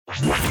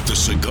The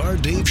Cigar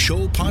Dave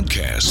Show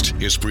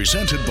podcast is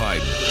presented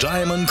by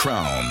Diamond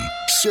Crown.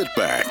 Sit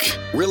back,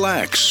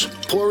 relax,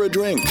 pour a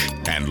drink,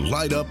 and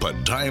light up a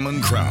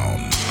Diamond Crown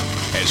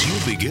as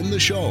you begin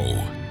the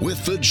show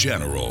with the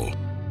General,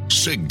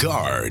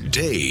 Cigar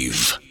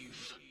Dave.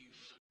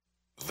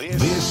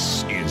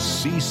 This is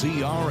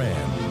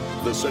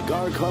CCRN, the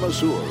Cigar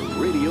Connoisseur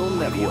Radio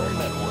Network.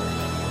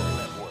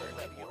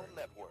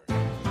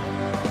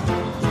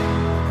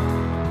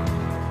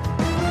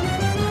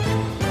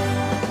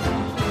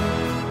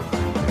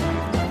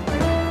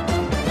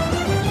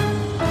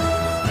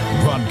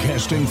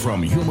 Broadcasting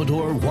from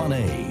Humidor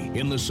 1A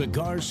in the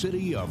cigar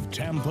city of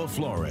Tampa,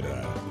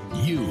 Florida,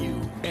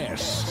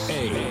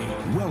 USA.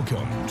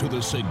 Welcome to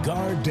the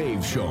Cigar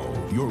Dave Show,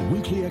 your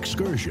weekly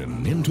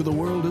excursion into the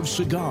world of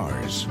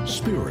cigars,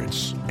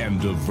 spirits,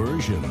 and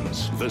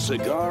diversions. The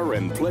cigar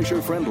and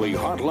pleasure-friendly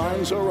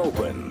hotlines are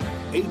open.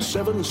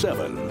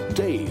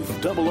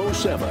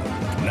 877-DAVE-007.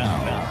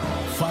 Now,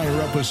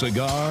 fire up a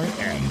cigar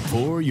and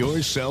pour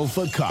yourself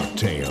a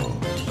cocktail.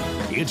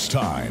 It's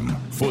time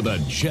for the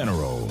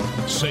General,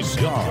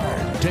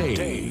 Cigar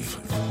Dave.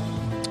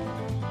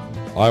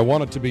 I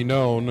want it to be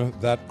known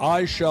that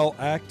I shall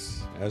act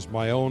as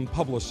my own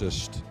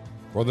publicist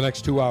for the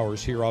next 2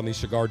 hours here on the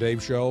Cigar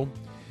Dave Show.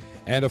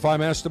 And if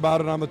I'm asked about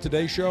it on the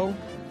Today Show,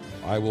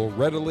 I will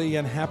readily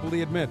and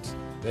happily admit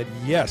that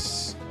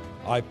yes,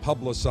 I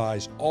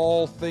publicize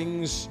all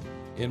things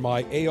in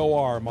my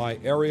AOR, my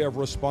area of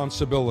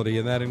responsibility,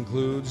 and that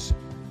includes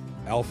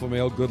Alpha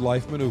Male Good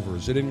Life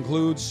maneuvers. It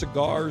includes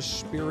cigars,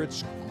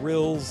 spirits,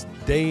 grills,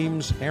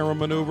 dames, harem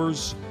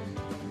maneuvers.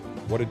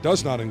 What it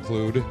does not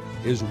include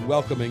is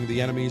welcoming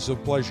the enemies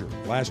of pleasure.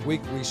 Last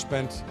week we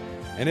spent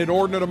an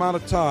inordinate amount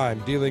of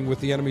time dealing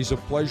with the enemies of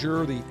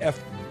pleasure, the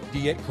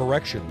FDA,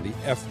 the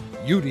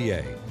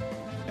FUDA,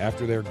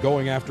 after they're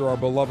going after our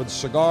beloved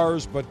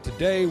cigars. But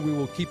today we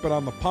will keep it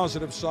on the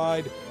positive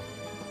side.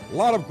 A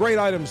lot of great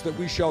items that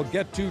we shall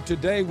get to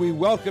today. We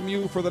welcome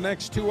you for the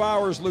next 2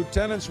 hours,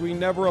 Lieutenants. We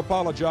never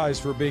apologize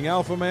for being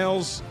alpha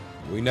males.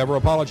 We never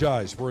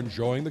apologize for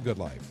enjoying the good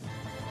life.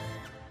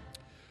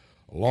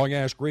 Long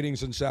ash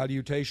greetings and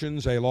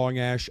salutations. A long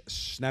ash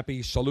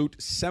snappy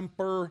salute.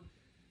 Semper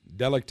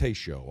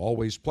delectatio.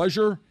 Always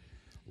pleasure.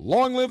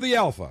 Long live the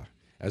alpha.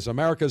 As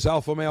America's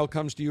alpha male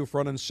comes to you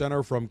front and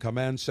center from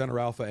Command Center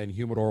Alpha and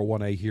Humidor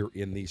 1A here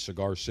in the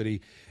Cigar City,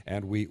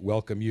 and we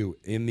welcome you.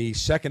 In the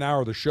second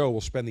hour of the show,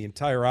 we'll spend the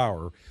entire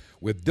hour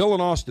with Dylan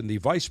Austin, the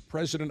Vice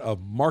President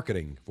of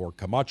Marketing for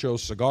Camacho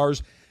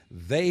Cigars.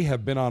 They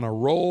have been on a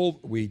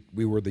roll. We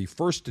were the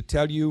first to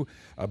tell you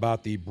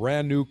about the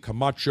brand new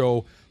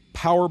Camacho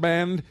Power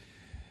Band,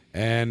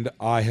 and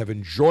I have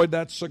enjoyed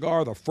that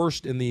cigar, the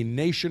first in the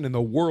nation, in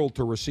the world,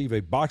 to receive a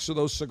box of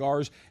those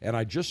cigars. And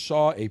I just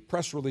saw a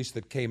press release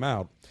that came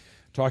out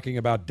talking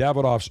about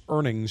Davidoff's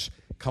earnings,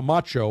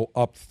 Camacho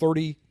up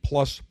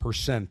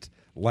 30+%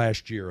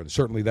 last year. And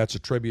certainly that's a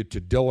tribute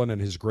to Dylan and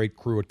his great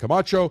crew at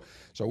Camacho.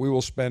 So we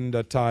will spend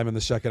time in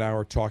the second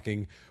hour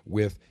talking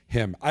with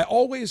him. I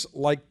always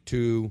like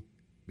to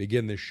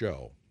begin this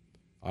show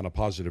on a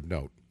positive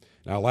note.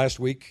 Now, last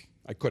week,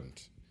 I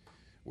couldn't.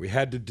 We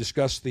had to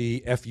discuss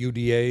the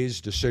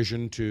FUDA's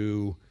decision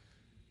to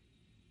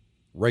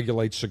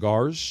regulate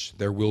cigars.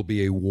 There will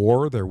be a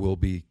war. There will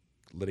be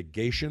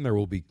litigation. There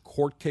will be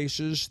court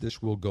cases.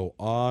 This will go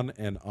on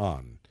and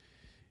on.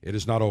 It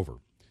is not over.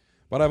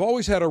 But I've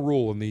always had a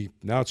rule in the,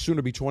 now it's soon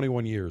to be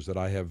 21 years that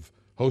I have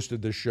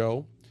hosted this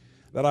show,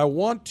 that I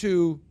want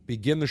to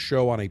begin the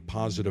show on a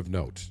positive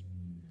note.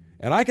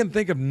 And I can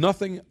think of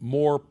nothing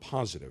more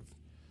positive,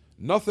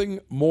 nothing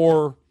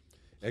more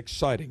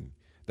exciting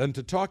than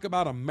to talk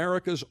about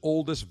America's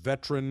oldest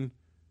veteran,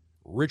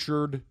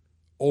 Richard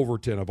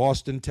Overton of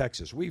Austin,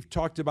 Texas. We've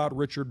talked about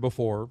Richard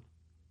before.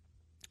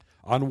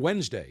 On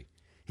Wednesday,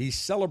 he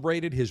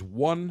celebrated his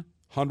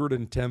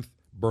 110th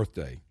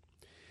birthday.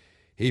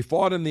 He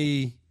fought in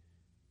the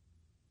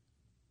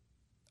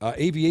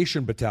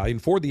aviation battalion,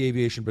 for the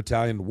aviation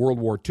battalion in World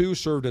War II,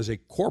 served as a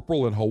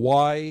corporal in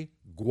Hawaii,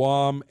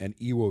 Guam, and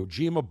Iwo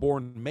Jima,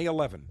 born May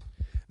 11,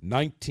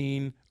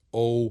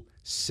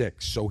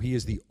 1906. So he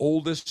is the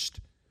oldest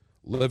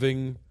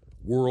living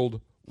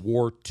World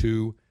War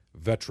II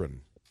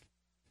veteran.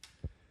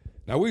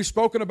 Now, we've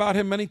spoken about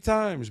him many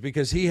times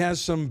because he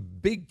has some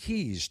big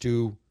keys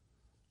to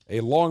a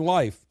long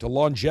life, to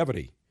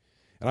longevity.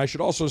 And I should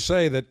also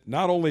say that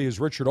not only is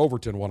Richard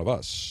Overton one of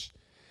us,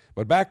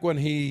 but back when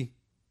he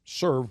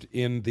served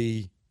in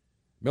the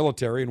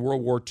military in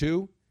World War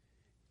II,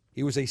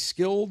 he was a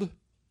skilled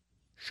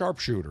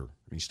sharpshooter.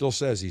 He still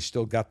says he's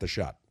still got the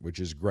shot, which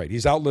is great.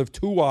 He's outlived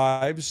 2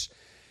 wives.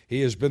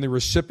 He has been the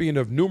recipient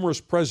of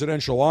numerous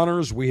presidential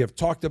honors. We have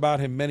talked about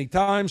him many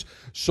times.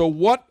 So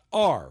what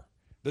are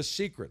the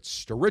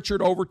secrets to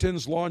Richard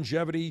Overton's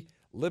longevity,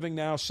 living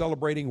now,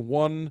 celebrating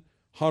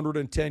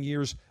 110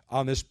 years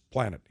on this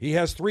planet? He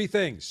has 3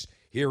 things.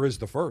 Here is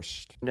the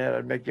first.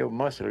 That'll make your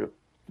muscle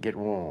get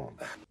warm.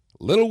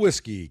 Little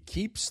whiskey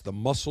keeps the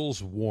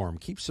muscles warm,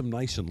 keeps them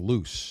nice and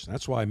loose.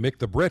 That's why Mick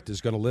the Brit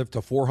is going to live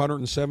to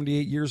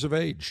 478 years of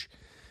age.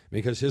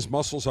 because his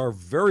muscles are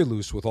very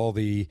loose with all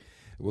the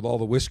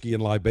whiskey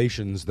and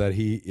libations that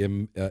he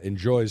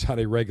enjoys on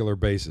a regular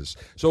basis.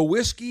 So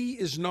whiskey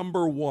is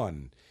number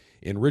one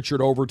in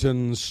Richard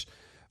Overton's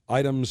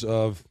items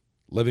of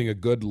living a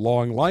good,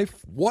 long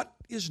life. What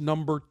is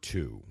number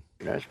two?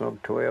 I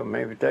smoke 12,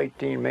 maybe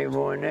 13, maybe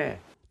more than that.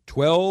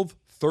 12,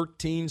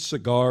 13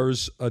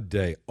 cigars a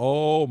day.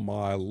 Oh,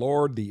 my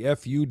Lord, the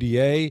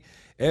FUDA,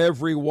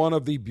 every one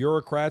of the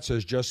bureaucrats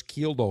has just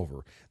keeled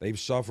over. They've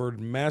suffered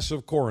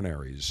massive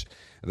coronaries.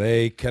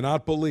 They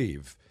cannot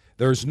believe.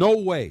 There's no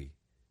way.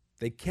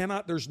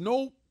 There's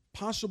no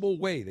possible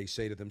way, they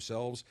say to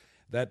themselves,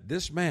 that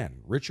this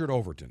man, Richard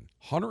Overton,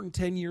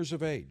 110 years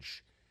of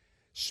age,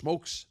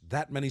 smokes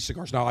that many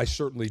cigars. Now, I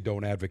certainly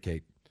don't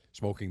advocate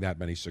smoking that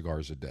many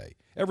cigars a day.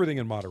 Everything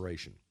in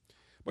moderation.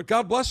 But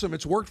God bless him,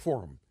 it's worked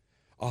for him.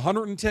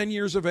 110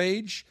 years of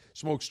age,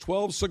 smokes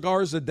 12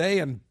 cigars a day,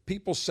 and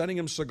people sending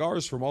him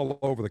cigars from all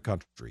over the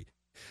country.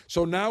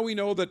 So now we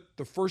know that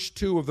the first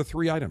two of the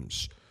three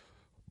items,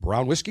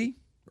 brown whiskey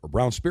or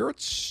brown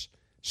spirits,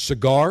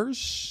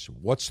 cigars,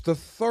 what's the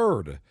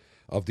third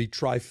of the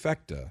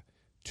trifecta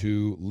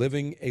to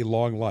living a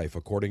long life,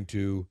 according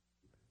to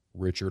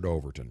Richard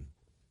Overton?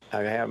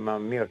 I have my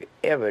milk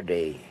every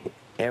day.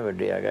 Every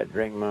day I got to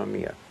drink my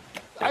milk.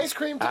 Ice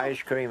cream, too?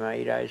 Ice cream. I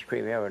eat ice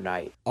cream every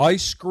night.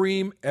 Ice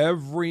cream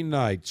every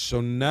night.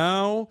 So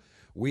now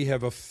we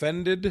have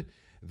offended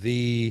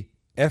the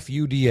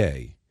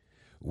FUDA.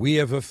 We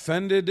have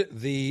offended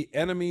the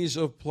enemies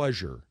of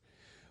pleasure.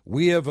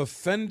 We have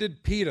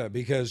offended PETA,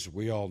 because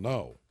we all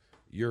know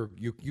you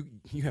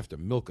have to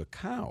milk a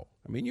cow.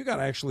 I mean, you got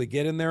to actually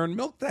get in there and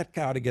milk that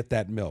cow to get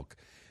that milk.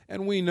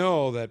 And we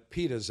know that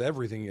PETA's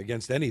everything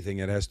against anything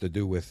that has to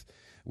do with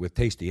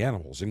tasty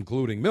animals,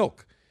 including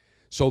milk.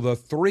 So the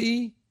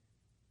three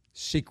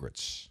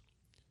secrets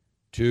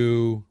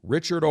to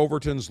Richard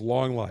Overton's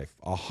long life,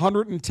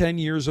 110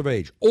 years of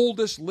age,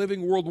 oldest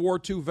living World War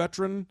II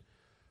veteran,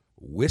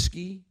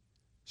 whiskey,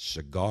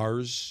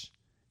 cigars,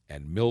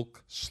 and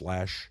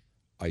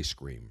milk/ice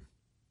cream.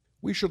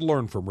 We should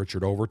learn from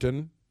Richard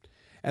Overton,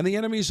 and the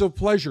enemies of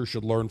pleasure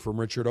should learn from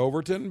Richard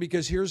Overton,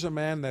 because here's a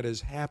man that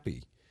is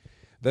happy,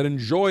 that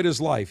enjoyed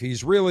his life.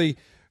 He's really,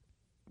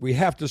 we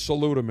have to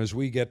salute him as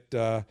we get,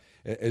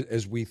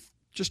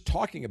 just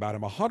talking about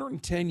him,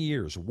 110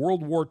 years,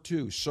 World War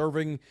II,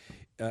 serving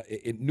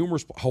in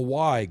numerous,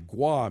 Hawaii,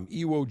 Guam,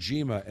 Iwo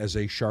Jima as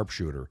a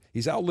sharpshooter.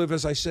 He's outlived,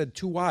 as I said,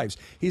 2 wives.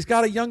 He's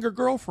got a younger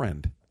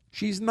girlfriend.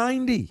 She's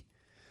 90.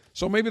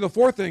 So maybe the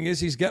fourth thing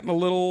is he's getting a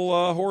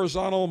little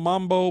horizontal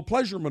mambo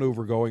pleasure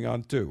maneuver going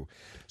on, too.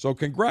 So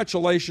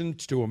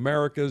congratulations to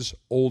America's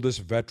oldest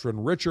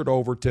veteran, Richard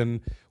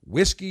Overton.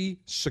 Whiskey,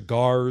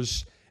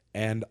 cigars,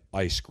 and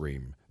ice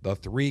cream, the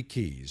three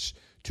keys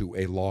to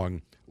a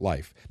long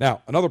life.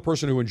 Now, another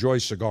person who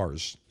enjoys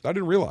cigars, I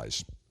didn't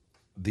realize,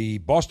 the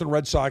Boston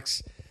Red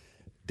Sox,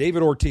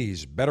 David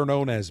Ortiz, better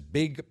known as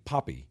Big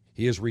Papi.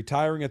 He is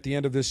retiring at the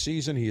end of this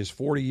season. He is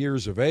 40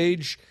 years of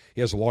age.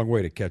 He has a long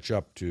way to catch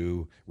up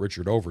to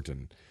Richard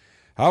Overton.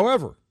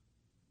 However,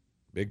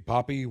 Big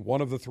Papi,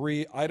 one of the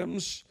three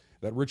items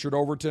that Richard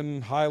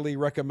Overton highly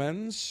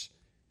recommends,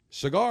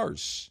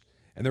 cigars.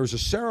 And there was a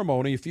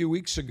ceremony a few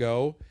weeks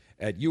ago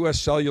at U.S.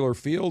 Cellular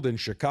Field in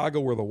Chicago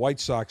where the White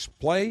Sox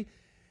play,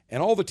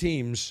 and all the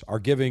teams are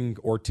giving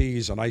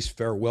Ortiz a nice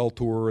farewell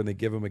tour, and they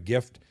give him a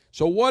gift.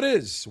 So what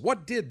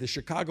did the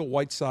Chicago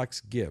White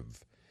Sox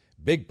give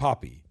Big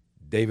Papi,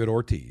 David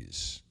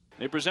Ortiz?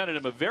 They presented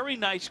him a very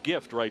nice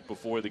gift right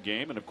before the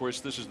game, and of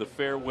course this is the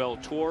farewell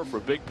tour for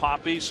Big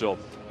Papi, so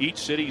each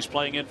city he's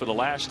playing in for the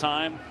last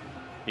time,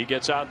 he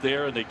gets out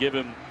there and they give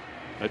him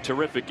a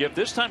terrific gift.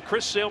 This time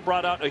Chris Sale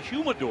brought out a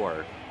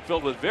humidor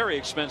filled with very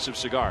expensive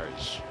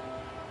cigars.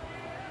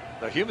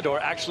 The humidor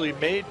actually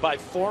made by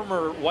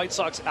former White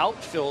Sox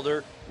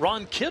outfielder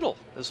Ron Kittle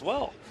as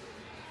well.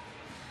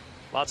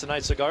 Lots of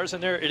nice cigars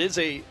in there. It is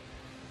a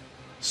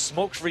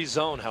smoke-free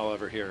zone,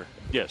 however, here.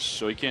 Yes,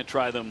 so he can't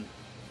try them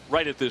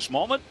right at this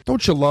moment.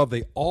 Don't you love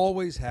they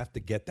always have to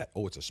get that,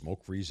 it's a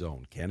smoke-free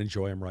zone, can't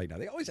enjoy them right now.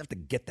 They always have to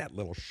get that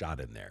little shot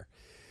in there.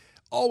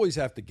 Always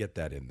have to get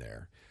that in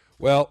there.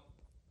 Well,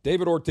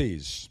 David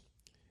Ortiz,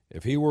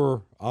 if he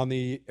were on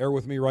the air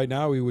with me right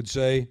now, he would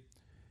say,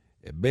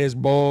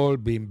 baseball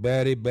been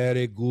very,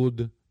 very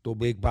good to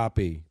Big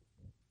Papi.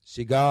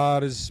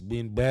 Cigars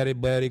been very,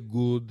 very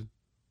good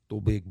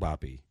to Big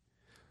Papi.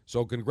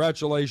 So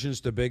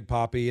congratulations to Big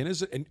Papi.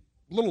 And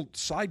little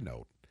side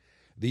note,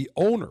 the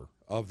owner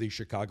of the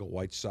Chicago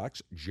White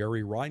Sox,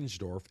 Jerry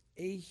Reinsdorf,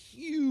 a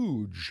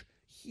huge,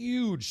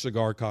 huge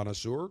cigar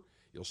connoisseur.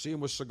 You'll see him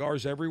with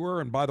cigars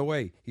everywhere. And by the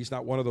way, he's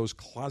not one of those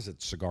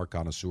closet cigar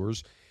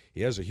connoisseurs.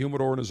 He has a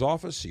humidor in his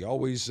office. He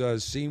always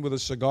seen with a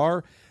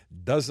cigar.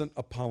 Doesn't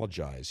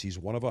apologize. He's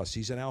one of us.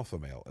 He's an alpha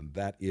male, and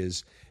that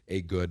is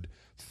a good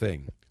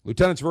thing.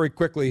 Lieutenants, very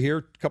quickly here,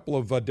 a couple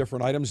of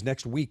different items.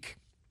 Next week,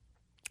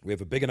 we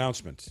have a big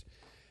announcement.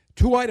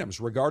 2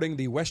 items regarding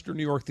the Western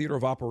New York Theater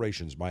of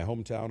Operations, my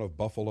hometown of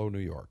Buffalo, New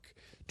York.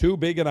 2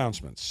 big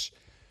announcements.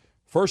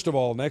 First of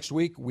all, next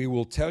week, we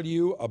will tell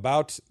you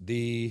about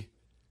the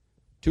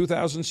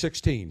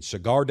 2016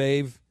 Cigar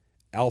Dave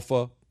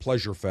Alpha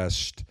Pleasure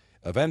Fest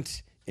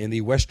event in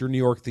the Western New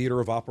York Theater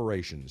of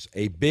Operations.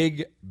 A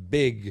big,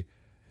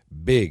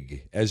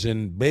 as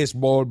in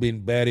baseball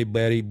being very,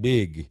 very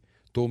big,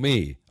 to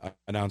me,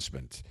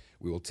 announcement.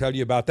 We will tell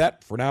you about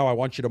that. For now, I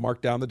want you to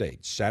mark down the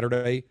date,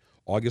 Saturday,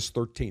 August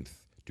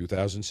 13th,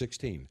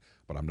 2016.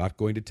 But I'm not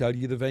going to tell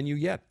you the venue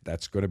yet.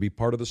 That's going to be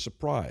part of the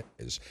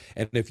surprise.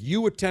 And if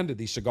you attended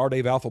the Cigar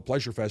Dave Alpha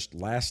Pleasure Fest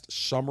last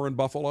summer in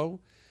Buffalo,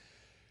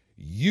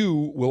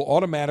 you will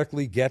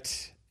automatically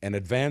get an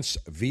advance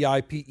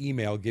VIP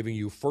email giving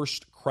you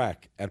first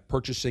crack at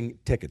purchasing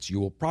tickets.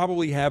 You will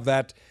probably have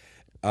that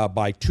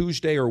by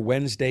Tuesday or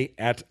Wednesday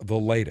at the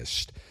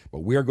latest. But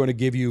we are going to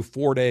give you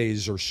 4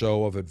 days or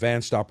so of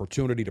advanced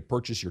opportunity to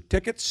purchase your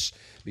tickets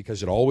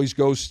because it always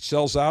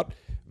sells out.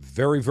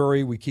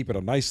 We keep it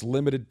a nice,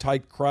 limited,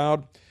 tight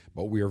crowd.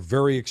 But we are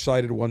very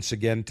excited once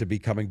again to be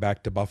coming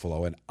back to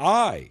Buffalo. And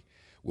I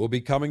will be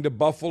coming to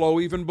Buffalo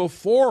even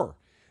before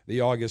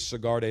the August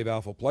Cigar Dave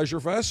Alpha Pleasure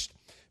Fest,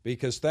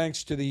 because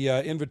thanks to the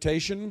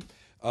invitation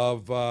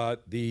of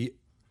the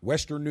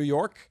Western New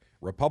York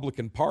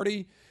Republican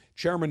Party,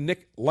 Chairman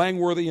Nick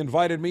Langworthy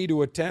invited me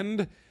to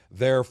attend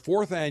their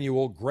 4th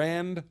annual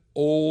Grand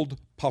Old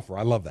Puffer.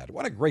 I love that.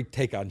 What a great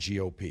take on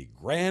GOP.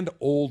 Grand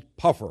Old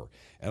Puffer.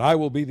 And I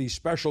will be the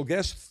special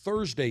guest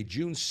Thursday,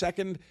 June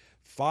 2nd,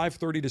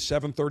 5:30 to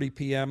 7:30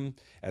 p.m.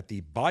 at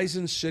the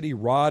Bison City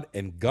Rod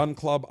and Gun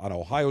Club on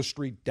Ohio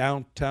Street,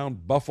 downtown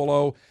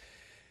Buffalo.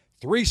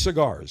 3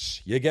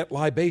 cigars. You get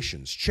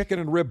libations, chicken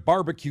and rib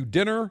barbecue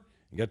dinner.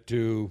 You get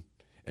to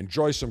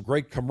enjoy some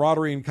great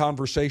camaraderie and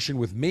conversation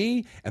with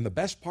me. And the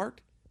best part,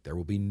 there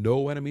will be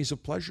no enemies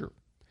of pleasure.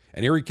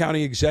 And Erie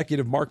County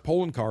Executive Mark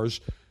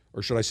Poloncarz,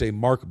 or should I say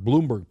Mark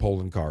Bloomberg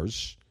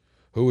Poloncarz,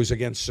 who is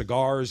against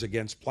cigars,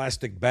 against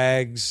plastic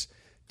bags,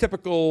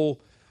 typical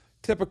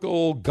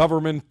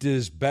government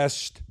is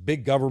best,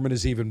 big government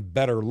is even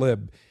better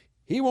lib.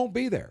 He won't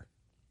be there.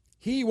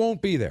 He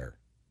won't be there.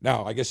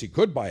 Now, I guess he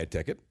could buy a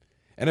ticket.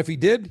 And if he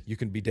did, you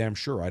can be damn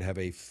sure I'd have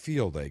a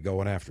field day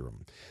going after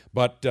him.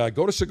 But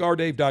go to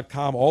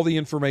CigarDave.com. All the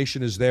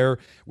information is there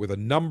with a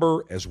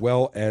number as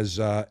well as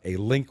a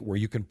link where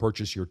you can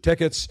purchase your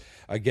tickets.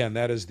 Again,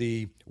 that is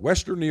the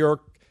Western New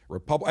York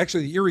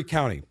the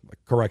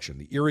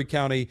Erie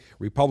County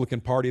Republican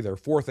Party, their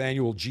 4th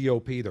annual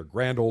GOP, their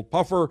Grand Old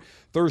Puffer,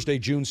 Thursday,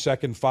 June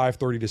 2nd,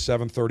 5:30 to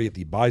 7:30 at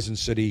the Bison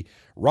City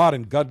Rod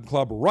and Gun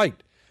Club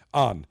right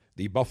on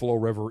the Buffalo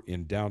River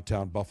in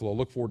downtown Buffalo.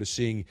 Look forward to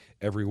seeing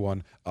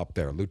everyone up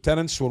there.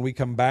 Lieutenants, when we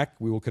come back,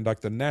 we will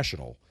conduct the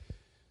national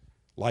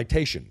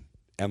litation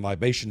and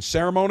libation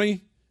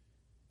ceremony,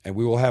 and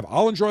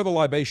I'll enjoy the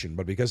libation,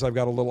 but because I've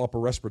got a little upper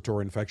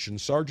respiratory infection,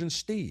 Sergeant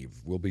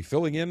Steve will be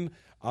filling in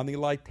on the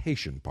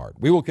litation part.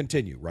 We will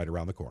continue right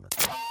around the corner.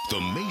 The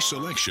May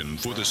selection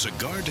for the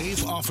Cigar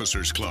Dave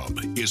Officers Club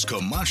is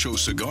Camacho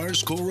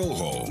Cigars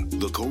Corojo.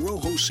 The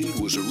Corojo seed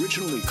was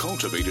originally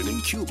cultivated in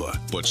Cuba,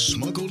 but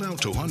smuggled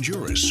out to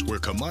Honduras, where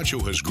Camacho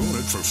has grown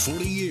it for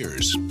 40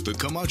 years. The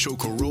Camacho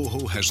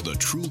Corojo has the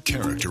true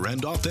character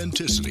and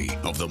authenticity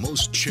of the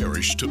most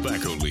cherished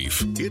tobacco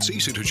leaf. It's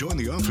easy to join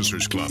the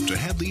Officers Club to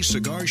have these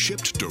cigars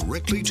shipped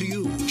directly to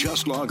you.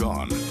 Just log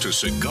on to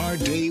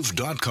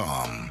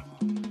CigarDave.com.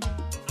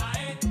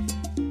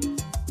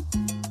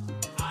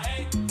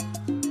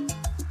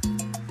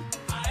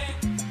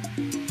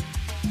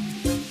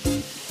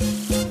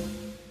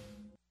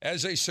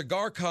 As a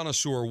cigar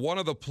connoisseur, one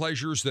of the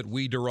pleasures that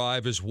we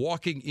derive is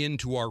walking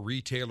into our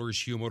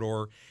retailer's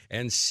humidor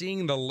and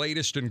seeing the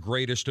latest and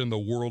greatest in the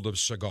world of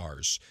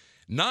cigars.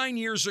 9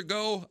 years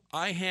ago,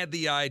 I had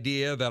the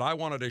idea that I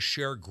wanted to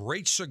share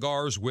great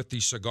cigars with the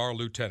cigar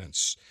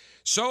lieutenants.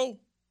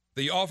 So,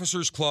 the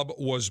Officers Club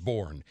was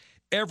born.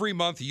 Every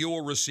month, you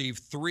will receive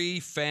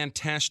 3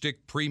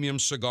 fantastic premium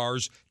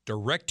cigars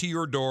direct to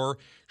your door,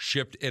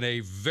 shipped in a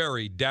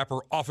very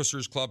dapper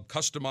Officers Club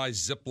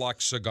customized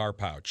Ziploc cigar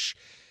pouch.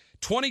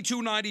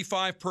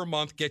 $22.95 per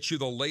month gets you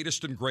the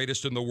latest and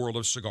greatest in the world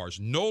of cigars.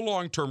 No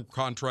long-term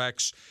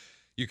contracts.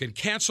 You can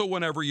cancel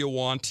whenever you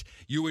want.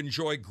 You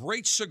enjoy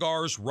great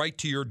cigars right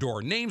to your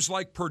door. Names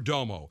like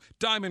Perdomo,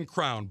 Diamond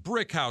Crown,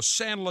 Brickhouse,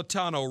 San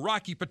Latano,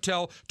 Rocky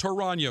Patel,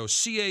 Torano,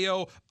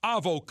 CAO,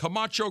 Avo,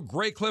 Camacho,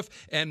 Graycliff,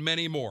 and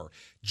many more.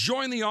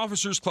 Join the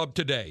Officers Club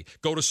today.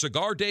 Go to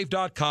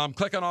CigarDave.com,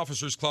 click on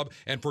Officers Club,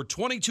 and for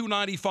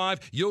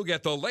 $22.95, you'll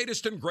get the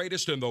latest and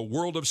greatest in the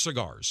world of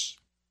cigars.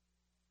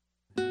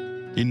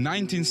 In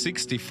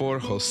 1964,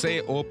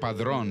 Jose O.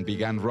 Padron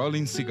began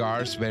rolling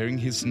cigars bearing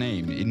his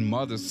name in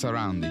modest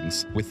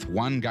surroundings with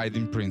one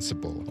guiding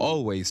principle: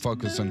 always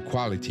focus on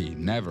quality,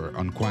 never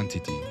on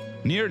quantity.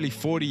 Nearly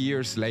 40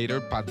 years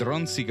later,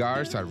 Padron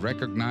cigars are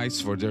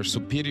recognized for their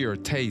superior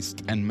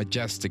taste and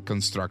majestic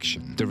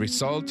construction, the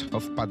result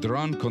of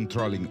Padron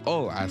controlling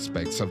all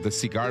aspects of the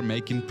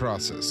cigar-making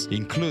process,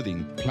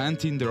 including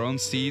planting their own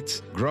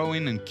seeds,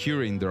 growing and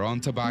curing their own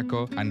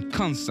tobacco, and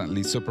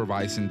constantly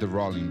supervising the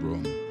rolling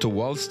room. To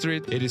Wall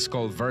Street, it is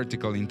called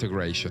vertical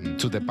integration.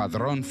 To the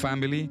Padron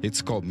family,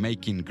 it's called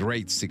making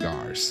great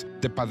cigars.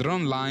 The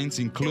Padron lines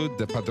include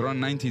the Padron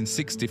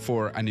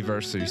 1964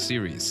 Anniversary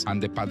Series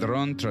and the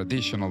Padron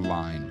Traditional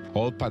line.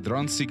 All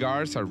Padron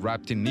cigars are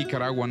wrapped in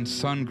Nicaraguan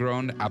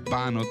sun-grown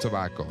Habano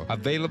tobacco,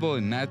 available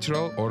in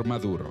natural or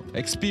Maduro.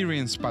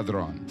 Experience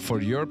Padron.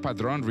 For your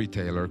Padron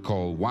retailer,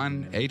 call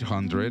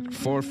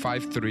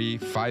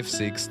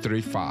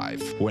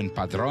 1-800-453-5635. When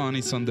Padron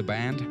is on the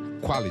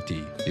band,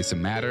 quality is a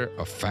matter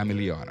of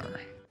family honor.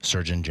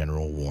 Surgeon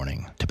General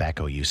warning.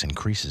 Tobacco use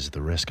increases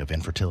the risk of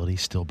infertility,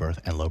 stillbirth,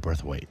 and low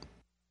birth weight.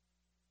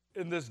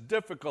 In this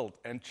difficult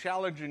and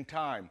challenging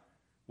time,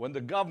 when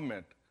the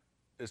government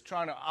is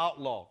trying to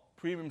outlaw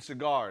premium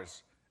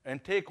cigars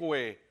and take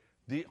away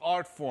the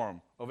art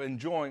form of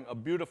enjoying a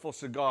beautiful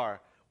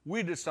cigar,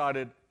 we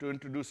decided to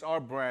introduce our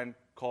brand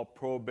called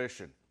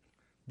Prohibition.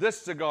 This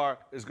cigar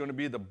is going to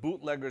be the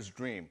bootlegger's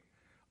dream.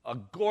 A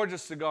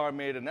gorgeous cigar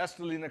made in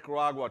Esteli,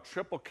 Nicaragua,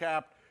 triple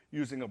capped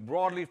using a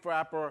broadleaf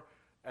wrapper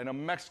and a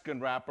Mexican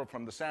wrapper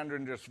from the San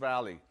Andres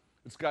Valley.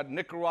 It's got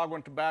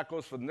Nicaraguan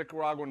tobaccos from the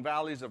Nicaraguan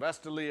valleys of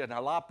Esteli and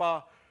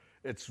Jalapa.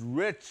 It's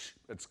rich,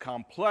 it's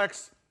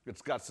complex,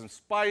 it's got some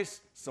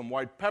spice, some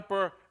white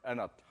pepper,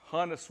 and a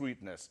ton of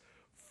sweetness.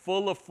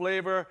 Full of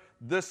flavor,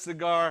 this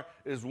cigar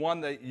is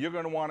one that you're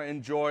going to want to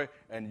enjoy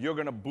and you're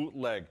going to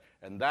bootleg.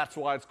 And that's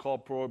why it's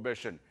called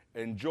Prohibition.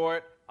 Enjoy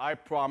it. I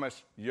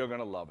promise you're going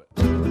to love it.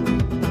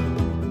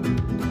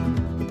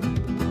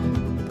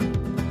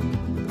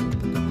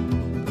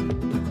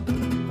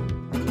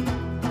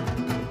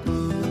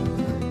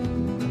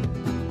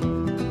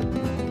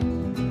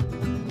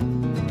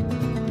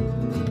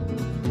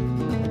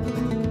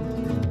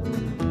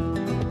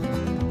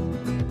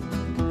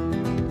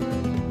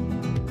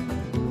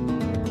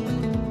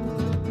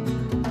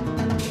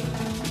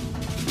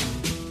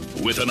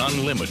 With an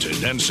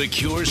unlimited and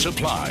secure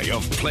supply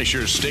of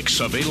pleasure sticks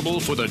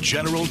available for the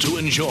general to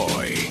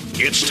enjoy,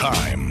 it's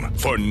time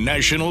for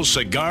National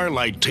Cigar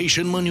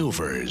Lightation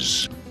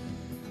Maneuvers.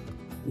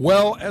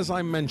 Well, as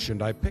I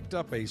mentioned, I picked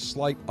up a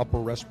slight upper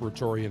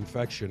respiratory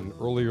infection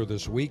earlier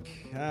this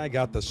week. I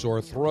got the sore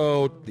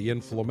throat, the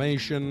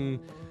inflammation,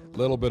 a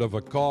little bit of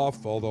a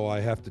cough, although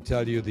I have to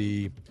tell you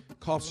the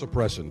cough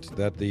suppressant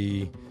that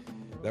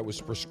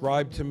was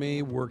prescribed to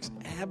me works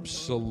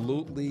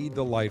absolutely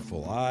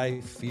delightful.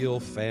 I feel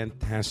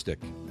fantastic.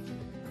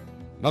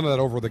 None of that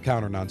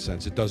over-the-counter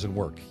nonsense. It doesn't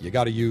work. You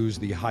got to use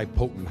the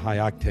high-potent,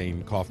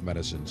 high-octane cough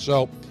medicine.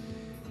 So,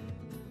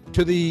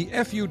 to the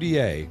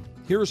FUDA,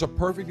 here's a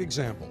perfect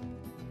example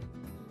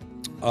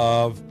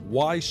of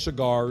why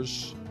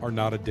cigars are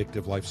not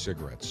addictive like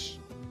cigarettes.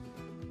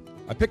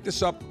 I picked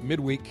this up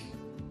midweek.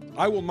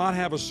 I will not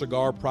have a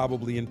cigar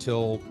probably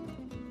until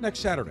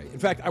next Saturday. In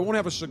fact, I won't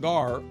have a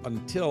cigar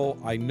until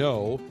I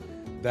know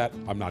that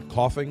I'm not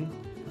coughing,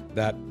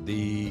 that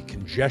the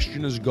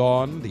congestion is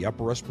gone, the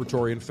upper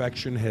respiratory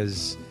infection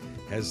has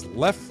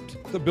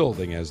left the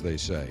building, as they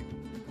say.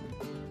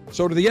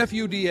 So to the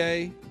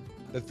FUDA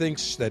that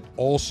thinks that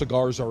all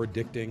cigars are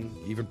addicting,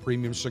 even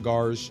premium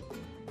cigars,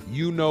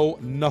 you know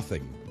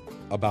nothing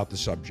about the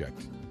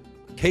subject.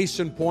 Case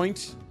in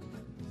point,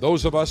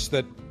 those of us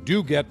that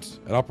do get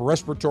an upper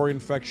respiratory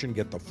infection,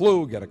 get the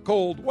flu, get a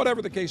cold,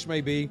 whatever the case may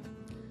be,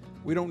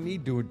 we don't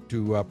need to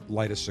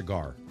light a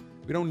cigar.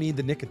 We don't need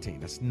the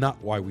nicotine. That's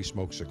not why we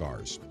smoke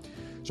cigars.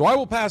 So I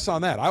will pass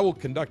on that. I will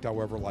conduct,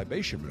 however,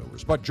 libation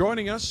maneuvers. But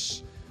joining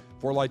us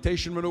for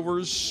lightation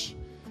maneuvers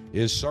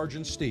is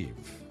Sergeant Steve,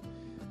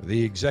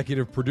 the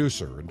executive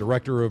producer and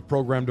director of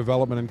program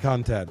development and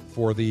content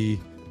for the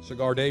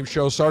Cigar Dave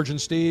Show.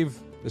 Sergeant Steve,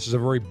 this is a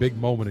very big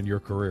moment in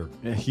your career.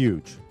 Yeah,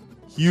 huge.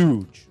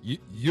 Huge.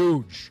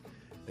 Huge.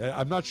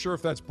 I'm not sure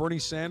if that's Bernie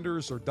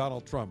Sanders or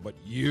Donald Trump, but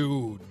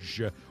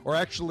huge. Or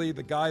actually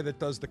the guy that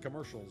does the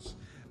commercials,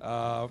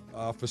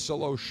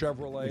 Fusillo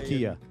Chevrolet.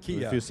 Kia.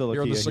 Fusillo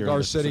here in Kia the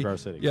Cigar City. Cigar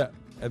City. Yeah.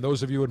 And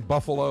those of you in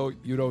Buffalo,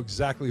 you know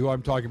exactly who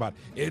I'm talking about.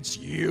 It's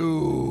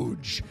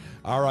huge.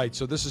 All right,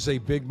 so this is a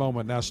big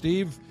moment. Now,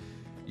 Steve,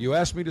 you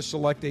asked me to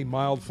select a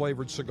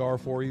mild-flavored cigar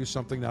for you,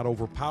 something not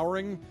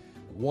overpowering.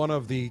 One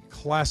of the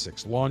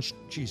classics launched,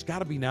 got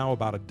to be now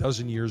about a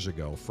dozen years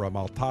ago from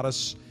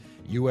Altadas,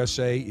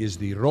 USA, is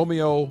the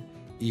Romeo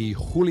y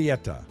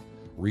Julieta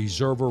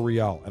Reserva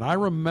Real. And I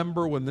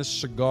remember when this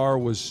cigar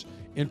was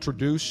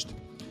introduced,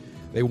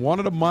 they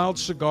wanted a mild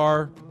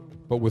cigar,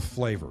 but with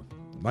flavor.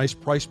 Nice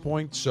price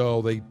point,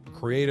 so they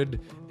created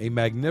a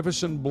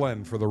magnificent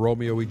blend for the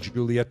Romeo y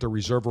Julieta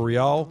Reserva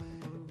Real.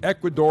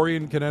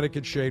 Ecuadorian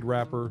Connecticut shade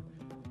wrapper,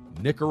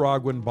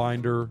 Nicaraguan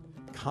binder,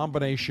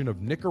 combination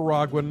of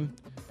Nicaraguan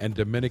and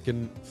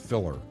Dominican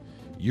filler.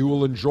 You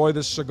will enjoy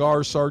this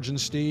cigar, Sergeant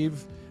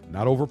Steve.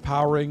 Not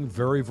overpowering,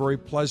 very, very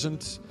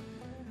pleasant.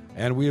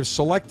 And we have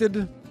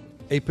selected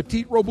a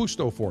Petite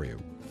Robusto for you.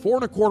 4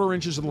 1/4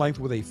 inches in length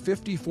with a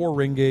 54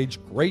 ring gauge.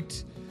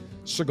 Great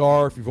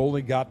cigar if you've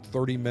only got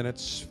 30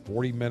 minutes,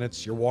 40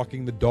 minutes, you're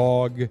walking the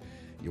dog,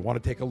 you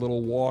want to take a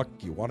little walk,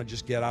 you want to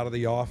just get out of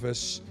the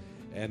office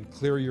and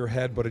clear your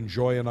head but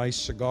enjoy a nice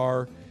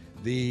cigar.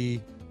 The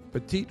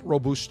Petite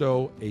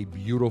Robusto, a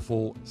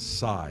beautiful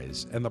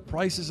size. And the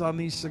prices on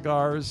these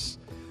cigars,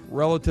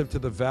 relative to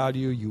the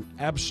value, you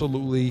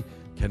absolutely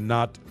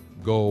cannot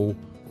go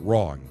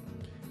wrong.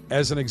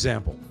 As an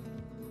example,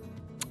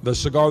 the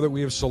cigar that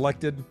we have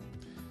selected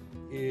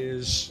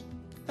is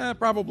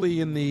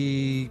probably in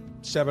the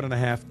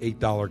 $7.50,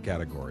 $8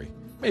 category.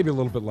 Maybe a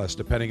little bit less,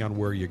 depending on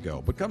where you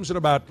go. But comes in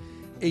about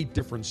 8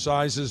 different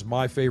sizes.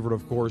 My favorite,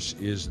 of course,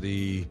 is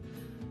the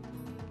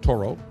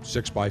Toro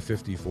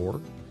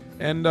 6x54.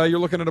 And you're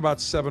looking at about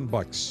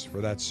 $7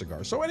 for that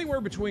cigar. So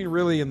anywhere between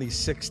really in the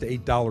 $6 to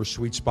 $8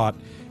 sweet spot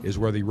is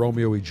where the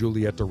Romeo y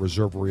Julieta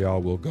Reserva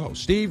Real will go.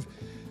 Steve,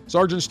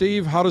 Sergeant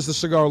Steve, how does the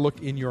cigar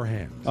look in your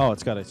hand? Oh,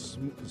 it's got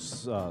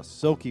a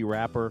silky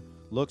wrapper.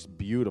 Looks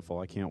beautiful.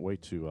 I can't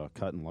wait to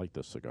cut and light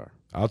this cigar.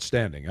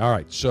 Outstanding. All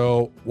right,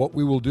 so what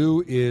we will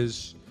do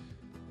is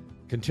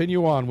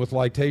continue on with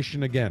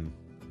lightation again.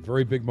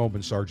 Very big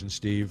moment, Sergeant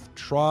Steve.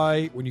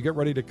 Try, when you get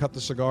ready to cut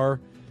the cigar,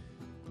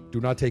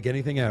 do not take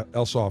anything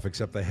else off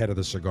except the head of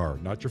the cigar.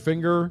 Not your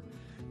finger,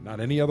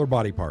 not any other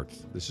body part.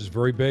 This is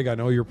very big. I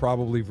know you're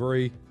probably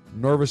very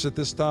nervous at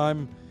this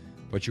time,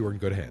 but you are in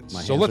good hands.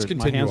 Let's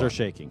continue. My hands are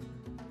shaking.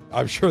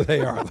 I'm sure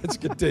they are. Let's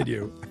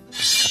continue.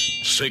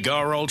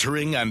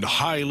 Cigar-altering and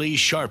highly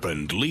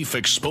sharpened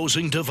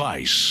leaf-exposing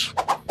device.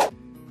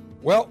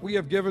 Well, we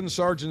have given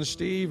Sergeant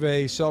Steve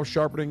a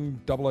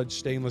self-sharpening double-edged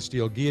stainless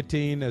steel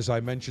guillotine. As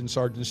I mentioned,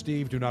 Sergeant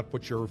Steve, do not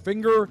put your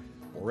finger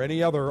or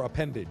any other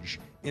appendage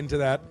into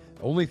that.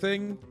 Only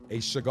thing, a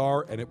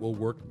cigar, and it will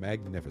work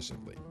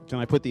magnificently. Can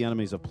I put the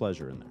enemies of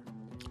pleasure in there?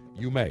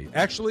 You may.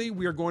 Actually,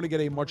 we are going to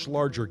get a much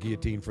larger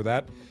guillotine for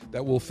that.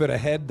 That will fit a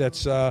head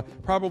that's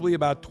probably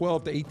about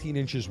 12 to 18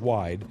 inches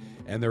wide.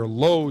 And there are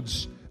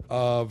loads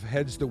of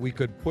heads that we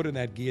could put in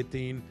that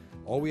guillotine.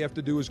 All we have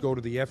to do is go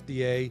to the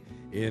FDA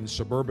in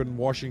suburban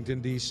Washington,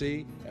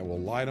 D.C., and we'll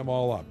line them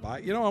all up.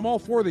 I'm all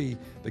for the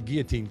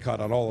guillotine cut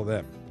on all of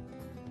them.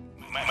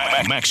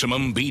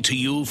 Maximum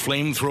BTU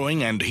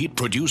flame-throwing and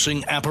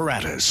heat-producing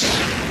apparatus.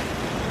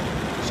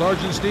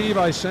 Sergeant Steve,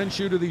 I sent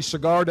you to the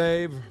Cigar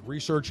Dave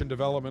Research and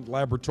Development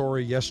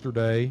Laboratory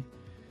yesterday,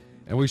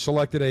 and we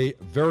selected a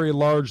very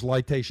large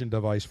lightation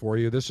device for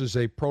you. This is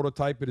a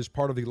prototype. It is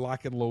part of the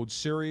Lock and Load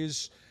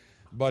series,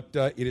 but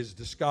it is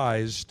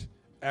disguised,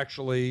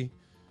 actually,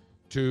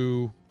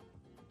 to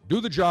do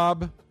the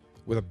job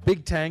with a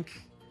big tank,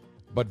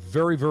 but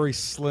very, very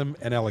slim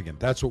and elegant.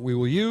 That's what we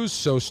will use.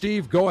 So,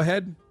 Steve, go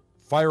ahead.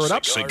 Fire it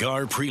up.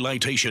 Cigar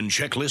pre-lightation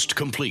checklist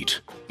complete.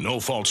 No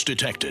faults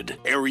detected.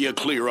 Area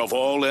clear of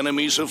all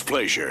enemies of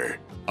pleasure.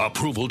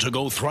 Approval to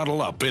go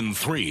throttle up in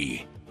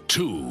 3,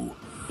 2,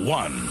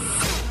 1.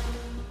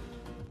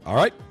 All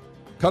right.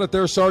 Cut it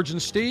there,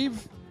 Sergeant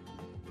Steve.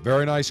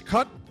 Very nice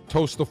cut.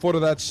 Toast the foot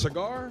of that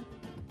cigar.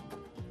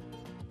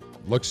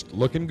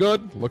 Looking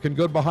good. Looking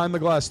good behind the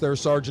glass there,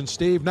 Sergeant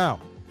Steve. Now,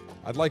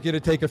 I'd like you to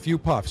take a few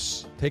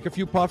puffs. Take a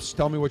few puffs.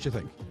 Tell me what you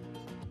think.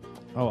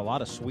 Oh, a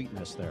lot of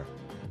sweetness there.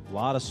 A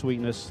lot of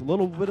sweetness, a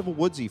little bit of a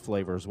woodsy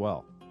flavor as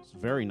well. It's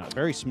very nice,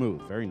 very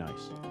smooth, very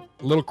nice.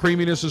 A little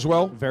creaminess as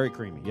well? Very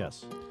creamy,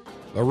 yes.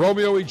 The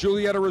Romeo y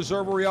Julieta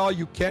Reserva Real,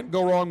 you can't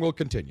go wrong. We'll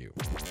continue.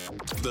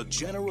 The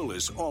General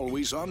is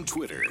always on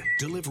Twitter,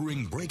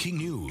 delivering breaking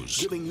news,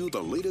 giving you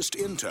the latest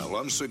intel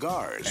on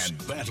cigars,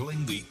 and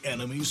battling the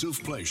enemies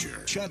of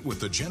pleasure. Chat with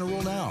the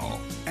General now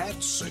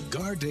at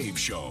Cigar Dave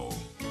Show.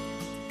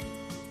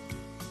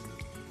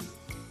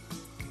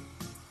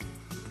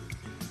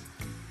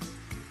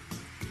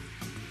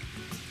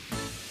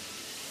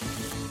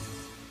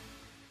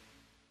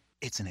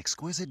 It's an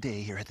exquisite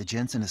day here at the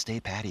Jensen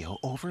Estate patio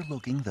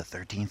overlooking the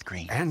 13th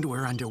green. And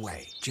we're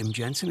underway. Jim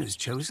Jensen has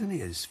chosen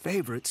his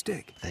favorite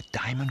stick. The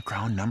Diamond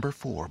Crown No.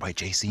 4 by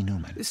J.C.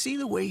 Newman. See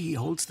the way he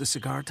holds the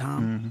cigar,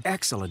 Tom? Mm-hmm.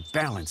 Excellent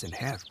balance and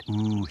heft.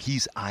 Ooh,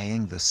 he's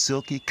eyeing the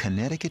silky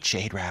Connecticut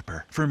shade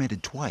wrapper,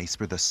 fermented twice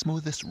for the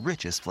smoothest,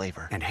 richest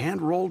flavor. And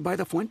hand-rolled by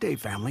the Fuente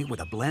family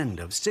with a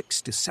blend of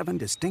 6 to 7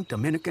 distinct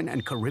Dominican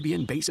and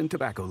Caribbean basin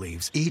tobacco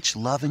leaves. Each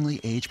lovingly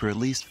aged for at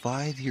least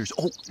 5 years.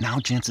 Oh, now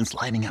Jensen's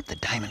lighting up the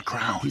Diamond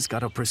Crown. He's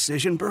got a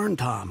precision burn,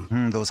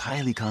 Tom. Those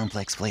highly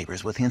complex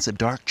flavors with hints of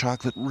dark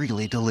chocolate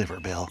really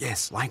deliver, Bill.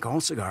 Yes, like all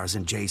cigars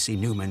in J.C.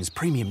 Newman's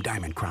premium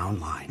Diamond Crown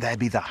line. That'd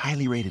be the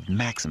highly rated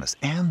Maximus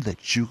and the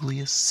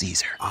Julius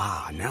Caesar.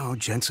 Ah, now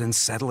Jensen's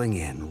settling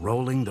in,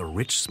 rolling the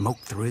rich smoke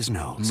through his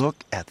nose.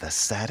 Look at the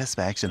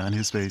satisfaction on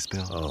his face,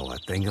 Bill. Oh, a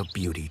thing of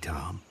beauty,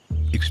 Tom.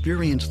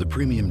 Experience the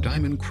premium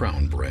Diamond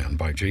Crown brand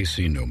by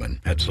J.C. Newman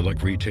at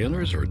select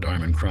retailers or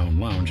Diamond Crown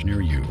Lounge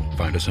near you.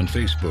 Find us on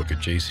Facebook at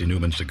J.C.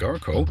 Newman Cigar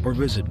Co. or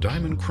visit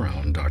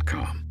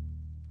diamondcrown.com.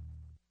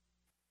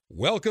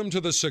 Welcome to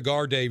the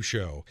Cigar Dave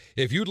Show.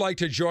 If you'd like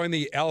to join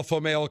the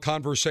Alpha Male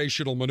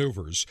Conversational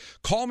Maneuvers,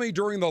 call me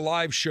during the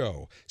live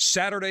show,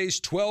 Saturdays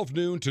 12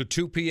 noon to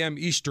 2 p.m.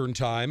 Eastern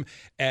Time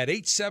at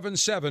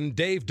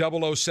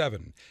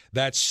 877-DAVE-007.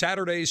 That's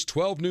Saturdays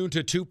 12 noon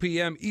to 2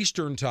 p.m.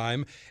 Eastern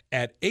Time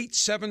at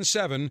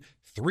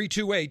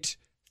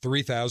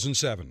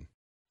 877-328-3007.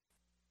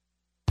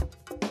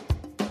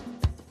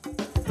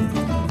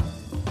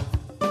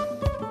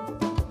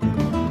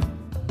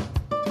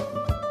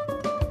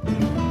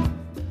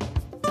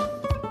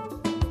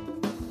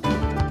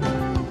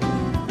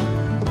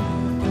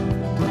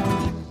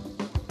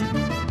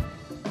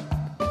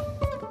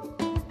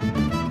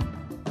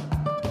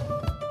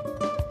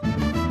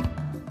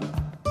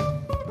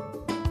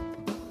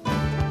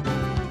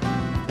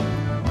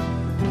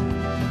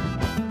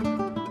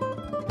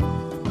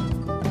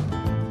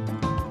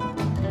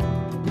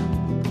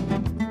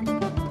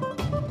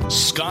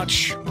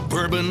 Scotch,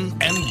 bourbon,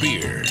 and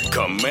beer.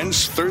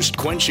 Commence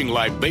thirst-quenching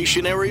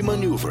libationary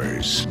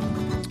maneuvers.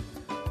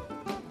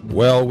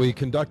 Well, we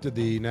conducted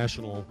the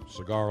National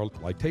Cigar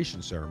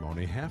Lightation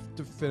Ceremony. Have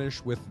to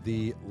finish with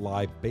the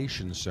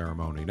libation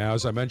ceremony. Now,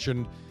 as I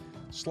mentioned,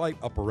 slight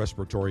upper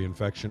respiratory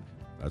infection.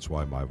 That's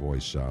why my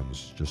voice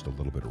sounds just a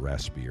little bit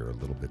raspier, a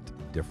little bit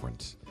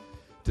different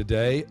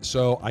today.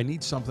 So I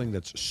need something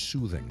that's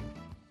soothing.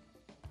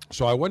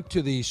 So I went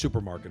to the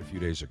supermarket a few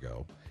days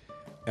ago,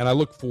 and I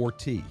looked for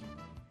tea.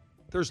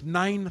 There's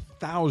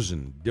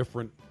 9,000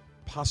 different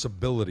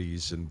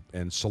possibilities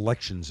and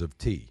selections of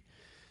tea.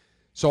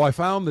 So I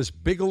found this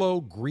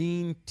Bigelow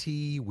green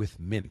tea with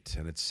mint,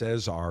 and it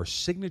says our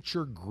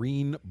signature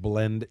green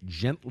blend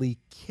gently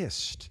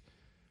kissed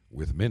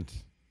with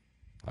mint.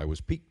 I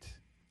was piqued.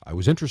 I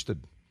was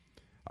interested.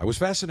 I was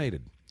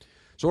fascinated.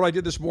 So what I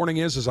did this morning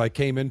is, as I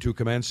came into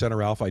Command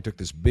Center Alpha, I took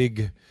this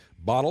big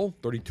bottle,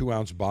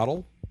 32-ounce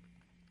bottle.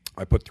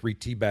 I put 3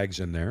 tea bags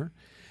in there.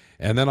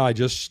 And then I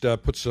just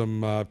filled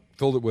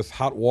it with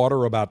hot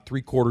water about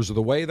 3/4 of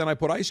the way. Then I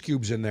put ice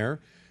cubes in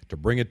there to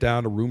bring it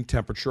down to room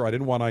temperature. I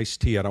didn't want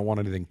iced tea. I don't want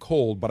anything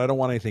cold, but I don't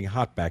want anything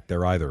hot back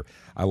there either.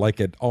 I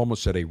like it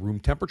almost at a room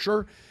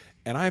temperature.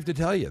 And I have to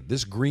tell you,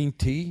 this green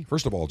tea,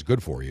 first of all, it's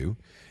good for you.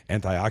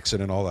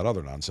 Antioxidant, all that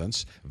other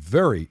nonsense.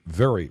 Very,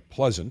 very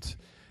pleasant.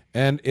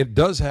 And it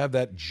does have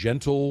that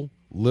gentle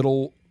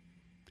little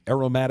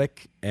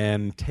aromatic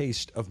and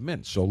taste of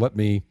mint. So let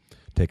me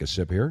take a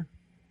sip here.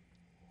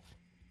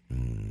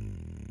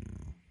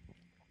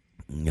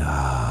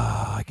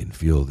 I can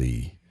feel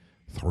the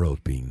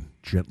throat being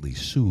gently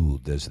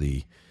soothed as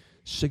the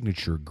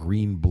signature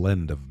green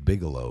blend of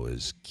Bigelow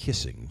is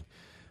kissing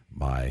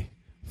my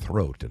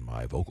throat and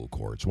my vocal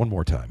cords. One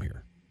more time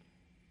here.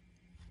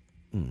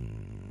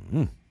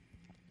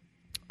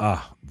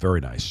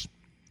 Very nice.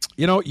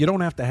 You know, you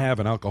don't have to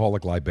have an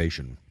alcoholic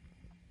libation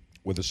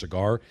with a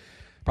cigar.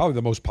 Probably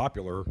the most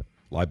popular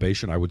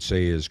libation, I would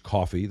say, is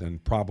coffee. Then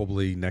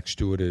probably next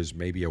to it is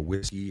maybe a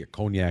whiskey, a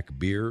cognac,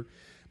 beer.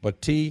 But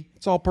tea,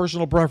 it's all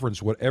personal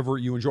preference, whatever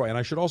you enjoy. And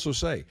I should also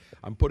say,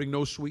 I'm putting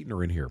no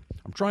sweetener in here.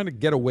 I'm trying to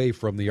get away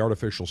from the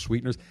artificial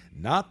sweeteners.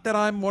 Not that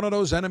I'm one of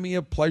those enemy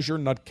of pleasure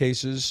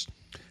nutcases.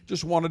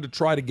 Just wanted to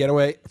try to get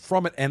away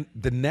from it. And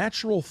the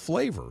natural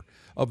flavor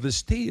of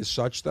this tea is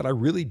such that I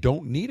really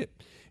don't need it.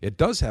 It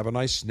does have a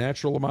nice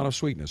natural amount of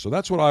sweetness. So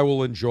that's what I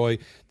will enjoy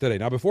today.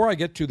 Now, before I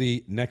get to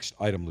the next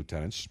item,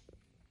 Lieutenants,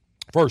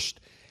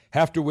 first,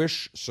 have to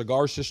wish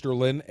Cigar Sister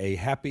Lynn a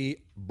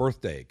happy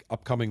birthday.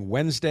 Upcoming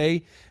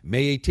Wednesday,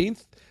 May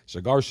 18th,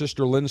 Cigar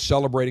Sister Lynn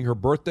celebrating her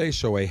birthday,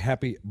 so a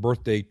happy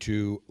birthday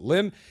to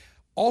Lynn.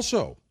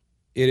 Also,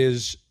 it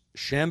is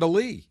Shanda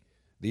Lee,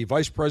 the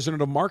Vice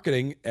President of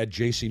Marketing at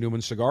J.C. Newman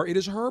Cigar. It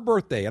is her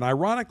birthday, and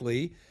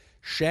ironically,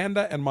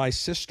 Shanda and my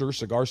sister,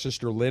 Cigar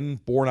Sister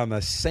Lynn, born on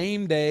the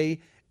same day,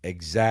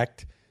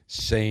 exact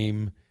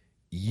same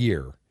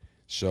year.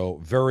 So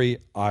very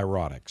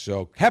ironic.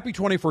 So happy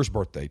 21st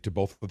birthday to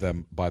both of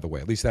them, by the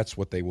way. At least that's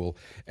what they will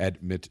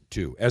admit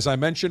to. As I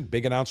mentioned,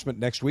 big announcement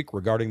next week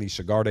regarding the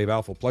Cigar Dave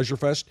Alpha Pleasure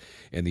Fest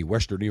in the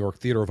Western New York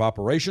Theater of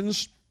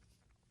Operations.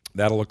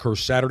 That'll occur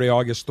Saturday,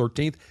 August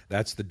 13th.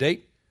 That's the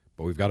date.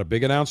 But we've got a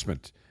big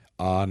announcement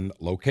on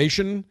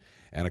location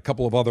and a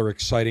couple of other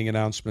exciting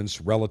announcements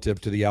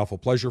relative to the Alpha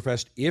Pleasure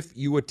Fest. If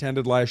you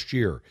attended last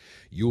year,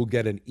 you'll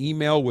get an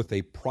email with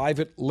a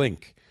private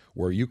link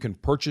where you can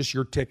purchase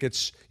your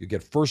tickets. You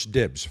get first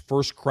dibs,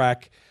 first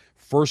crack,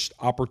 first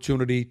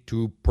opportunity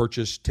to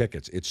purchase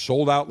tickets. It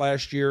sold out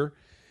last year,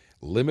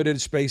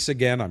 limited space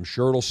again. I'm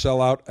sure it'll sell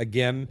out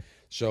again.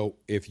 So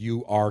if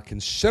you are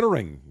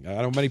considering,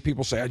 I know many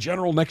people say,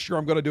 General, next year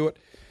I'm going to do it.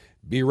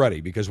 Be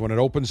ready, because when it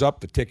opens up,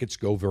 the tickets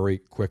go very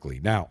quickly.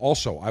 Now,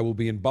 also, I will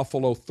be in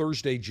Buffalo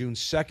Thursday, June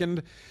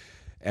 2nd,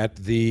 at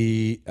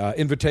the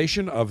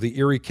invitation of the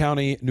Erie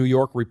County, New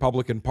York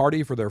Republican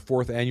Party for their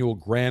 4th annual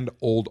Grand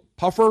Old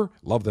Puffer.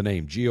 Love the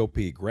name,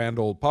 GOP, Grand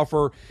Old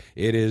Puffer.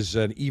 It is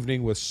an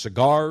evening with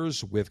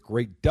cigars, with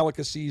great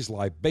delicacies,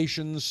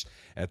 libations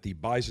at the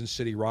Bison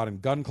City Rod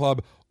and Gun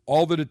Club.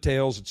 All the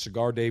details at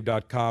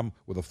CigarDave.com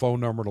with a phone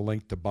number and a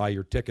link to buy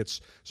your tickets.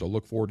 So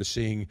look forward to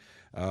seeing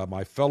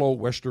my fellow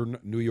Western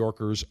New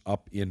Yorkers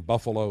up in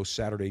Buffalo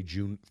Thursday,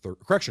 June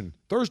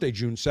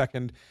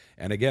 2nd.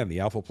 And again, the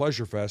Alpha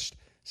Pleasure Fest,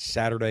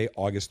 Saturday,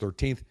 August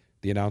 13th.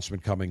 The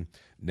announcement coming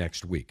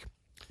next week.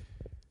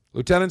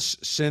 Lieutenants,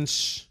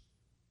 since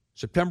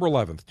September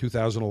 11th,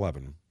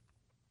 2011,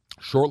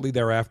 shortly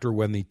thereafter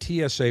when the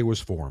TSA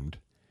was formed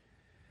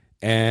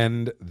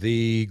and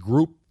the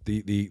group,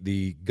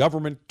 the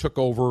government took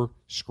over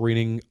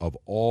screening of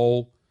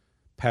all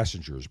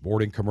passengers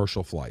boarding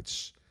commercial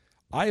flights,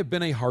 I have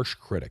been a harsh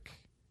critic.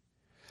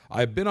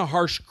 I've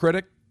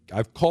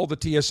called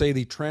the TSA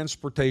the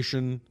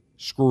Transportation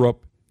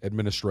Screw-Up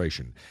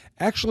Administration.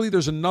 Actually,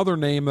 there's another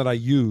name that I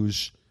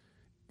use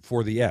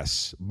for the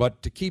S,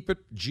 but to keep it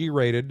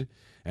G-rated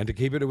and to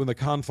keep it within the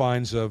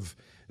confines of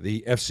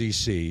the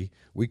FCC,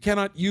 we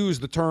cannot use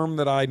the term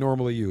that I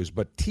normally use.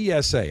 But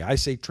TSA, I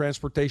say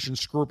Transportation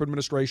Screw-Up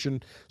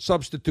Administration,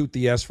 substitute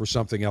the S for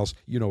something else.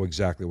 You know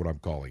exactly what I'm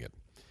calling it.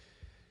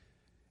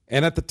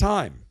 And at the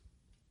time,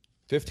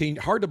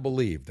 hard to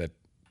believe that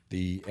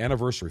the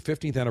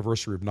 15th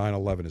anniversary of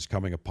 9/11 is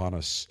coming upon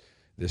us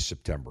this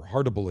September.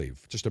 Hard to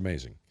believe. Just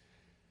amazing.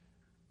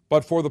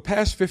 But for the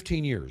past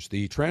 15 years,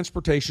 the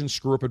Transportation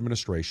Screw-Up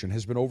Administration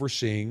has been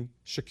overseeing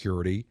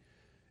security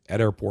at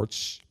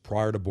airports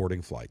prior to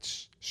boarding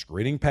flights,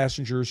 screening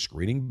passengers,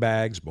 screening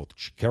bags, both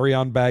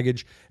carry-on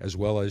baggage as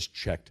well as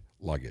checked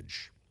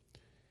luggage.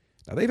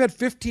 Now, they've had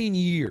 15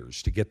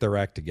 years to get their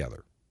act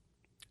together.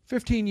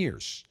 15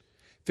 years.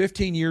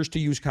 15 years to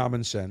use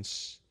common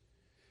sense.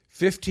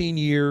 15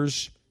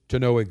 years to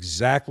know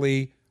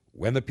exactly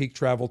when the peak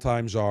travel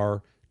times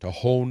are, to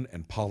hone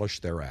and polish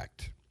their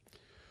act.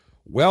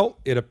 Well,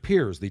 it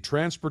appears the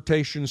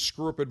Transportation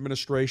Screw-Up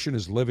Administration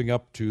is living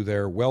up to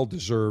their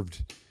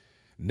well-deserved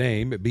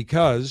name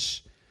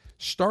because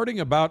starting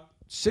about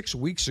 6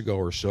 weeks ago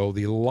or so,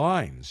 the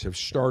lines have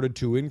started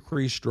to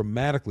increase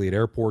dramatically at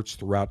airports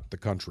throughout the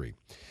country.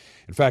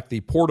 In fact,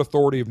 the Port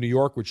Authority of New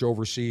York, which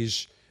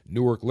oversees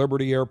Newark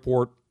Liberty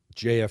Airport,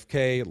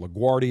 JFK,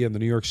 LaGuardia in the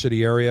New York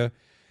City area,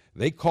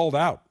 they called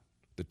out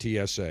the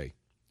TSA.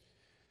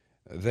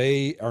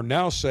 They are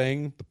now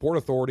saying the Port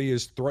Authority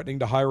is threatening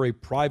to hire a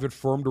private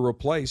firm to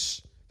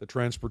replace the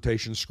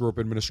Transportation Screw-Up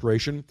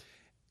Administration,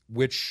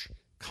 which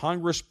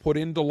Congress put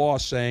into law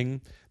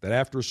saying that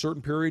after a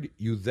certain period,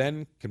 you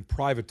then can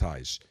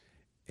privatize.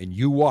 And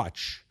you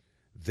watch,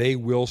 they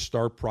will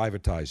start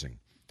privatizing.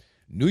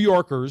 New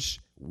Yorkers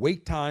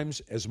wait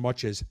times as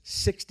much as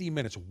 60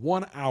 minutes,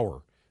 1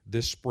 hour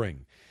this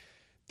spring.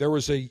 There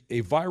was a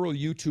viral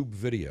YouTube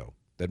video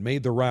that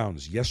made the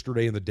rounds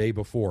yesterday and the day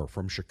before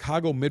from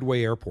Chicago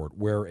Midway Airport,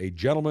 where a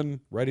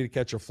gentleman ready to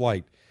catch a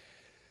flight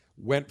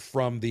went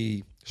from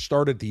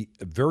start at the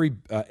very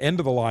end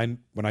of the line.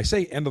 When I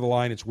say end of the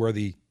line, it's where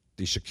the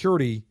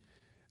security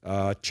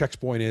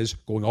checkpoint is,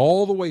 going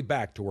all the way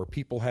back to where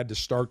people had to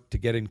start to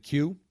get in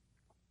queue.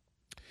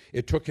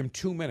 It took him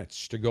 2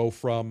 minutes to go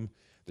from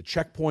the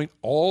checkpoint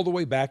all the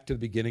way back to the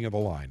beginning of the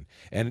line.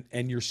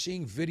 And you're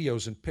seeing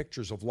videos and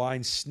pictures of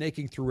lines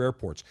snaking through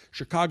airports.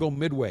 Chicago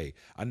Midway,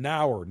 an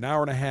hour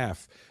and a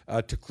half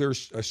to clear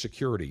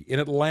security. In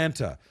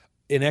Atlanta,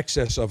 in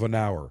excess of an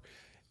hour.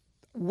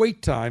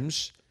 Wait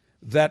times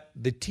that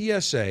the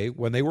TSA,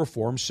 when they were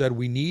formed, said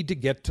we need to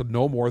get to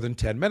no more than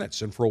 10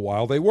 minutes. And for a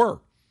while they were.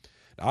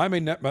 Now,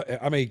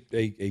 I'm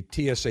a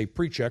TSA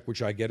pre-check,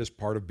 which I get as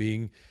part of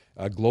being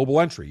a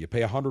global entry. You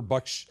pay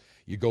 $100.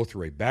 You go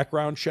through a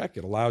background check.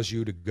 It allows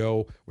you to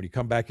go, when you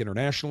come back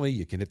internationally,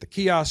 you can hit the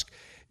kiosk.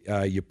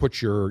 You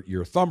put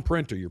your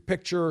thumbprint or your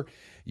picture.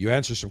 You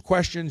answer some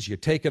questions. You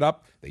take it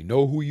up. They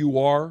know who you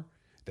are.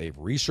 They've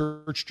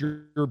researched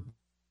your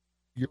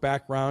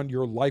background,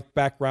 your life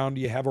background.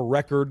 You have a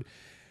record.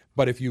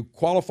 But if you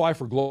qualify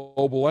for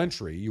global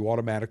entry, you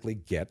automatically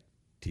get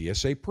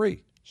TSA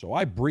pre. So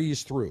I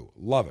breezed through.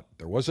 Love it.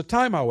 There was a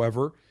time,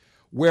 however,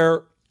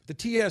 where the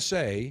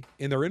TSA,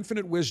 in their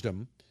infinite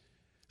wisdom,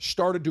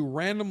 started to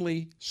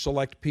randomly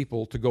select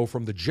people to go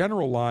from the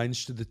general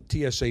lines to the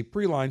TSA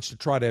pre-lines to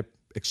try to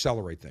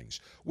accelerate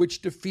things,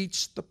 which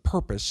defeats the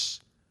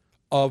purpose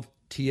of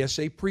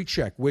TSA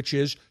pre-check, which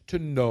is to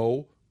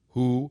know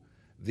who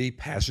the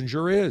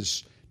passenger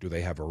is. Do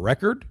they have a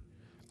record?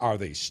 Are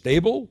they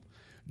stable?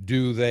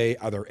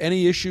 Are there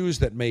any issues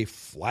that may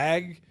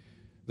flag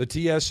the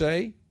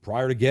TSA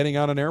prior to getting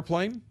on an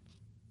airplane?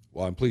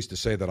 Well, I'm pleased to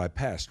say that I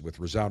passed with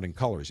resounding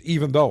colors,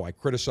 even though I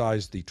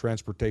criticized the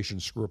Transportation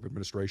Screw-Up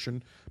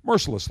Administration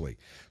mercilessly.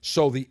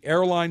 So the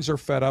airlines are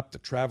fed up. The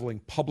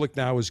traveling public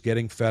now is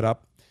getting fed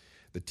up.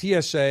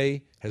 The TSA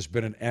has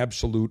been an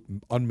absolute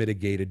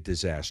unmitigated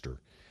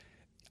disaster.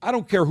 I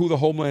don't care who the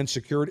Homeland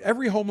Security,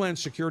 every Homeland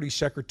Security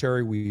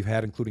secretary we've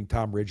had, including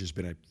Tom Ridge, has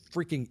been a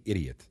freaking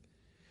idiot.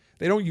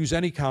 They don't use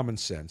any common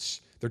sense.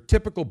 They're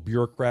typical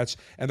bureaucrats.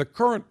 And the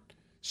current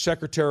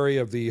Secretary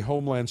of the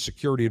Homeland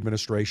Security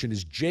Administration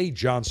is Jay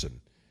Johnson.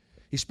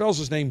 He spells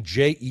his name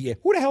J-E-A.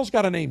 Who the hell's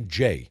got a name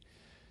J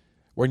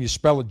when you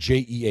spell it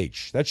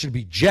J-E-H? That should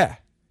be J.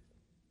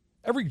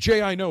 Every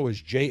J I know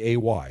is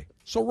J-A-Y.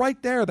 So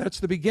right there, that's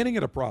the beginning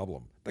of the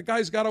problem. The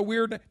guy's got a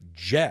weird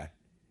Jeh.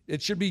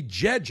 It should be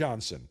Jeh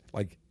Johnson,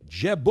 like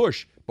Jeb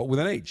Bush, but with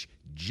an H.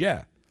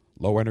 Jeh.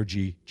 Low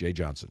energy Jeh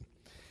Johnson.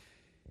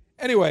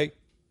 Anyway,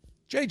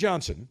 Jeh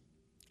Johnson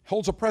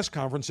holds a press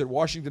conference at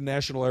Washington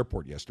National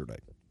Airport yesterday,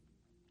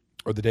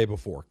 or the day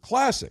before.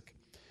 Classic.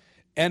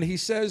 And he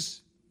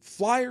says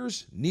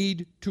flyers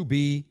need to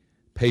be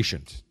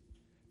patient.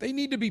 They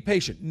need to be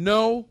patient.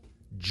 No,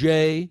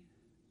 Jay,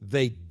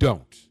 they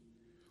don't.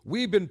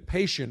 We've been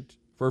patient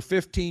for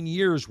 15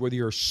 years with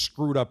your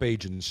screwed up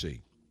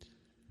agency.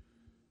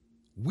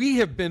 We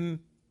have been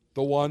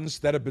the ones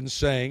that have been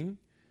saying,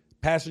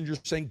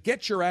 passengers saying,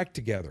 get your act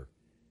together.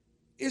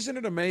 Isn't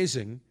it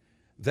amazing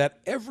that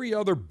every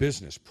other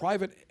business,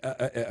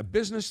 a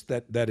business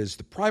that is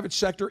the private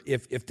sector,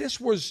 if this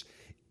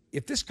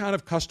kind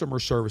of customer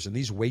service and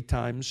these wait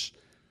times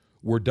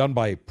were done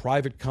by a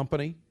private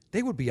company,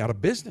 they would be out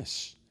of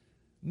business.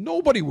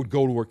 Nobody would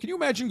go to work. Can you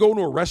imagine going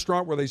to a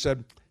restaurant where they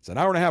said, it's an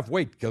hour and a half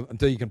wait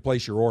until you can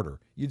place your order?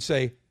 You'd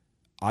say,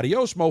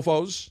 adios,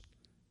 mofos.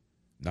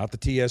 Not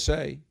the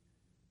TSA,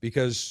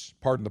 because,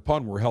 pardon the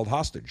pun, we're held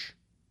hostage.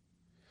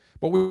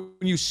 But when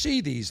you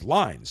see these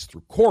lines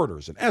through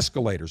corridors and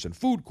escalators and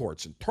food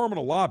courts and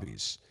terminal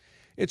lobbies,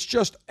 it's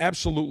just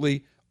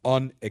absolutely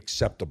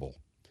unacceptable.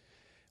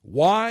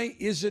 Why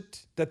is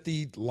it that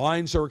the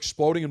lines are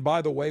exploding? And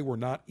by the way, we're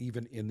not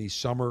even in the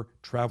summer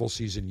travel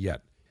season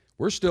yet.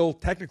 We're still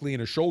technically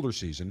in a shoulder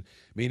season,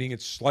 meaning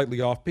it's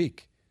slightly off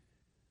peak.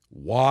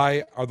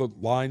 Why are the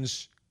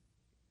lines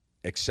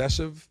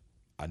excessive?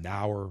 An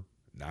hour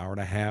and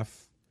a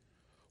half?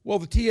 Well,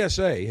 the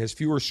TSA has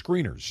fewer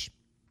screeners.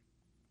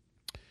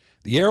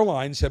 The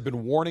airlines have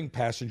been warning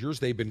passengers.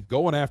 They've been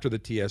going after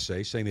the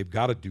TSA, saying they've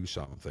got to do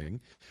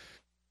something.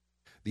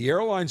 The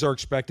airlines are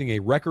expecting a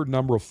record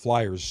number of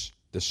flyers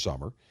this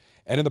summer.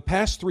 And in the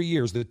past 3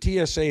 years, the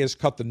TSA has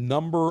cut the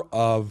number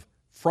of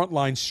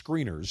frontline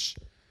screeners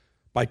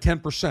by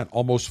 10%,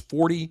 almost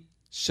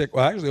 46,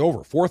 well, actually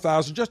over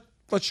 4,000, just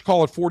let's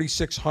call it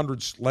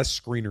 4,600 less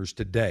screeners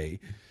today.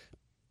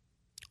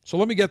 So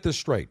let me get this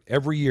straight.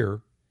 Every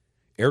year,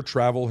 air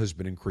travel has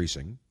been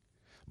increasing,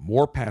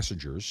 more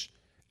passengers,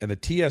 and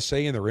the TSA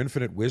in their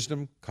infinite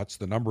wisdom cuts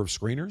the number of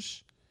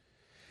screeners.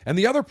 And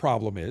the other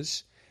problem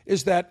is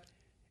that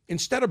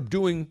instead of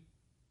doing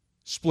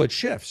split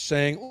shifts,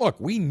 saying, look,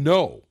 we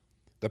know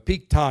the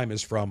peak time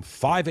is from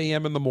 5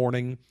 a.m. in the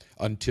morning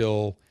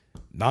until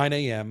 9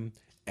 a.m.,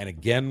 and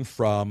again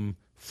from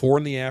 4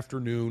 in the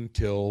afternoon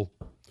till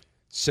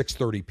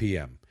 6:30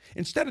 p.m.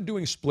 Instead of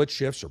doing split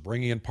shifts or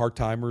bringing in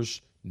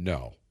part-timers,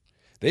 no.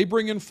 They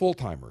bring in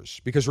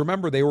full-timers because,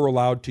 remember, they were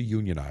allowed to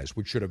unionize,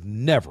 which should have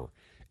never,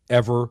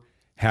 ever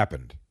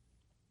happened.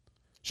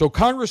 So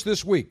Congress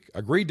this week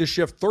agreed to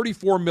shift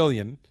 $34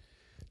 million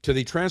to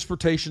the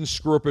Transportation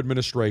Screw-Up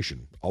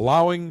Administration,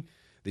 allowing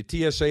the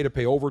TSA to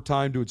pay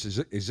overtime to its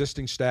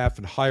existing staff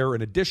and hire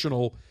an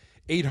additional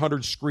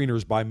 800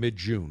 screeners by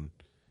mid-June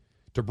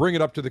to bring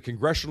it up to the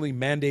congressionally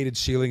mandated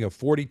ceiling of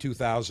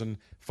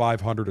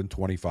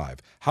 42,525.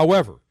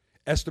 However,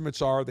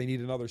 estimates are they need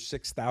another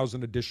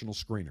 6,000 additional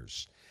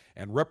screeners.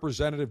 And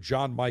Representative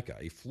John Mica,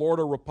 a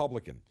Florida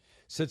Republican,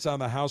 sits on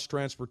the House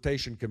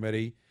Transportation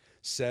Committee,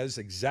 says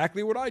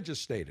exactly what I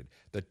just stated.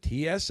 The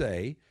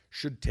TSA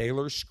should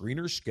tailor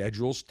screener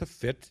schedules to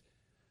fit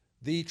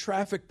the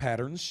traffic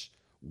patterns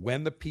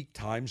when the peak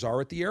times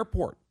are at the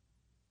airport.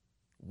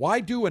 Why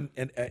do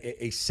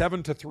a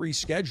 7 to 3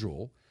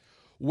 schedule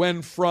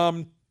when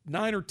from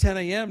 9 or 10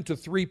 a.m. to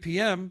 3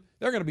 p.m.,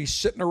 they're going to be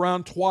sitting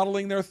around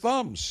twaddling their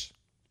thumbs?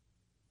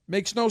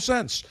 Makes no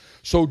sense.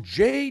 So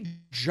Jeh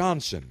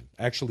Johnson,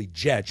 actually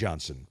Jeh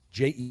Johnson,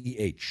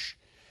 J-E-H,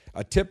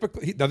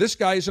 now this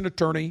guy is an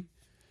attorney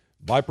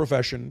by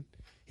profession.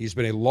 He's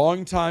been a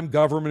long-time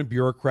government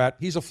bureaucrat.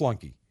 He's a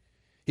flunky.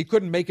 He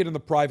couldn't make it in the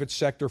private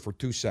sector for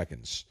 2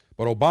 seconds.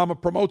 But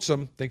Obama promotes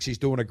him, thinks he's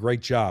doing a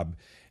great job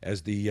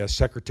as the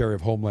Secretary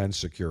of Homeland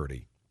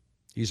Security.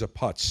 He's a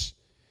putz.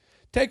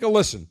 Take a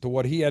listen to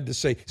what he had to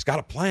say. He's got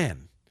a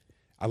plan.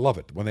 I love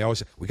it when they always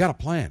say, we got a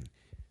plan.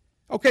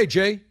 Okay,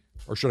 Jay,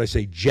 or should I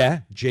say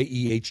Jeh,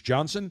 J-E-H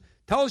Johnson,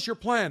 tell us your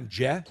plan,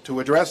 Jeh. To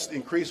address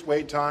increased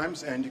wait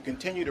times and to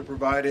continue to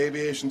provide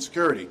aviation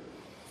security,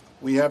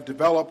 we have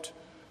developed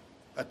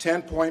a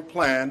 10-point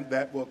plan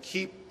that will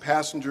keep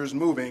passengers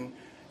moving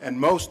and,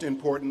 most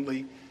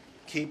importantly,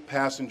 keep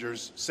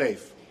passengers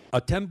safe.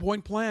 A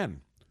 10-point plan.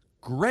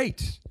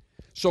 Great.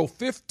 So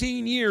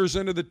 15 years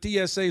into the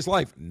TSA's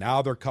life,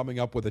 now they're coming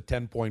up with a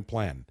 10-point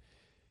plan.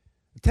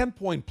 A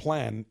 10-point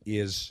plan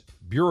is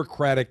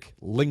bureaucratic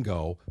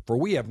lingo for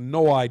we have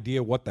no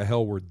idea what the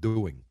hell we're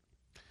doing.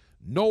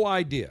 No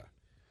idea.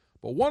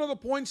 But one of the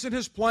points in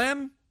his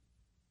plan,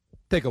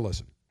 take a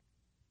listen.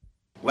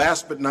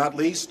 Last but not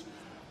least,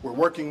 we're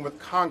working with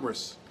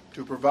Congress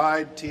to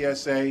provide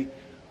TSA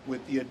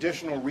with the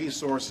additional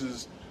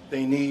resources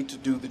they need to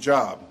do the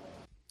job.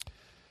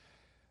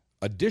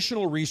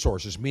 Additional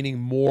resources, meaning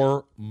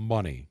more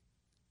money.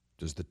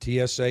 Does the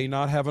TSA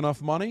not have enough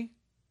money?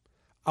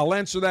 I'll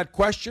answer that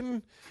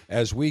question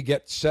as we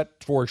get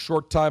set for a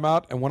short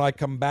timeout. And when I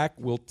come back,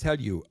 we'll tell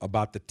you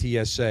about the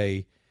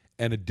TSA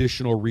and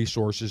additional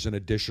resources and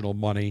additional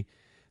money.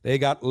 They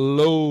got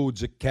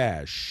loads of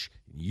cash.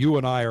 You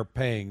and I are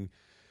paying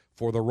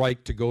for the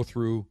right to go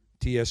through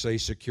TSA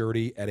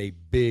security at a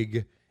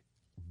big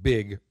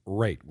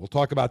rate. We'll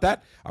talk about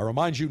that. I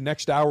remind you,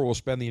 next hour, we'll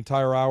spend the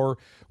entire hour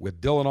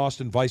with Dylan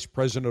Austin, Vice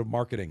President of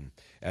Marketing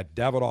at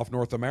Davidoff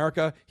North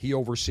America. He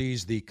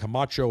oversees the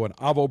Camacho and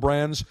Avo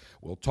brands.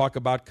 We'll talk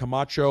about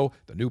Camacho,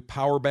 the new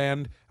Power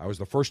Band. I was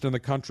the first in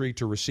the country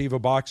to receive a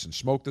box and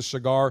smoke the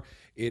cigar.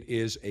 It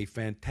is a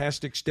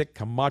fantastic stick.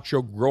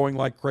 Camacho growing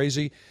like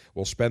crazy.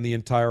 We'll spend the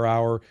entire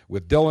hour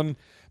with Dylan.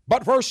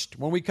 But first,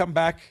 when we come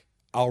back,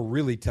 I'll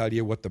really tell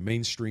you what the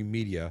mainstream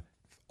media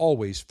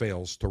always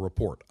fails to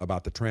report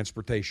about the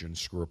Transportation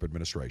Screw-Up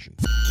Administration.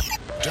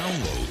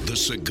 Download the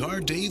Cigar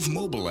Dave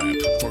mobile app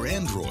for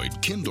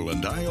Android, Kindle,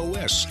 and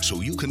iOS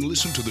so you can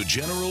listen to the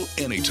General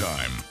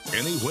anytime,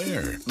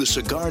 anywhere. The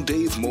Cigar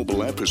Dave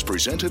mobile app is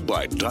presented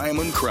by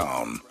Diamond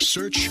Crown.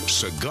 Search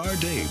Cigar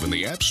Dave in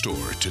the App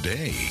Store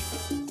today.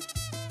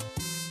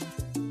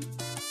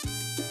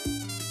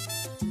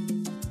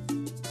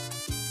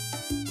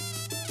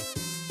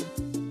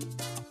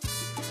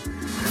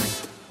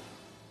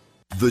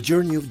 The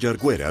journey of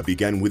Yarguera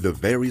began with a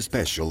very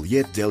special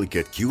yet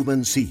delicate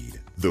Cuban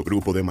seed. The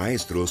Grupo de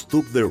Maestros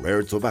took their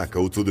rare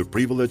tobacco to the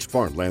privileged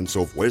farmlands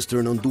of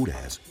western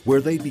Honduras, where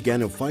they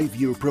began a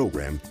 5-year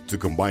program to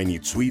combine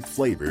its sweet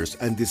flavors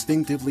and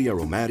distinctively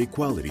aromatic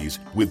qualities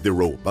with the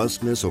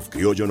robustness of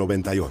Criollo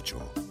 98.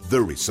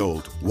 The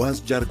result was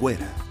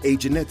Yarguera, a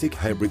genetic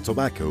hybrid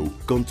tobacco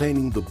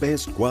containing the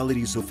best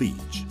qualities of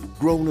each.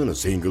 Grown on a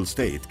single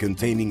state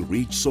containing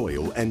rich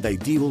soil and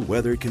ideal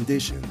weather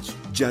conditions,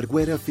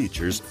 Yarguera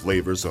features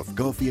flavors of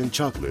coffee and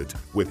chocolate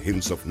with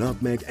hints of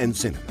nutmeg and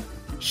cinnamon.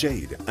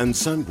 Shade and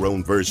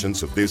sun-grown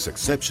versions of this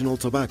exceptional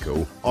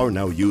tobacco are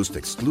now used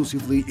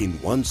exclusively in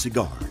one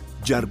cigar,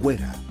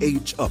 Yarguera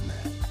H.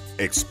 Upmann.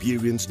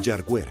 Experience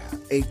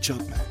Yarguera H.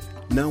 Upmann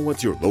now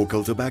at your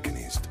local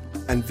tobacconist,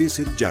 and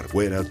visit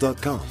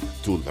yarguera.com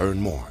to learn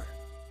more.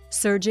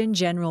 Surgeon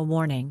General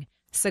warning: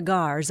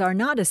 cigars are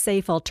not a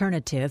safe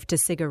alternative to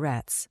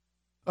cigarettes.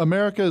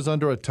 America is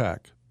under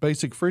attack.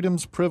 Basic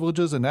freedoms,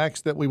 privileges, and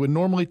acts that we would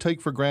normally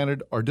take for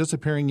granted are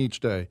disappearing each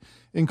day,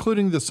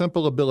 including the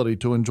simple ability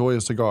to enjoy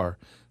a cigar.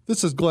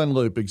 This is Glenn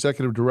Loop,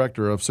 Executive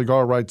Director of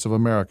Cigar Rights of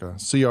America,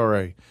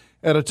 CRA.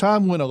 At a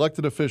time when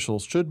elected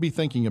officials should be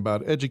thinking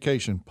about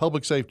education,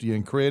 public safety,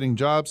 and creating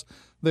jobs,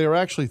 they are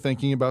actually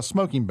thinking about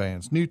smoking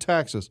bans, new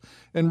taxes,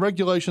 and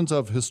regulations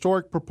of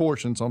historic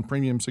proportions on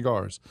premium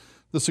cigars.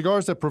 The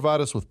cigars that provide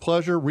us with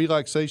pleasure,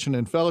 relaxation,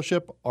 and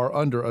fellowship are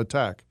under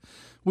attack.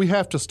 We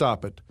have to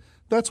stop it.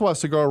 That's why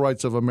Cigar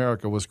Rights of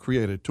America was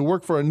created, to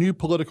work for a new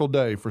political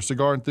day for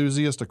cigar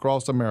enthusiasts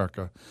across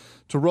America,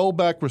 to roll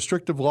back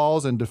restrictive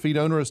laws and defeat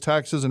onerous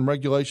taxes and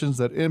regulations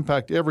that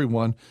impact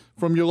everyone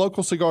from your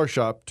local cigar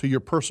shop to your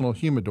personal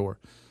humidor.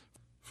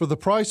 For the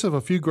price of a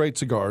few great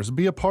cigars,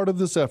 be a part of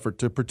this effort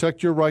to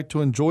protect your right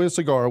to enjoy a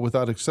cigar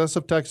without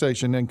excessive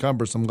taxation and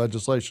cumbersome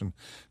legislation.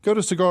 Go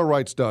to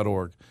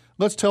cigarrights.org.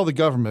 Let's tell the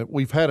government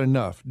we've had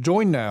enough.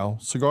 Join now,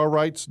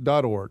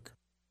 cigarrights.org.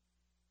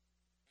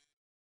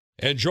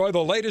 Enjoy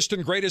the latest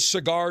and greatest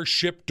cigars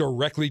shipped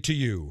directly to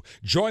you.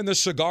 Join the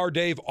Cigar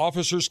Dave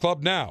Officers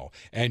Club now,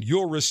 and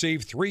you'll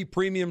receive 3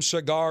 premium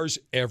cigars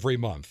every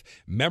month.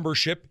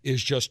 Membership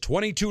is just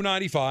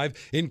 $22.95,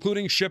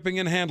 including shipping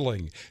and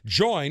handling.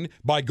 Join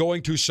by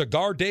going to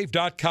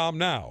CigarDave.com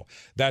now.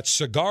 That's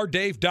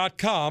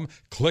CigarDave.com.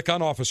 Click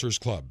on Officers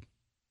Club.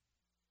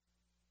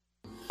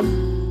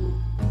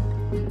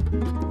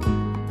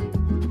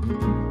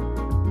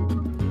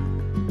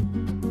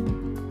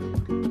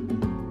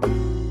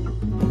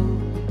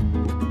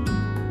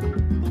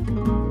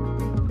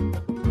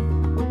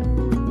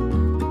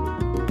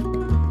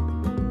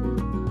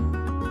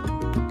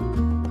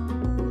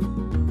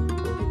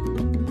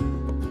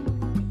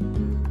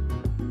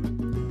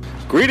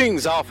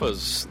 Greetings,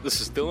 Alphas.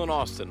 This is Dylan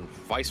Austin,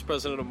 Vice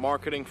President of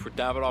Marketing for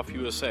Davidoff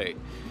USA.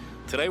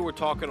 Today we're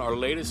talking our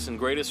latest and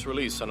greatest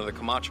release under the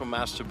Camacho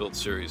Master Build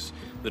series,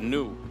 the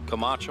new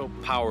Camacho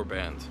Power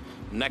Band.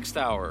 Next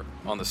hour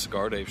on the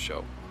Cigar Dave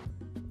Show.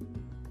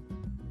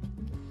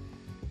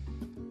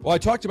 Well, I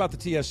talked about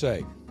the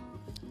TSA,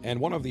 and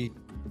one of the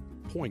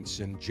points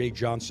in Jay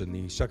Johnson,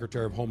 the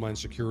Secretary of Homeland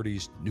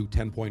Security's new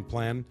 10-point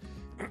plan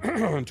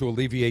to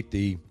alleviate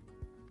the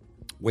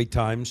wait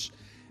times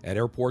at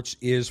airports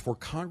is for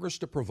Congress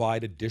to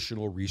provide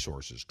additional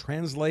resources.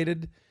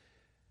 Translated,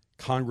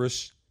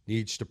 Congress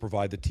needs to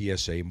provide the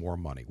TSA more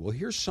money. Well,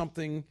 here's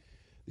something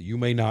that you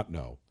may not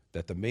know,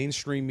 that the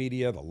mainstream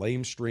media, the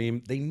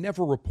lamestream, they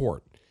never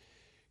report.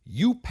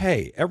 You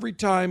pay, every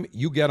time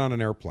you get on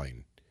an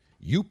airplane,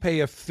 you pay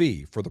a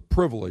fee for the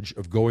privilege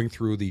of going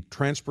through the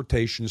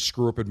Transportation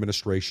Screw-Up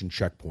Administration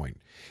checkpoint.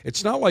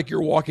 It's not like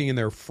you're walking in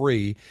there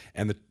free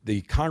and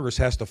the Congress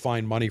has to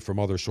find money from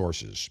other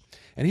sources.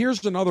 And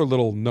here's another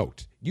little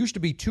note. It used to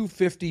be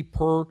 $2.50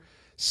 per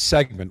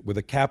segment with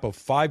a cap of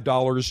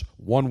 $5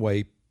 one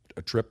way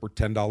a trip or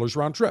 $10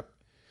 round trip.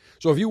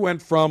 So if you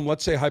went from,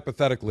 let's say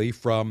hypothetically,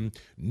 from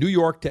New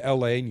York to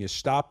LA and you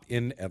stopped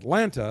in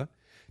Atlanta,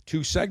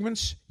 2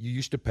 segments, you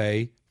used to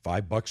pay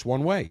 $5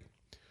 one way.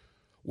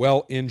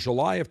 Well, in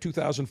July of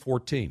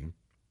 2014,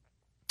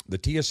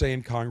 the TSA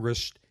and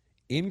Congress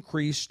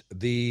increased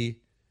the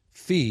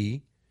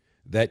fee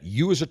that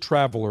you as a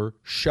traveler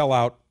shell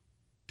out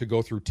to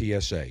go through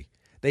TSA.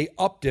 They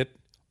upped it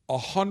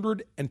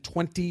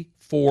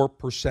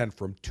 124%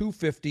 from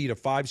 $250 to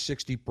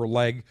 $560 per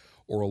leg,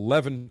 or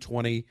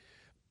 $1,120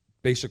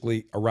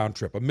 basically a round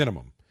trip, a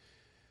minimum.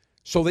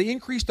 So they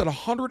increased it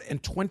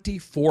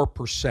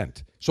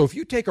 124%. So if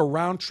you take a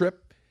round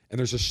trip and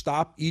there's a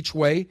stop each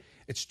way,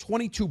 it's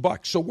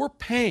 $22. So we're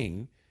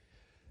paying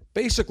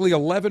basically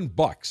 $11,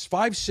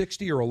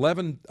 $560 or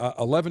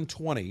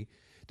 $11.20,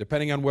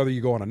 depending on whether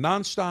you go on a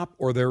nonstop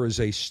or there is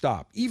a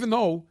stop, even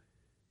though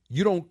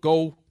you don't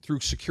go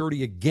through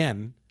security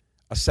again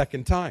a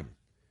second time,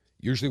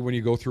 usually when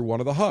you go through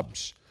one of the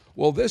hubs.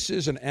 Well, this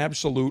is an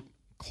absolute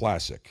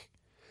classic.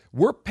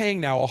 We're paying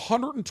now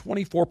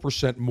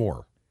 124%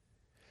 more.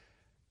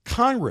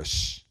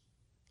 Congress,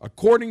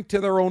 according to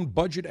their own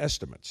budget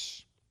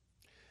estimates,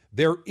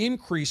 they're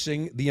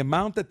increasing the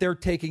amount that they're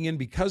taking in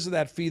because of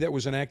that fee that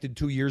was enacted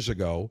 2 years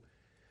ago.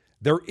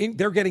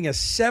 They're getting a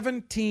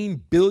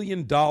 $17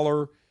 billion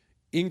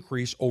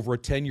increase over a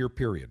 10-year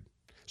period.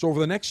 So over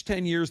the next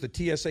 10 years, the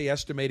TSA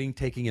estimating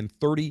taking in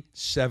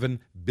 $37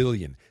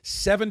 billion,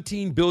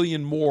 $17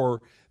 billion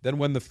more than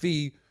when the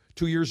fee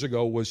 2 years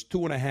ago was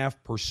 $2.5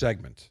 per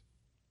segment.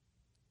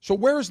 So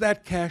where is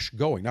that cash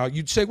going? Now,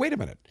 you'd say, wait a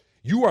minute,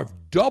 you have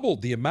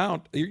doubled the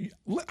amount.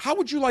 How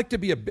would you like to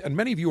be, and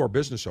many of you are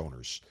business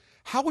owners,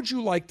 how would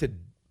you like to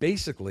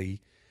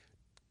basically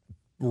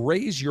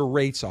raise your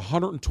rates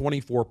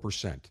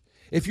 124%?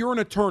 If you're an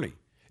attorney,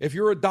 if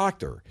you're a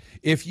doctor,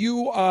 if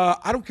you,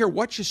 I don't care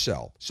what you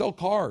sell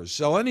cars,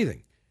 sell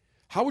anything,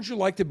 how would you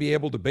like to be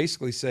able to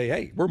basically say,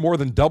 hey, we're more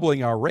than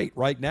doubling our rate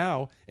right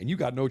now, and you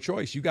got no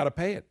choice, you got to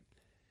pay it?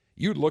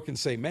 You'd look and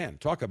say, man,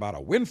 talk about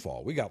a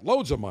windfall. We got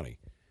loads of money.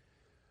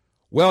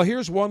 Well,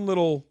 here's one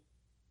little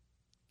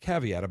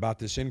caveat about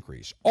this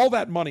increase. All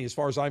that money, as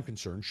far as I'm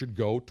concerned, should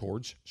go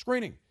towards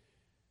screening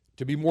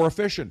to be more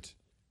efficient,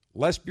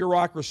 less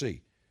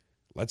bureaucracy.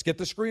 Let's get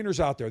the screeners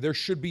out there. There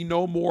should be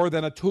no more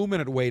than a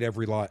 2-minute wait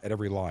at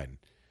every line.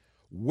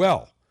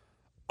 Well,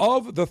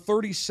 of the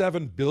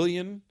 $37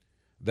 billion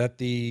that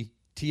the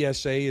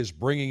TSA is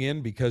bringing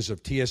in because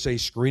of TSA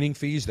screening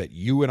fees that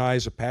you and I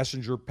as a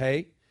passenger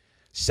pay,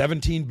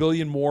 $17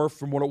 billion more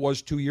from what it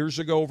was 2 years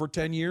ago over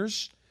 10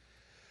 years,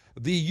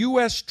 the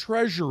U.S.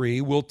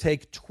 Treasury will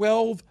take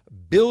 $12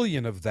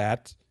 billion of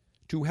that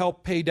to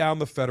help pay down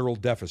the federal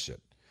deficit.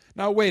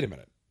 Now, wait a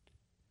minute.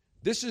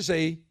 This is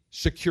a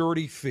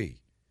security fee.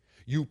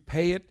 You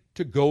pay it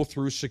to go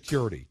through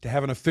security, to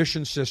have an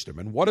efficient system.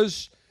 And what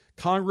does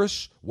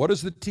Congress, what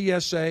does the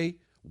TSA,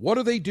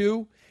 what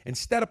do?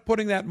 Instead of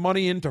putting that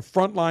money into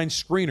frontline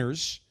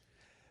screeners,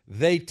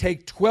 they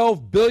take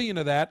 $12 billion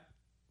of that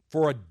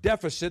for a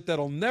deficit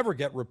that'll never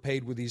get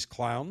repaid with these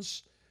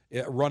clowns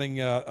running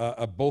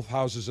both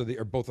houses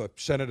of both the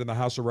Senate and the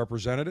House of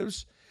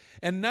Representatives.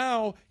 And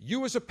now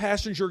you as a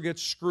passenger get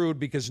screwed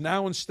because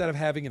now instead of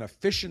having an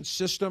efficient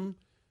system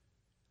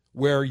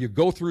where you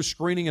go through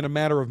screening in a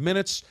matter of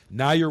minutes,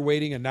 now you're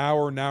waiting an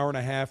hour and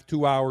a half,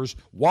 2 hours.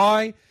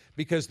 Why?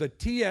 Because the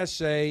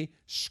TSA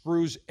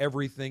screws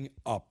everything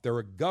up. They're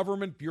a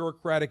government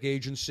bureaucratic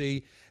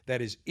agency that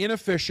is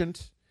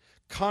inefficient.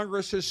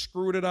 Congress has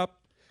screwed it up.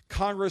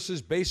 Congress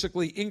is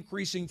basically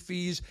increasing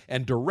fees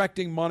and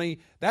directing money.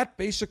 That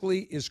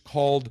basically is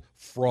called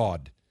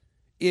fraud.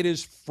 It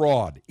is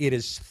fraud. It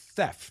is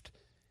theft.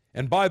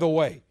 And by the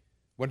way,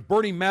 when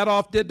Bernie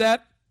Madoff did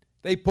that,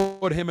 they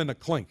put him in the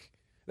clink.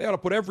 They ought to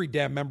put every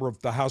damn member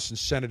of the House and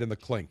Senate in the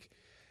clink.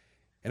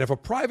 And if a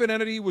private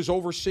entity was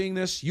overseeing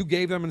this, you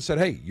gave them and said,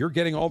 hey, you're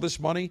getting all this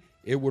money,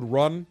 it would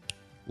run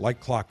like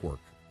clockwork.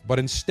 But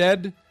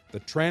instead, the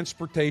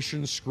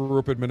Transportation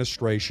Screw-Up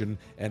Administration,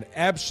 an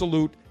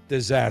absolute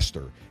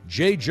disaster.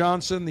 Jay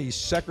Johnson, the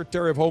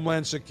Secretary of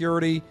Homeland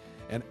Security,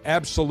 an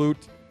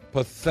absolute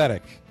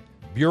pathetic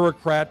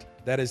bureaucrat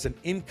that is an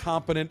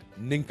incompetent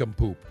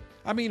nincompoop.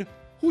 I mean,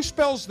 who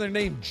spells their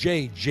name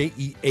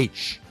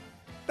J-E-H?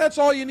 That's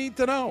all you need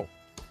to know.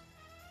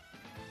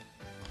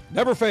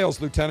 Never fails,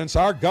 lieutenants.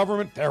 Our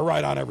government, they're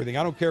right on everything.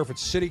 I don't care if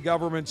it's city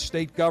government,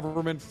 state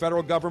government,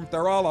 federal government.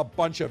 They're all a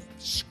bunch of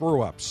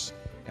screw-ups,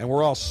 and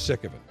we're all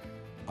sick of it.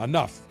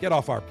 Enough. Get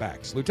off our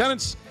backs.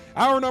 Lieutenants,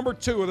 hour number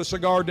 2 of the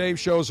Cigar Dave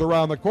Show is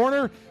around the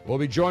corner. We'll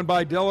be joined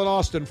by Dylan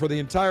Austin for the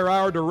entire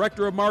hour,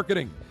 Director of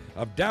Marketing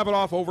of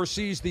Davidoff,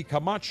 oversees the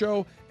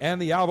Camacho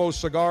and the Alvo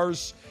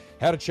cigars.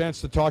 Had a chance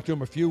to talk to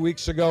him a few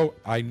weeks ago.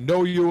 I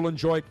know you'll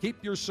enjoy it.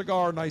 Keep your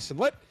cigar nice and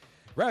lit.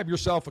 Grab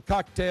yourself a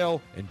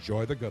cocktail.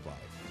 Enjoy the good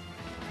life.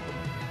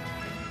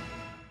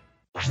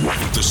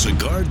 The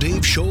Cigar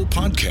Dave Show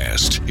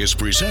podcast is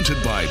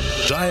presented by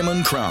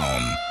Diamond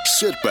Crown.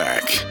 Sit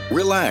back,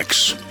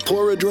 relax,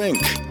 pour a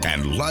drink,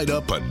 and light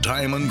up a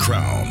Diamond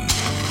Crown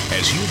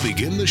as you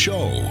begin the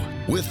show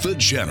with the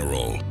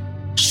General.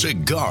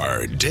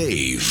 Cigar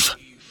Dave.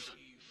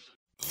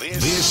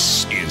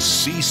 This is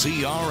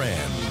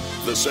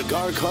CCRN, the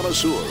Cigar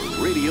Connoisseur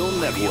Radio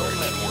Network.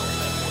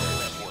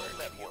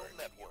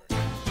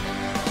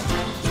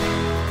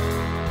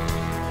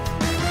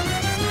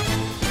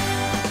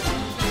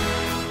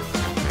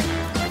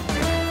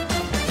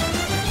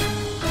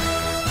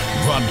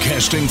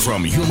 Broadcasting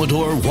from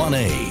Humidor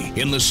 1A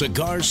in the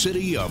cigar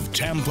city of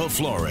Tampa,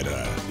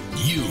 Florida,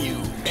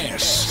 USA.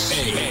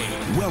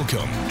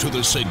 Welcome to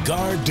the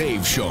Cigar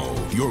Dave Show,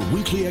 your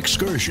weekly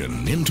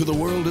excursion into the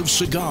world of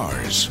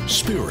cigars,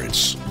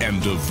 spirits,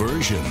 and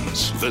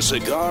diversions. The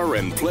cigar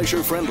and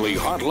pleasure-friendly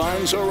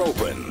hotlines are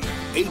open.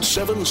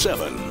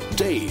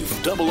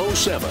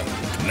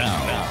 877-DAVE-007.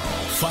 Now,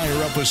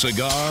 fire up a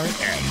cigar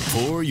and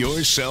pour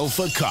yourself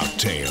a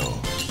cocktail.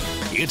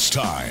 It's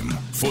time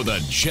for the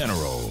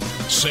General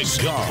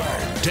Cigar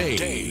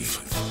Dave.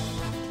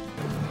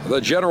 The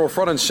General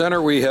front and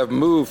center, we have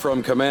moved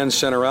from Command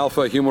Center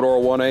Alpha,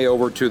 Humidor 1A,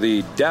 over to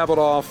the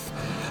Davidoff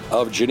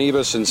of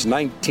Geneva since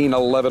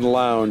 1911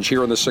 Lounge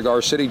here in the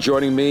Cigar City.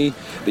 Joining me,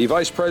 the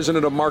Vice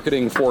President of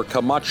Marketing for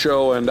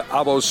Camacho and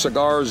Avos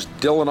Cigars,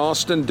 Dylan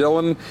Austin.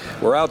 Dylan,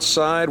 we're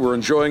outside. We're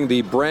enjoying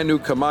the brand new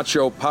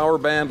Camacho Power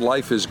Band.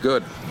 Life is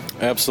good.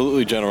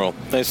 Absolutely, General.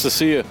 Nice to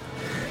see you.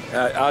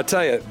 I'll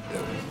tell you,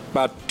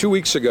 about 2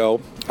 weeks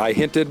ago, I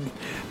hinted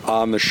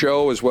on the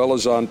show as well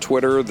as on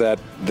Twitter that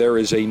there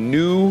is a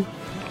new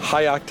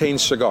high-octane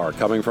cigar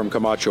coming from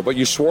Camacho, but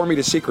you swore me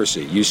to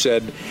secrecy. You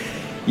said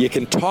you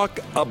can talk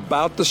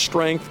about the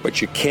strength,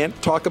 but you can't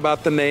talk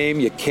about the name.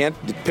 You can't,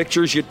 the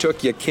pictures you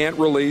took, you can't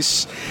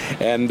release.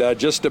 And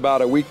just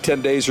about a week,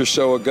 10 days or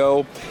so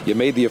ago, you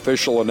made the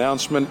official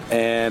announcement,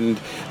 and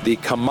the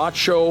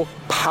Camacho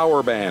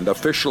Power Band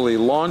officially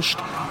launched.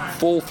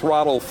 Full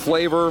throttle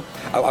flavor.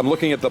 I'm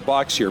looking at the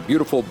box here.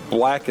 Beautiful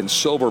black and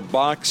silver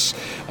box.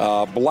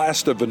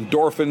 Blast of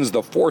endorphins,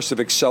 the force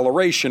of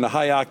acceleration,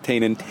 high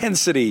octane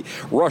intensity,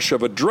 rush of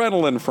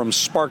adrenaline from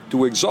spark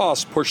to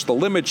exhaust, push the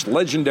limits,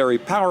 legendary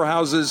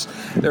powerhouses.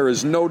 There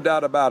is no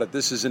doubt about it.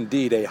 This is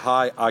indeed a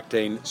high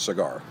octane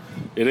cigar.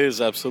 It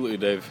is, absolutely,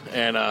 Dave.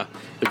 And the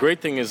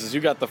great thing is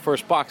you got the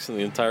first box in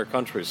the entire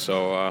country.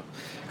 So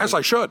as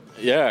I should.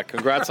 Yeah,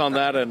 congrats on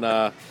that.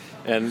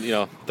 And you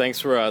know, thanks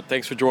for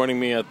joining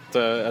me at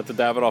the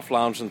Davidoff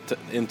Lounge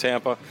in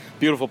Tampa.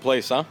 Beautiful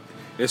place, huh?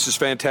 This is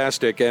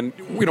fantastic, and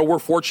you know, we're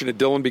fortunate,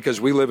 Dylan, because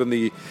we live in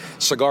the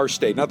cigar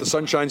state, not the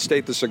Sunshine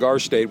State, the cigar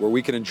state, where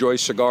we can enjoy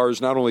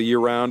cigars not only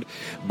year-round,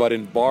 but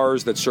in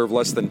bars that serve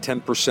less than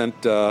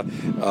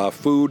 10%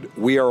 food.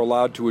 We are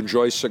allowed to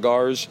enjoy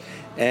cigars,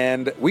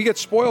 and we get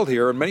spoiled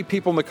here, and many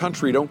people in the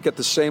country don't get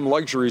the same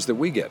luxuries that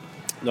we get.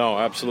 No,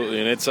 absolutely,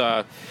 and it's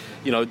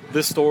you know,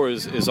 this store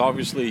is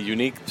obviously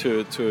unique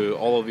to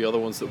all of the other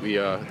ones that we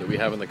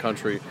have in the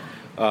country.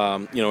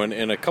 You know,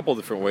 in a couple of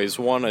different ways.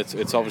 One,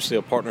 it's obviously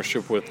a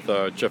partnership with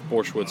Jeff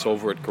Borshwitz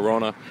over at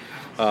Corona.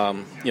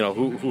 You know,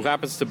 who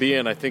happens to be,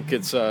 and I think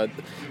it's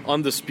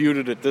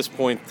undisputed at this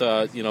point.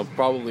 You know,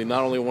 probably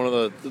not only one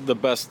of the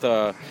best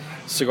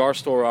cigar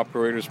store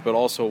operators, but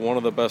also one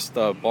of the best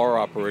bar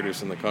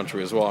operators in the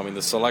country as well. I mean,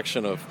 the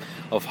selection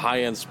of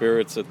high-end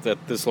spirits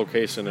at this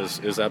location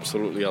is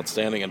absolutely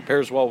outstanding, and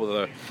pairs well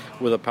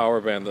with a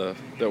power band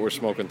that we're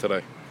smoking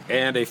today.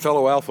 And a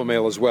fellow alpha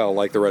male as well,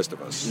 like the rest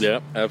of us.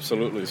 Yeah,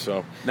 absolutely.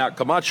 So now,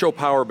 Camacho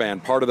Power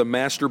Band, part of the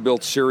Master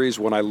Built series.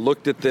 When I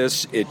looked at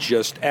this, it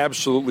just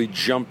absolutely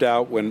jumped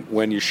out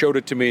when you showed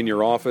it to me in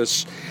your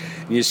office.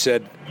 And you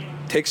said,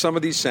 take some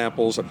of these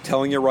samples. I'm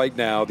telling you right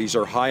now, these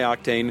are high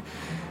octane.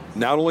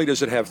 Not only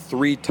does it have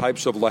 3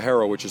 types of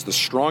Ligero, which is the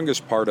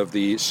strongest part of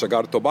the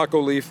cigar tobacco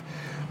leaf,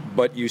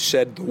 but you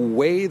said the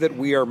way that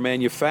we are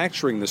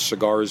manufacturing this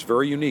cigar is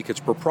very unique. It's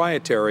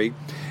proprietary,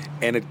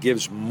 and it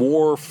gives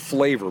more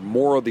flavor,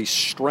 more of the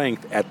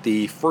strength at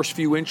the first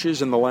few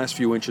inches and the last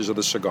few inches of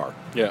the cigar.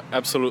 Yeah,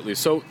 absolutely.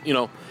 So, you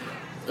know,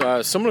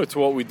 similar to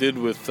what we did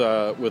with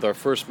our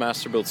first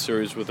Master Built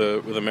series with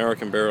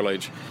American Barrel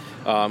Age,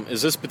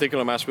 is this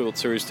particular Master Built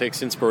series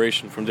takes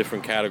inspiration from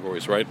different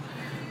categories, right?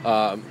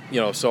 You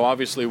know, so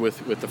obviously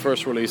with the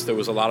first release, there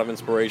was a lot of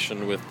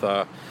inspiration with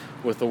the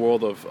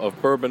world of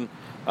bourbon.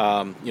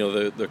 You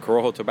know, the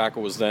Corojo tobacco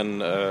was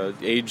then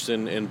aged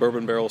in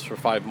bourbon barrels for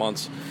 5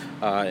 months,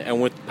 and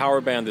with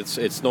Power Band,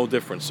 it's no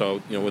different.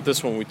 So, you know, with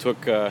this one, we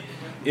took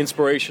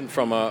inspiration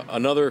from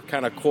another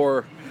kind of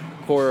core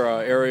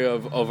area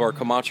of our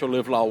Camacho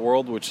Live Lao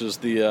world, which is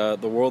the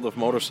world of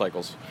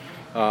motorcycles.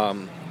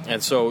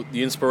 And so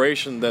the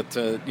inspiration that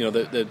you know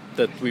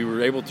that we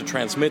were able to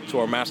transmit to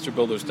our master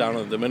builders down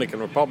in the Dominican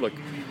Republic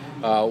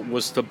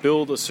was to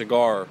build a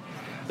cigar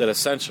that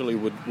essentially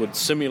would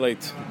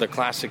simulate the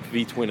classic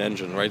V-twin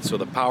engine, right? So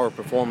the power,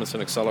 performance,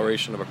 and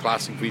acceleration of a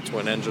classic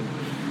V-twin engine.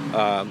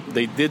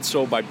 They did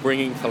so by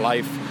bringing to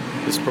life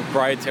this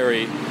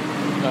proprietary.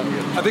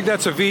 I think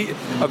that's a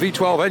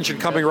V12 engine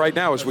coming right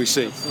now as we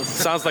see.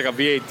 Sounds like a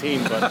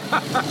V18, but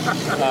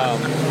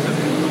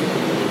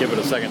give it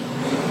a second.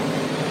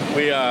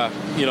 We,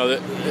 you know,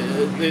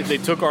 they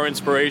took our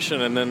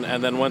inspiration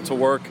and then went to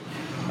work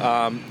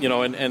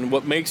And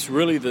what makes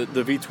really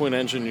the V-twin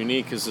engine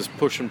unique is this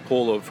push and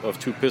pull of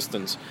two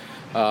pistons.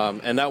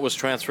 And that was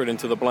transferred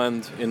into the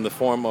blend in the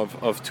form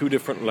of two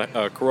different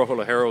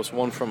Corojo Ligeros,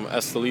 one from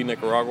Esteli,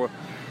 Nicaragua,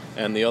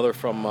 and the other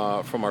from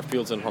our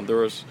fields in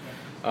Honduras.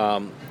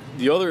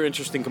 The other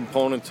interesting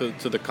component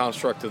to the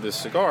construct of this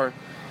cigar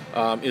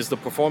is the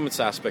performance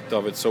aspect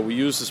of it. So we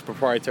use this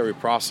proprietary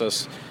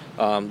process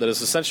that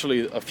is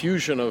essentially a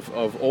fusion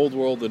of old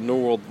world and new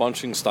world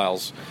bunching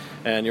styles.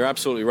 And you're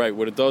absolutely right.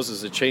 What it does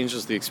is it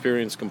changes the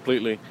experience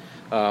completely.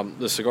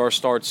 The cigar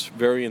starts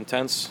very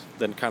intense,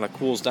 then kind of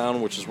cools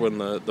down, which is when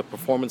the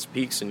performance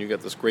peaks and you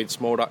get this great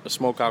smoke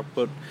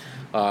output.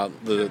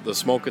 The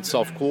smoke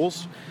itself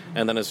cools,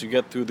 and then as you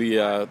get through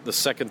the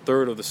second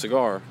third of the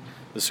cigar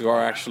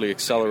actually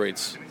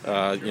accelerates,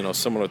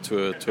 similar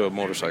to a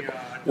motorcycle.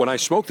 When I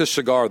smoked this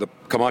cigar, the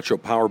Camacho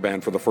Power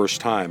Band, for the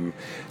first time,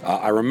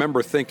 I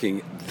remember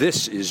thinking,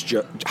 this is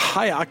just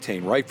high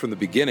octane right from the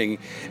beginning.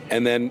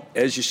 And then,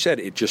 as you said,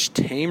 it just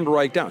tamed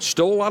right down.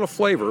 Still a lot of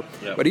flavor,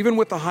 but even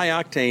with the high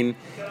octane,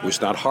 it was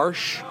not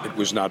harsh, it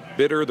was not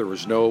bitter, there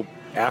was no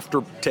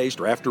aftertaste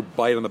or after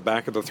bite on the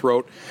back of the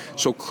throat.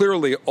 So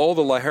clearly, all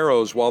the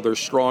Ligeros, while they're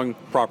strong,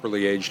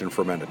 properly aged and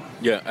fermented.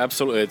 Yeah,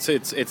 absolutely.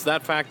 It's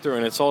that factor,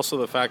 and it's also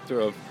the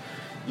factor of,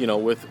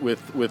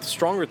 with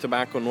stronger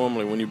tobacco,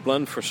 normally when you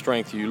blend for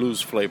strength, you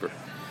lose flavor.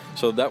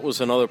 So that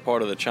was another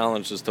part of the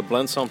challenge, is to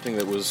blend something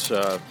that was,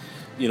 of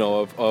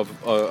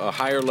a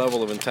higher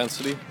level of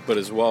intensity, but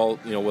as well,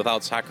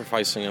 without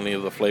sacrificing any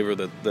of the flavor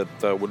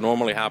that would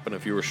normally happen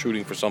if you were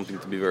shooting for something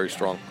to be very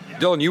strong.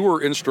 Dylan, you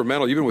were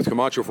instrumental. You've been with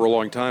Camacho for a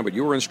long time, but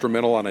you were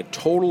instrumental on a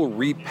total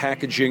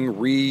repackaging,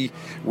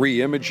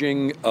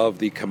 re-imaging of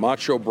the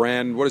Camacho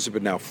brand. What has it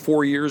been now?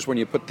 4 years when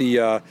you put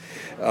the...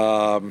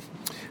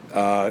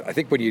 I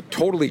think when you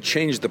totally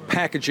changed the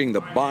packaging, the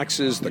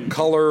boxes, the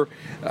color,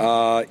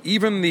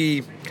 even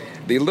the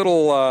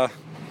little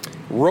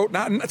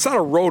it's not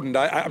a rodent.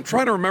 I'm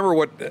trying to remember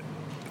what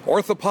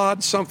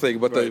orthopod something,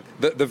 but right.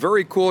 the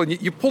very cool.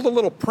 And you pulled a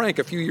little prank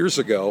a few years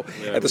ago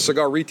at the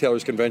Cigar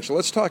Retailers Convention.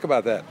 Let's talk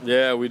about that.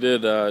 Yeah, we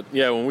did.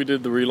 When we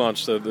did the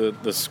relaunch,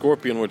 the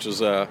Scorpion, which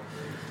is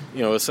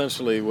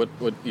essentially what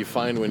you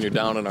find when you're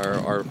down in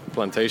our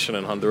plantation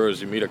in Honduras.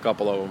 You meet a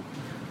couple of them.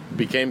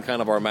 Became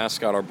kind of our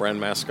mascot, our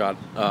brand mascot.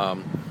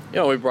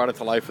 We brought it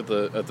to life at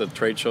the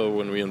trade show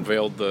when we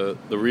unveiled the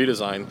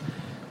redesign.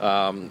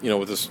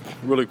 With this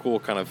really cool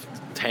kind of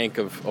tank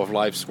of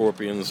live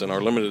scorpions and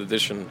our limited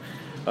edition,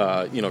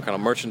 kind of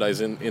merchandise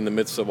in the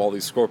midst of all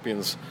these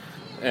scorpions,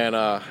 and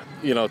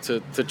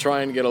to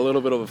try and get a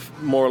little bit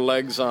of more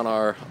legs on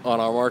our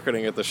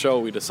marketing at the show,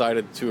 we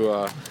decided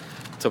to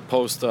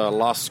post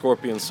Lost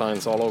Scorpion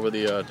signs all over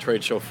the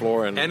trade show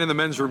floor. And in the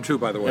men's room, too,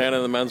 by the way. And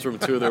in the men's room,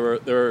 too. There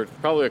were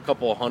probably a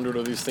couple of hundred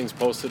of these things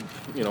posted,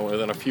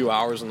 within a few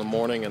hours in the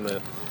morning, and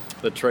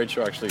the trade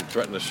show actually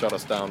threatened to shut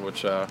us down,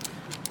 which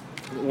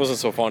wasn't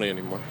so funny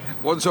anymore.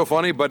 Wasn't so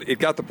funny, but it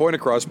got the point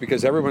across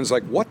because everyone's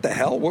like, what the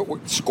hell?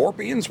 What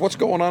scorpions? What's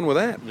going on with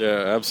that? Yeah,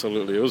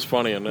 absolutely. It was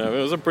funny, and it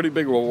was a pretty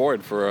big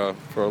reward for a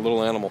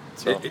little animal.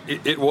 So.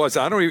 It was.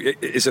 I don't even,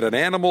 is it an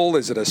animal?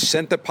 Is it a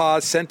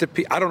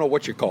centipede? I don't know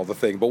what you call the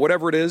thing, but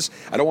whatever it is,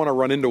 I don't want to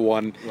run into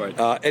one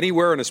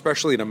anywhere, and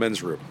especially in a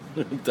men's room.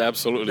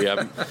 Absolutely. I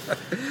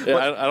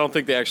don't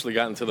think they actually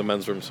got into the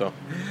men's room. So,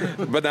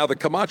 but now the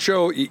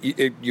Camacho,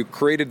 you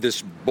created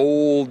this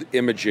bold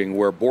imaging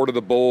where Board of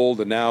the Bold,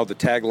 and now the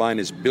tagline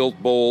is Built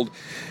Bold,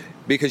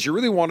 because you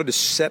really wanted to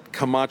set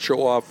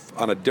Camacho off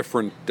on a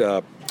different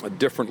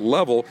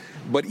level.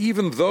 But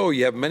even though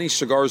you have many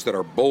cigars that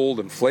are bold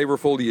and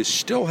flavorful, you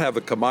still have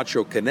the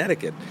Camacho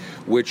Connecticut,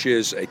 which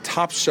is a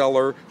top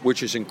seller,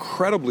 which is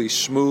incredibly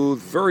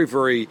smooth, very,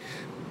 very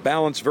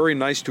balanced, very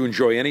nice to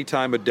enjoy any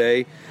time of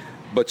day,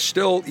 but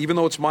still, even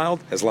though it's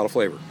mild, has a lot of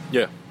flavor.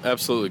 Yeah,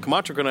 absolutely.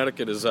 Camacho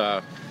Connecticut is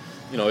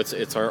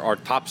it's our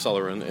top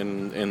seller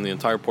in the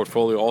entire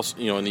portfolio, also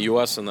in the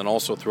U.S. and then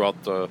also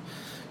throughout the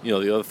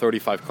other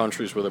 35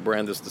 countries where the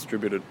brand is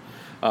distributed.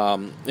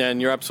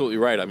 And you're absolutely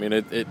right. I mean,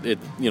 it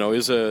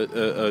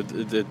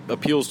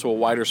appeals to a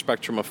wider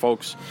spectrum of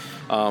folks.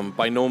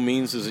 By no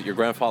means is it your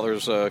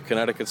grandfather's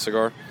Connecticut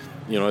cigar.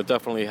 It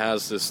definitely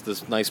has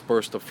this nice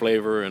burst of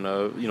flavor and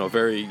a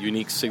very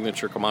unique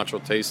signature Camacho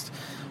taste,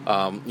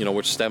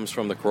 which stems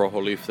from the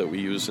Corojo leaf that we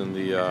use in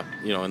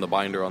the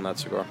binder on that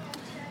cigar.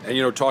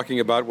 And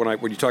talking about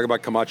when you talk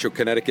about Camacho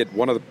Connecticut,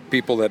 one of the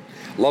people that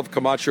love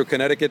Camacho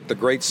Connecticut, the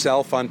great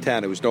Sal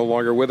Fontana, who's no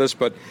longer with us,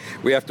 but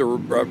we have to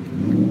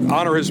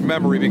honor his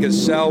memory because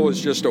Sal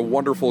was just a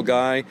wonderful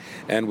guy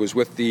and was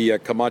with the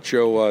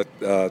Camacho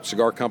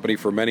Cigar Company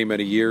for many,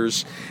 many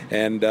years.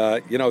 And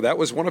that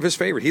was one of his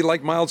favorite. He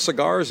liked mild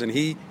cigars, and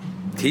he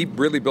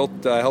really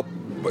helped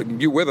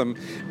you with him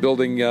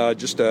building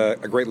just a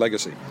great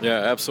legacy. Yeah,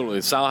 absolutely.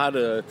 Sal had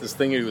this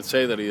thing he would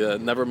say that he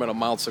never met a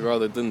mild cigar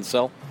that didn't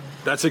sell.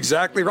 That's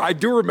exactly right. I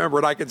do remember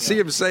it. I can see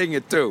him saying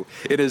it too.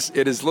 It is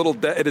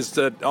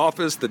the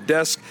office, the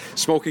desk,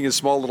 smoking his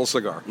small little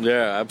cigar.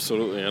 Yeah,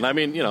 absolutely. And I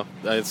mean,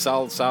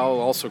 Sal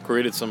also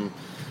created some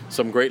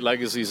some great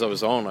legacies of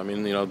his own. I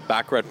mean,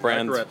 Baccarat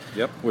brand,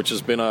 which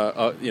has been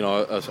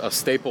a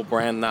staple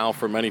brand now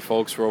for many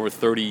folks for over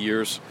 30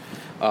 years.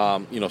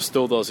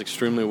 Still does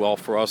extremely well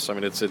for us. I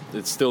mean,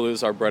 it still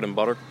is our bread and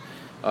butter.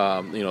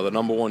 The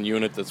number one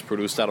unit that's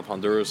produced out of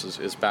Honduras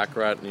is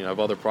Baccarat. And you have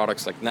other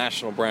products like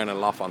National Brand and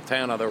La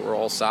Fontana that were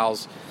all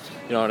Sal's.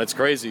 And it's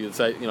crazy. It's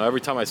like,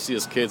 every time I see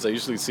his kids, I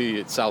usually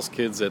see Sal's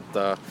kids at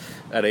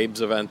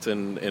Abe's event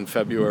in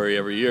February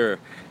every year.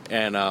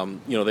 And,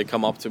 they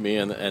come up to me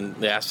and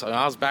they ask,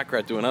 how's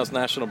Baccarat doing? How's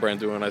National Brand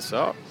doing? And I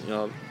say,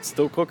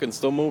 still cooking,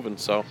 still moving.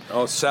 So.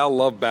 Oh, Sal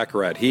loved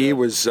Baccarat. He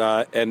was,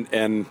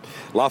 and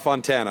La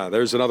Fontana,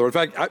 there's another one. In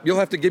fact, you'll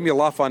have to give me a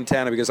La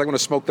Fontana because I'm going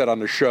to smoke that on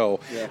the show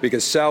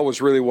because Sal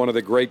was really one of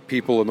the great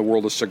people in the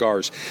world of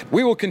cigars.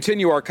 We will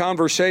continue our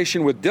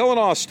conversation with Dylan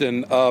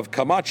Austin of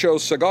Camacho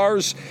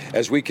Cigars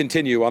as we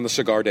continue on the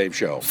Cigar Dave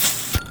Show.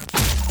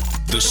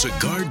 The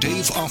Cigar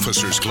Dave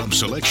Officers Club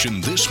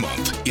selection this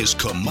month is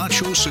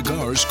Camacho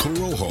Cigars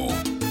Corojo.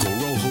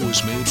 Corojo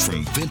is made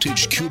from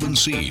vintage Cuban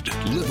seed,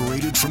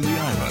 liberated from the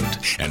island,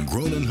 and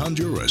grown in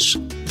Honduras.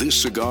 This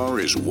cigar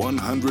is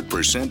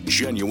 100%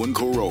 genuine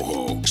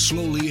Corojo,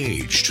 slowly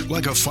aged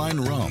like a fine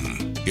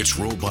rum. It's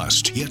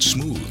robust yet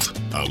smooth,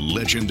 a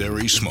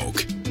legendary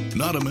smoke.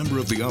 Not a member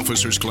of the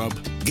Officers Club?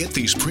 Get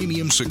these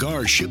premium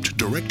cigars shipped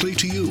directly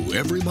to you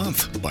every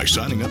month by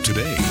signing up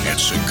today at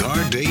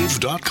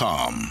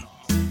CigarDave.com.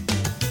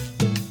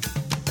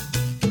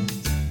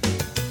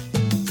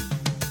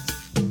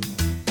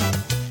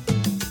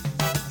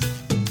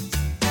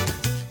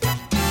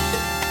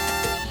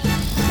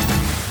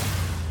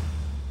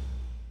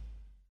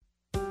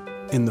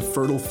 In the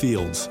fertile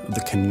fields of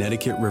the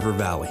Connecticut River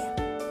Valley,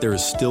 there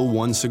is still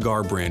one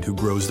cigar brand who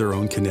grows their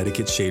own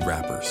Connecticut shade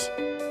wrappers,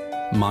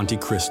 Monte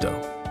Cristo.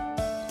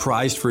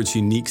 Prized for its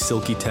unique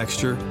silky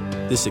texture,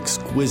 this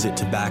exquisite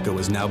tobacco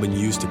has now been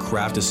used to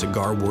craft a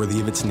cigar worthy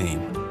of its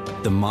name,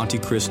 the Monte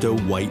Cristo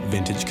White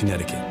Vintage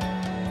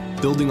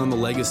Connecticut. Building on the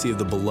legacy of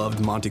the beloved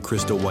Monte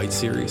Cristo White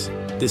series,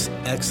 this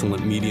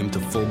excellent medium to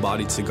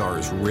full-bodied cigar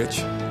is rich,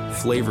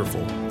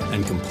 flavorful,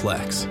 and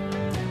complex.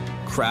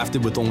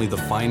 Crafted with only the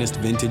finest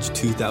vintage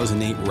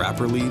 2008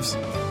 wrapper leaves,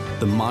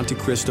 the Monte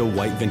Cristo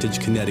White Vintage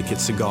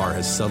Connecticut cigar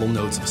has subtle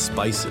notes of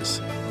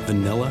spices,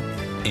 vanilla,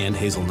 and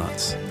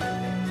hazelnuts.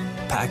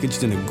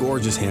 Packaged in a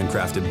gorgeous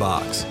handcrafted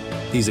box,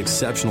 these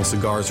exceptional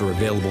cigars are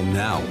available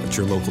now at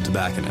your local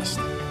tobacconist.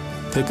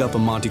 Pick up a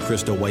Monte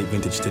Cristo White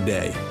Vintage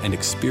today and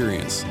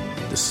experience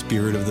the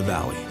spirit of the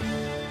valley.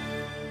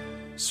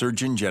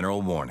 Surgeon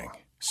General warning: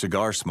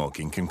 cigar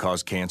smoking can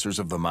cause cancers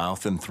of the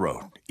mouth and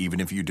throat, even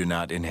if you do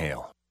not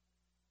inhale.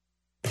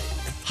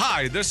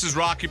 Hi, this is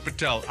Rocky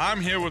Patel. I'm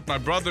here with my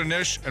brother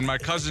Nish and my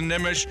cousin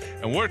Nimish,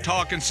 and we're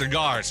talking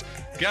cigars.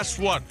 Guess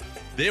what?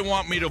 They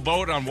want me to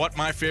vote on what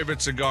my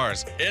favorite cigar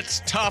is.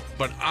 It's tough,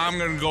 but I'm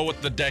going to go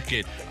with the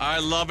Decade. I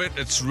love it.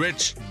 It's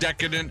rich,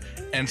 decadent,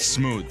 and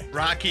smooth.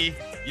 Rocky,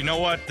 you know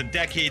what? The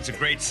Decade's a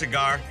great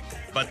cigar,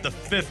 but the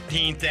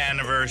 15th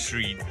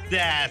anniversary,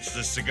 that's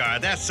the cigar.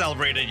 That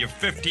celebrated your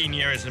 15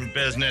 years in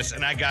business,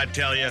 and I got to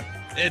tell you,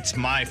 it's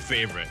my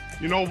favorite.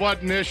 You know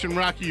what, Nish and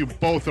Rocky, you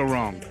both are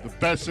wrong. The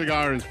best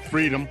cigar is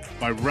Freedom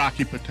by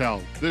Rocky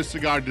Patel. This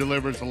cigar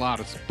delivers a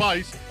lot of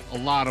spice, a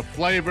lot of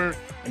flavor,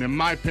 and in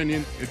my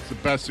opinion, it's the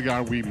best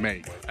cigar we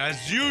make.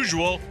 As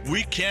usual,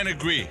 we can't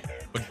agree.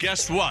 But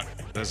guess what?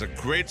 There's a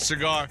great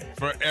cigar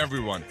for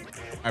everyone.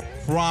 I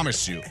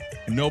promise you,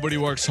 nobody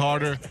works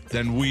harder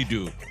than we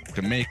do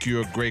to make you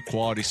a great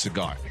quality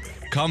cigar.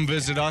 Come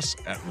visit us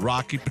at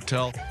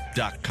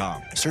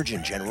RockyPatel.com.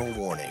 Surgeon General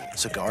warning: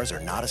 cigars are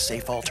not a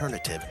safe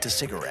alternative to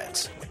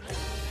cigarettes.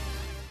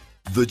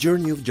 The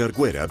journey of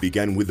Yargüera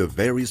began with a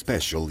very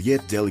special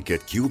yet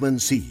delicate Cuban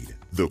seed.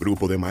 The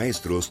Grupo de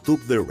Maestros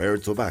took their rare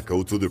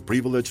tobacco to the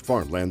privileged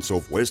farmlands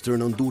of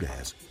western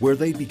Honduras, where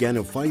they began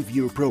a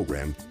 5-year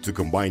program to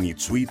combine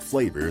its sweet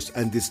flavors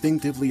and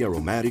distinctively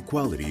aromatic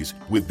qualities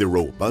with the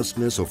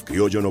robustness of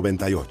Criollo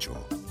 98.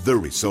 The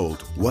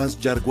result was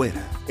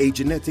Yargüera, a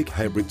genetic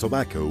hybrid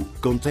tobacco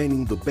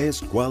containing the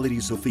best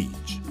qualities of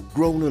each.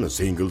 Grown on a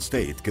single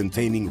state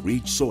containing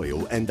rich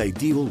soil and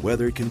ideal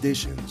weather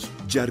conditions,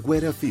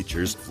 Yargüera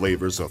features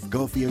flavors of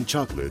coffee and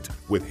chocolate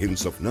with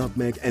hints of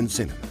nutmeg and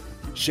cinnamon.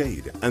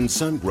 Shade and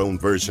sun-grown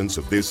versions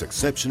of this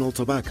exceptional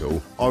tobacco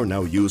are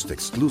now used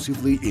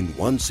exclusively in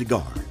one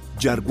cigar,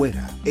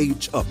 Yargüera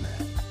H.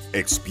 Upmann.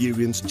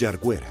 Experience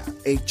Yargüera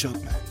H.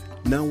 Upmann,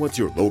 now at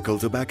your local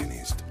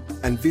tobacconist.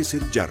 And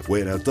visit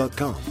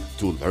Yargüera.com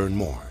to learn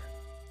more.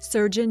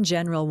 Surgeon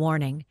General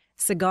warning: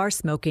 cigar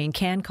smoking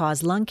can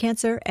cause lung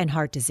cancer and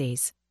heart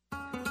disease.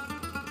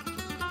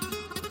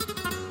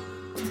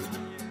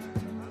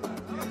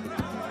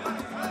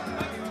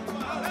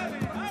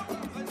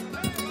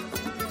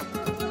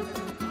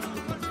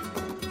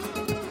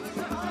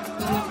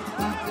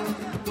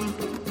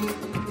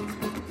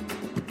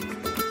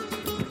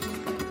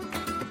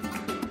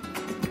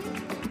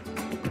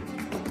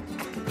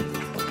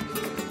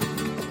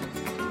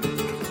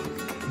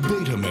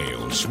 Beta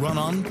males run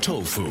on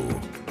tofu,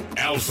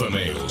 Alpha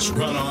males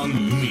run on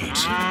meat,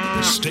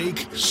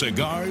 steak,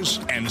 cigars,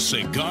 and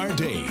Cigar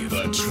Dave,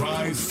 the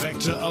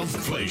trifecta of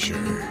pleasure.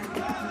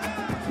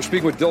 We're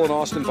speaking with Dylan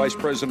Austin, Vice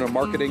President of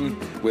Marketing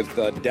with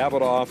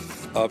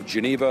Davidoff of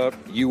Geneva,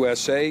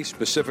 USA,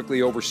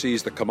 specifically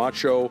oversees the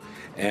Camacho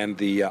and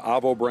the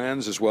Avo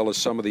brands, as well as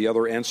some of the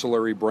other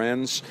ancillary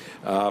brands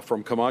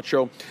from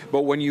Camacho.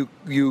 But when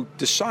you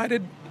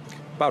decided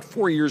about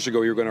 4 years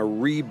ago you're going to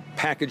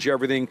repackage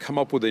everything, come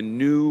up with a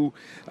new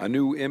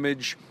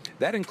image,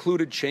 that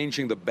included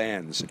changing the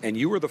bands, and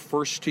you were the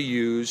first to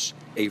use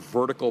a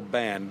vertical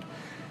band,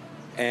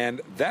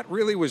 and that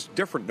really was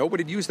different.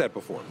 Nobody had used that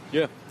before.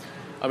 Yeah.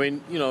 I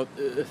mean,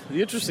 the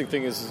interesting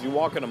thing is you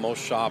walk into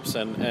most shops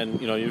and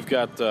you've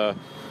got,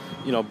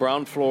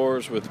 brown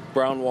floors with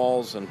brown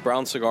walls and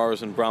brown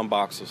cigars and brown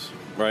boxes,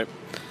 right?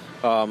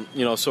 So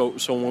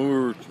when we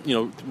were,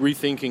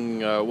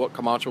 rethinking what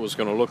Camacho was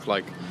going to look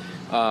like,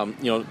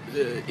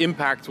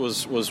 impact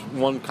was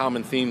one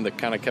common theme that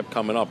kind of kept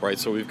coming up, right?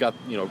 So we've got,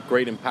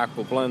 great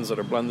impactful blends that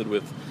are blended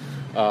with,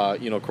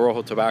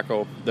 Corojo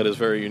tobacco that is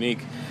very unique.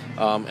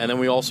 And then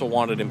we also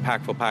wanted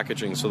impactful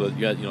packaging so that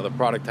the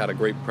product had a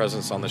great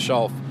presence on the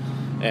shelf.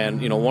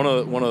 And one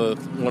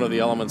of the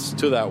elements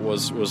to that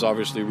was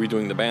obviously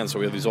redoing the bands. So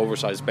we have these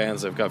oversized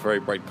bands that've got very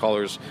bright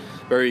colors,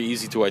 very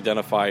easy to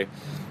identify.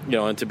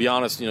 And to be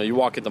honest, you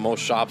walk into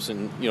most shops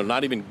and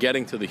not even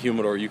getting to the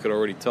humidor, you could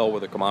already tell where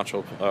the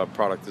Camacho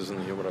product is in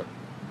the humidor.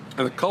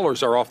 And the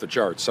colors are off the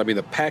charts. I mean,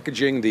 the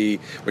packaging,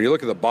 when you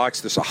look at the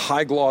box, this is a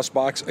high-gloss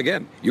box.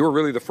 Again, you were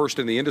really the first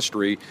in the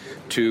industry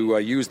to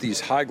use these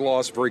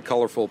high-gloss, very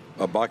colorful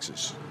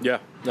boxes. Yeah,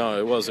 no,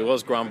 it was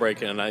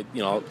groundbreaking. And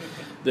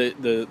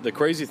the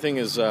crazy thing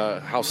is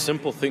how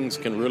simple things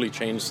can really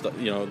change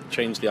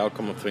the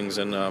outcome of things.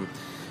 And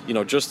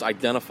just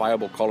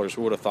identifiable colors,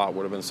 who would have thought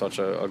would have been such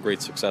a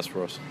great success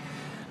for us.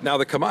 Now,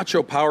 the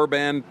Camacho Power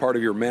Band, part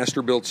of your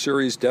Master Built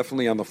series,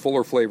 definitely on the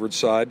fuller flavored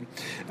side.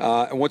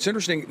 And what's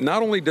interesting,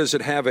 not only does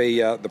it have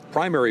the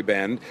primary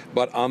band,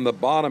 but on the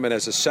bottom it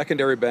has a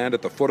secondary band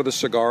at the foot of the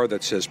cigar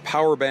that says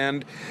Power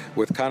Band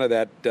with kind of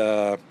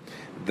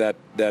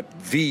that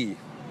V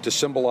to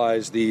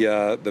symbolize the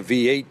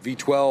V8,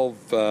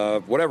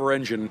 V12, whatever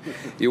engine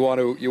you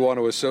want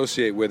to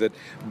associate with it.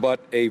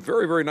 But a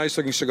very, very nice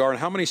looking cigar. And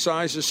how many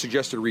sizes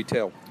suggested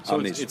retail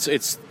on these?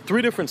 It's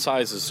 3 different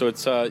sizes. So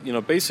it's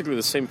basically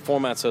the same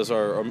formats as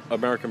our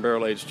American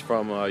Barrel Aged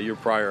from a year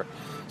prior.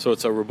 So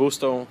it's a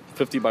Robusto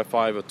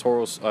 50x5, a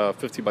Toros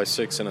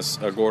 50x6, and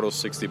a Gordo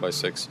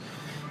 60x6.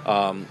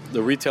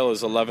 The retail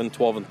is $11,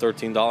 $12, and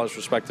 $13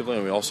 respectively,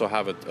 and we also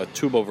have a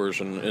tubo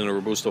version in a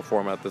Robusto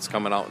format that's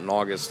coming out in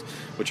August,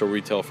 which will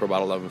retail for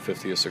about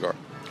 $11.50 a cigar.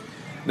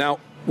 Now,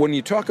 when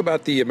you talk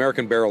about the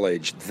American Barrel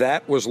Age,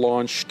 that was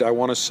launched, I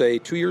want to say,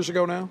 2 years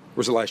ago now? Or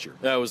was it last year?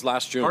 Yeah, it was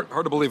last June.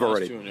 Hard to believe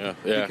already. June, yeah.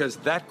 Because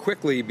that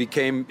quickly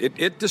became,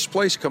 it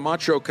displaced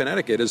Camacho,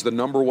 Connecticut as the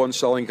number one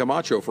selling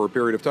Camacho for a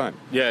period of time.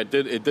 Yeah,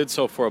 it did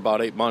so for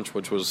about 8 months,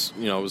 which was,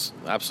 was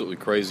absolutely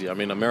crazy. I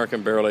mean,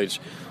 American Barrel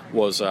Age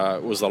was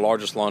the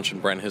largest launch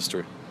in brand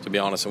history, to be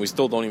honest, and we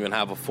still don't even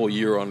have a full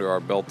year under our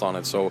belt on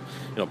it. So,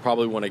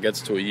 probably when it gets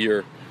to a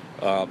year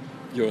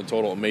in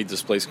total, it may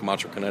displace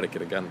Camacho,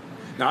 Connecticut again.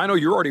 Now, I know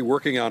you're already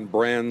working on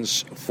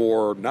brands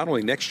for not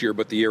only next year,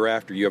 but the year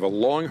after. You have a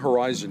long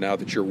horizon now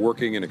that you're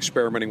working and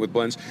experimenting with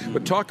blends.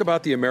 But talk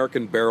about the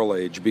American Barrel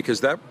Age, because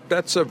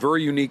that's a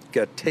very unique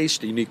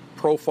taste, a unique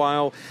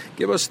profile.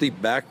 Give us the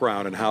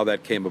background and how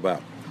that came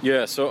about.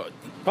 Yeah, so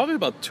probably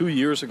about 2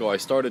 years ago, I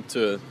started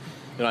to,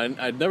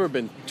 I'd never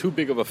been too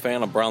big of a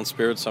fan of brown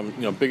spirits. I'm,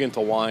 big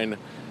into wine.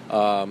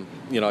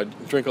 I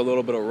drink a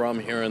little bit of rum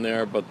here and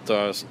there, but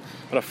I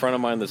had a friend of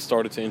mine that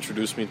started to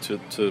introduce me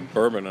to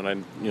bourbon, and I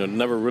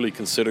never really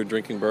considered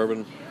drinking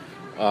bourbon.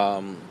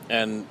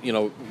 And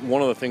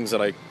one of the things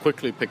that I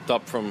quickly picked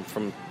up from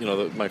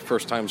my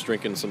first times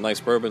drinking some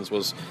nice bourbons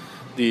was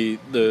the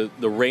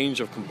range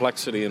of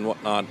complexity and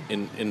whatnot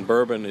in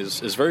bourbon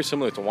is very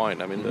similar to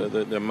wine. I mean,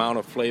 the amount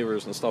of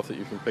flavors and stuff that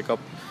you can pick up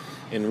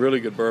in really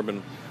good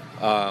bourbon,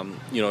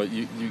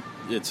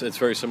 it's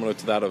very similar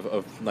to that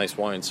of nice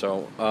wine.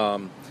 So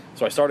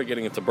I started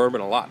getting into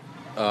bourbon a lot,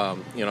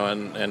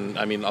 and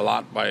I mean a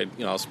lot by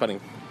spending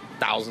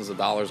thousands of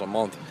dollars a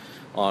month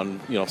on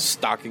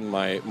stocking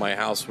my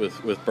house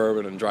with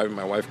bourbon and driving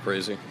my wife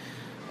crazy.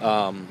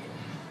 And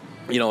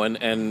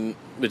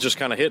it just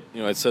kind of hit.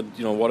 I said,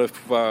 what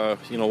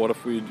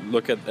if we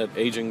look at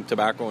aging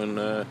tobacco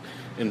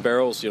in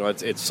barrels?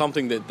 It's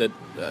something that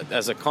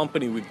as a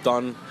company we've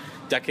done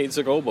decades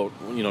ago, but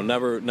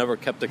never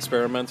kept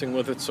experimenting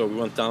with it. So we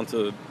went down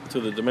to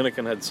the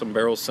Dominican, had some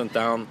barrels sent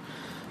down,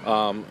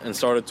 and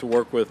started to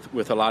work with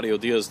Eladio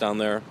Diaz down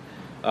there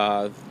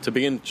to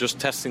begin just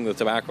testing the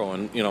tobacco.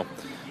 And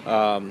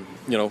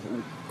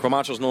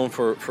Camacho's known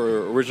for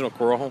original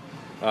Corojo,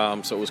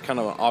 so it was kind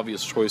of an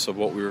obvious choice of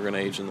what we were going to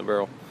age in the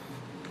barrel.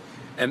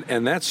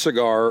 And that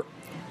cigar,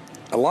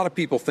 a lot of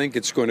people think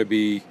it's going to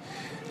be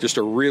just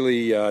a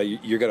really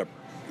you're going to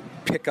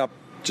pick up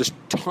just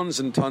tons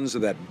and tons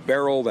of that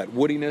barrel, that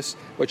woodiness,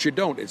 but you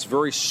don't. It's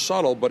very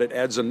subtle, but it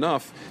adds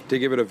enough to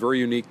give it a very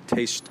unique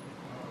taste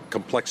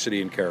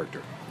complexity and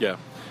character. Yeah.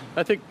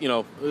 I think,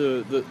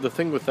 the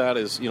thing with that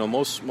is,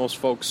 most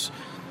folks,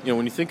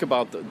 when you think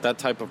about that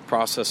type of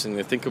processing,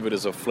 they think of it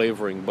as a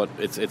flavoring, but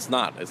it's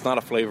not. It's not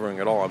a flavoring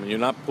at all. I mean, you're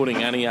not putting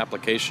any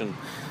application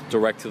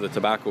direct to the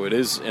tobacco. It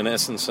is, in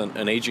essence,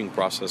 an aging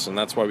process, and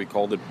that's why we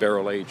called it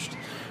barrel-aged,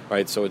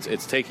 right? So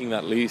it's taking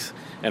that leaf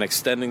and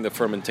extending the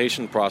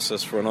fermentation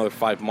process for another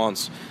 5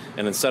 months,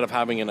 and instead of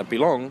having it in a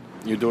pilon,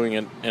 you're doing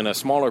it in a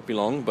smaller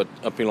pilon, but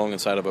a pilon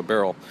inside of a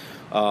barrel.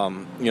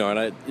 The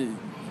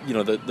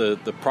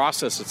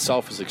process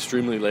itself is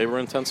extremely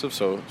labor-intensive,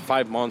 so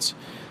 5 months.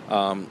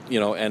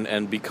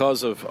 And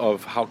because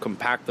of how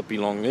compact the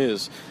pilon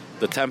is,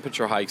 the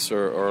temperature hikes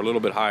are a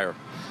little bit higher.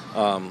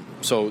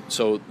 So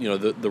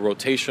the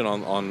rotation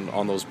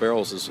on those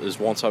barrels is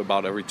once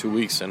about every 2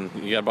 weeks, and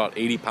you get about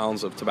 80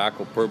 pounds of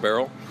tobacco per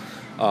barrel.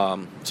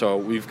 So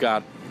we've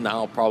got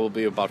now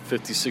probably about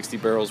 50, 60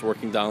 barrels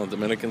working down in the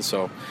Dominican.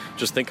 So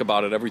just think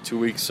about it. Every 2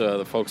 weeks,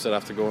 the folks that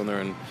have to go in there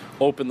and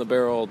open the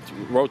barrel,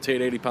 rotate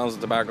 80 pounds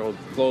of tobacco,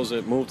 close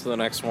it, move to the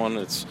next one.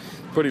 It's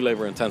pretty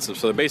labor intensive.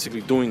 So they're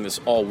basically doing this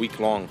all week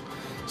long.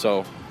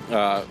 So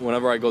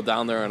whenever I go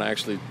down there and I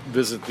actually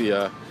visit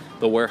the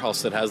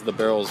warehouse that has the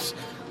barrels,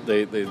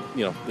 they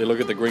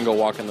look at the gringo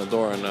walking the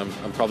door, and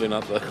I'm probably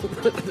not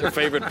their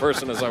favorite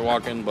person as I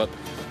walk in, but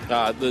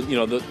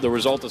the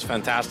result is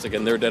fantastic,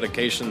 and their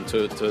dedication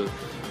to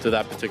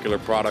that particular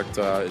product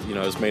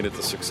has made it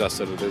the success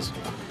that it is.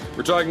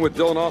 We're talking with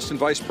Dylan Austin,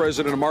 Vice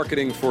President of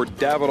Marketing for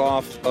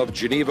Davidoff of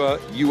Geneva,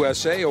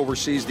 USA,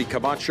 oversees the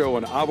Camacho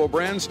and Avo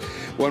brands.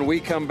 When we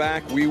come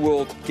back, we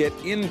will get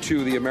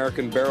into the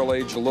American Barrel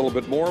Aged a little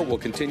bit more. We'll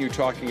continue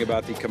talking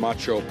about the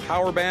Camacho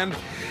Power Band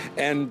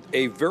and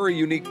a very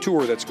unique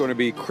tour that's going to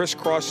be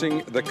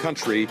crisscrossing the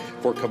country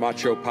for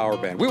Camacho Power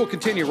Band. We will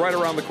continue right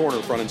around the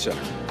corner, front and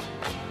center.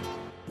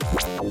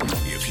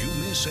 If you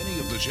miss any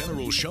of the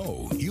General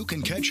Show, you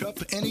can catch up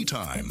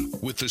anytime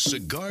with the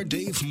Cigar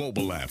Dave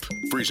mobile app,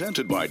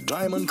 presented by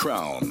Diamond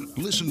Crown.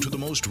 Listen to the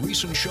most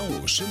recent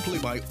show simply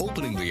by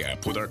opening the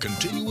app with our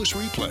continuous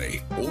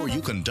replay, or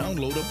you can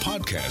download a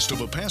podcast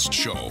of a past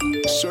show.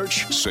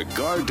 Search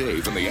Cigar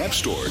Dave in the App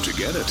Store to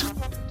get it.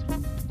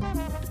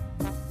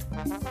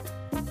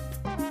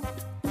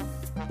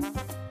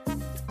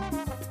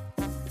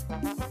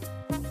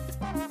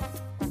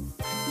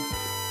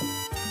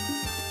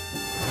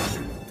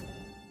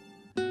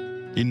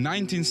 In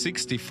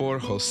 1964,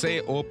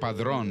 Jose O.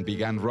 Padron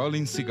began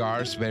rolling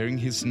cigars bearing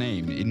his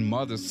name in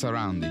modest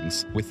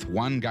surroundings with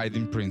one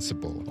guiding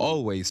principle: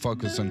 always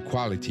focus on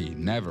quality,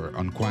 never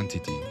on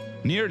quantity.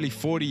 Nearly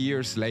 40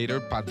 years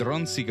later,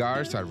 Padron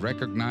cigars are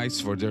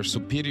recognized for their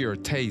superior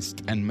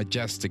taste and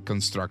majestic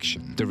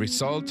construction, the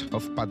result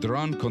of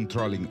Padron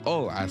controlling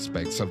all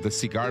aspects of the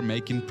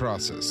cigar-making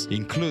process,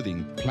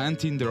 including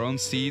planting their own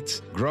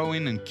seeds,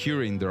 growing and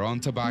curing their own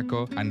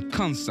tobacco, and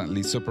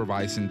constantly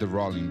supervising the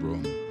rolling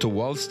room. To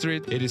Wall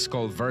Street, it is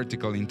called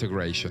vertical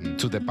integration.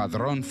 To the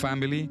Padron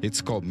family, it's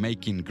called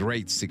making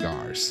great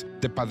cigars.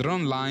 The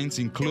Padron lines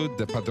include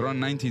the Padron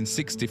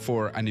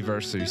 1964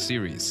 Anniversary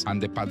Series and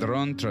the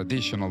Padron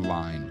Traditional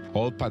line.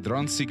 All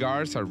Padron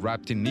cigars are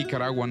wrapped in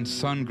Nicaraguan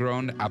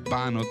sun-grown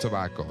Habano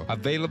tobacco,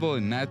 available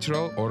in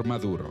natural or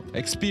Maduro.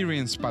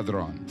 Experience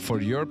Padron.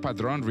 For your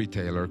Padron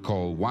retailer,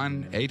 call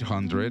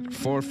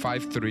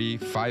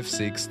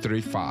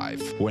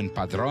 1-800-453-5635. When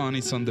Padron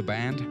is on the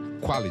band,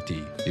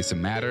 quality is a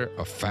matter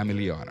of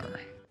family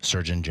honor.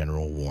 Surgeon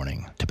General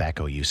warning: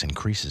 tobacco use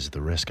increases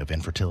the risk of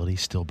infertility,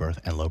 stillbirth,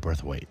 and low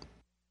birth weight.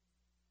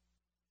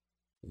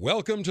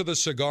 Welcome to the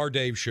Cigar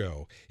Dave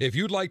Show. If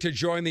you'd like to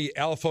join the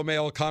Alpha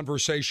Male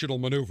Conversational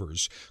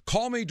Maneuvers,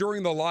 call me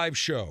during the live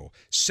show,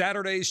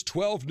 Saturdays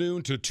 12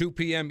 noon to 2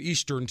 p.m.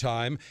 Eastern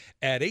Time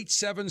at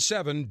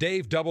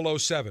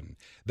 877-DAVE-007.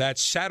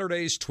 That's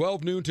Saturdays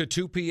 12 noon to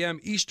 2 p.m.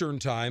 Eastern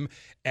Time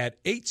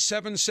at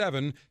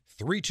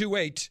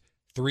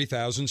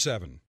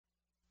 877-328-3007.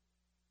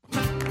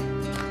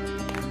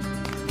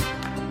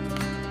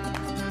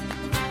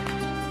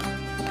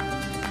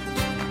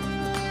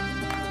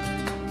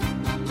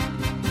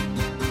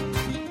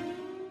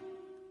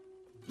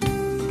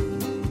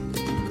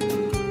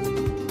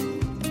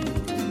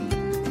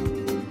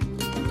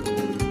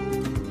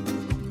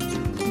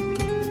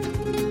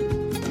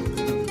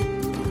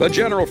 The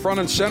General front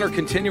and center,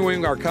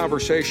 continuing our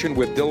conversation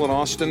with Dylan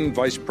Austin,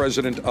 Vice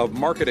President of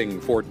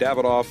Marketing for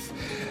Davidoff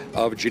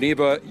of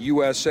Geneva,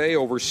 USA,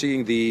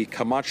 overseeing the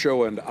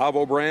Camacho and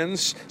Avo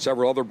brands,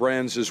 several other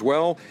brands as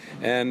well.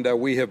 And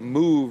we have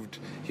moved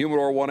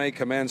Humidor 1A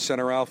Command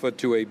Center Alpha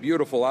to a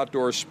beautiful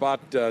outdoor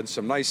spot,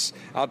 some nice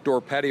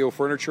outdoor patio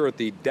furniture at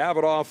the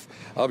Davidoff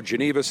of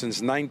Geneva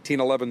since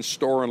 1911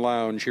 store and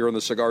lounge here in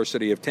the cigar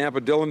city of Tampa.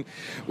 Dylan,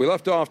 we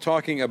left off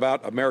talking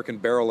about American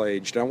Barrel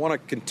Aged. I want to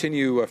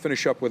continue,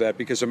 finish up with that,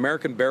 because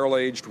American Barrel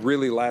Aged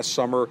really last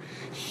summer,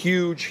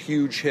 huge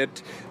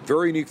hit,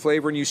 very unique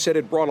flavor, and you said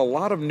it brought a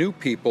lot of new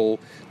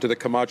people to the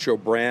Camacho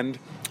brand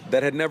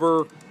that had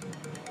never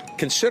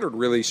considered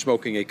really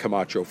smoking a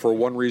Camacho for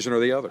one reason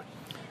or the other.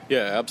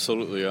 Yeah,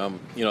 absolutely.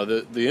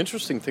 The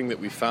interesting thing that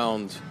we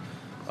found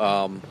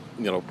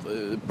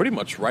pretty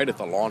much right at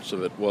the launch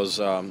of it was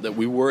that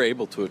we were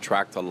able to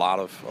attract a lot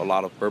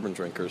of bourbon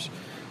drinkers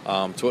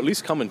to at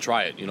least come and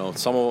try it.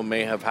 Some of them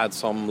may have had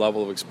some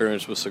level of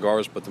experience with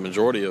cigars, but the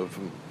majority of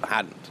them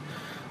hadn't.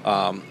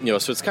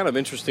 So it's kind of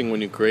interesting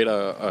when you create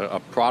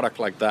a product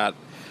like that,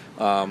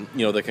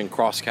 that can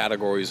cross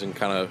categories and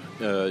kind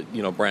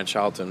of, branch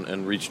out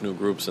and reach new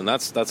groups. And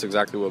that's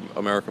exactly what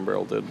American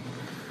Barrel did.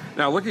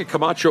 Now, looking at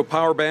Camacho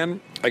Power Band,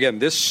 again,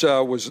 this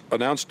was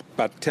announced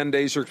about 10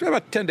 days,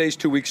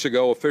 2 weeks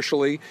ago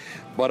officially,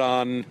 but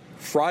on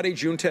Friday,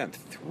 June 10th,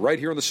 right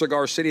here in the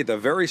Cigar City, at the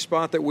very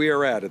spot that we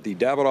are at the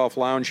Davidoff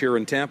Lounge here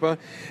in Tampa,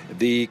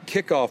 the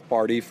kickoff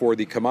party for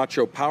the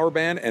Camacho Power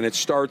Band, and it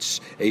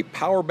starts a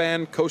Power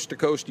Band Coast to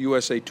Coast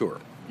USA tour.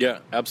 Yeah,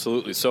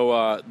 absolutely.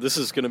 So this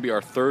is going to be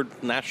our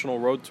third national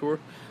road tour.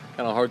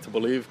 Kind of hard to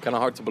believe.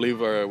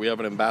 We have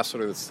an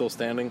ambassador that's still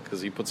standing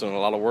because he puts in a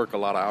lot of work, a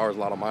lot of hours, a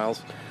lot of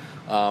miles.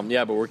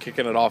 But we're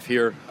kicking it off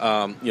here.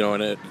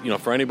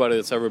 For anybody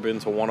that's ever been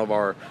to one of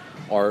our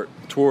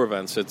tour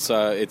events,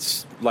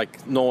 it's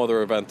like no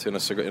other event in a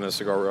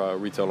cigar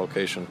retail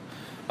location.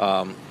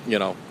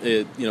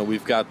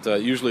 We've got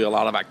usually a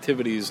lot of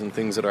activities and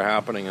things that are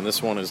happening, and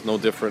this one is no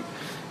different.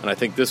 And I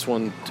think this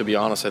one, to be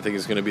honest, I think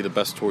is going to be the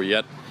best tour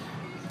yet.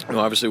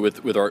 Obviously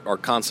with our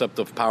concept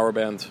of Power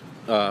Band,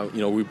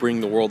 we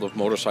bring the world of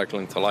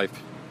motorcycling to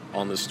life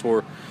on this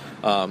tour.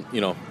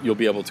 You'll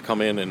be able to come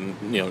in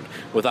and,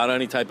 without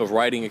any type of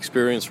riding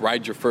experience,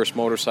 ride your first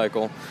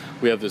motorcycle.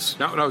 We have this.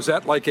 Now is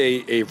that like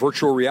a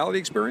virtual reality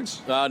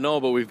experience? No,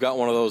 but we've got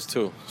one of those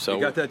too. So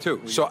you got that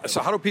too. So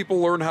how do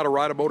people learn how to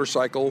ride a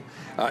motorcycle?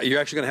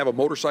 You're actually going to have a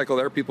motorcycle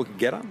there people can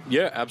get on?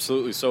 Yeah,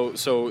 absolutely.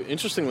 So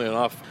interestingly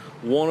enough,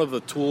 one of the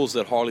tools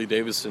that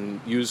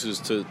Harley-Davidson uses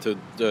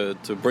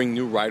to bring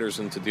new riders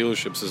into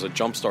dealerships is a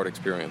jumpstart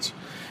experience,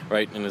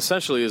 right? And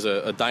essentially is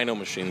a dyno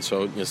machine.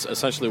 So it's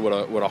essentially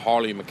what a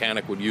Harley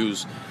mechanic would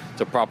use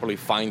to properly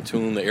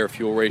fine-tune the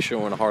air-fuel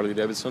ratio in a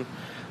Harley-Davidson.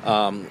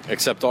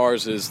 Except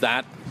ours is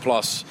that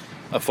plus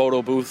a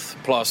photo booth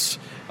plus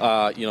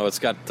it's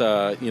got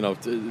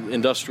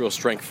industrial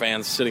strength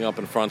fans sitting up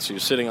in front, so you're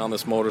sitting on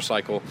this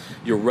motorcycle,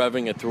 you're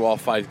revving it through all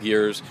 5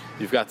 gears,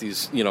 you've got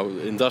these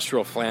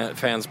industrial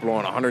fans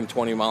blowing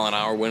 120 mile an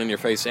hour wind in your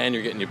face, and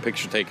you're getting your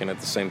picture taken at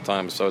the same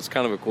time. So it's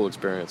kind of a cool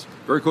experience.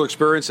 Very cool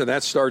experience, and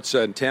that starts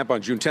in Tampa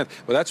on June 10th.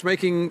 But that's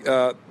making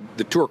the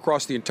tour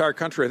across the entire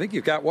country. I think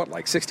you've got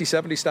like 60,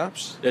 70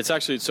 stops? It's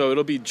actually, so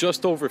it'll be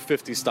just over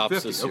 50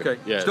 stops this year.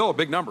 Okay, yeah. Still a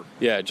big number.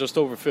 Yeah, just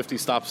over 50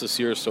 stops this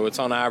year. So it's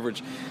on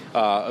average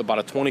about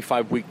a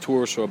 25-week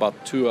tour, so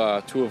about two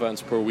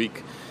events per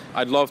week.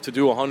 I'd love to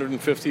do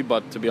 150,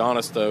 but to be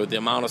honest, the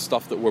amount of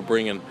stuff that we're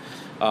bringing,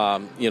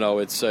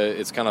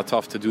 it's kind of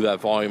tough to do that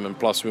volume. And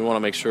plus, we want to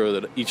make sure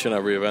that each and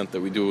every event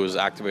that we do is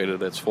activated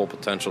at its full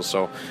potential.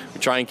 So we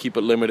try and keep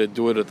it limited,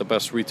 do it at the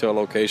best retail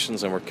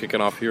locations, and we're kicking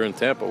off here in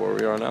Tampa, where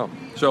we are now.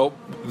 So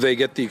they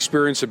get the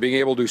experience of being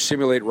able to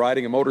simulate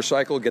riding a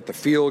motorcycle, get the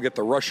feel, get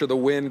the rush of the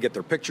wind, get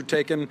their picture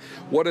taken.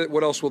 What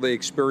else will they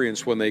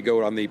experience when they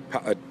go on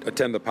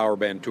attend the Power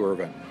Band Tour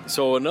event?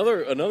 So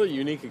another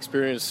unique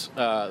experience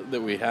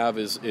that we have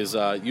is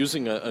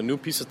using a new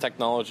piece of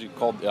technology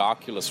called the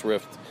Oculus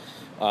Rift,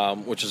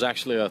 which is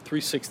actually a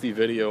 360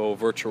 video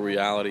virtual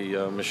reality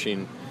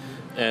machine.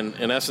 And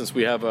in essence,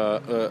 we have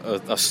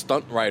a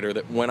stunt rider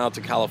that went out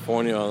to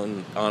California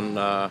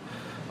on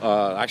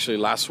actually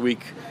last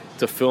week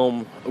to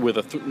film with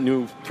a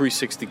new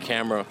 360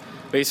 camera,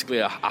 basically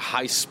a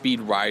high-speed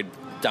ride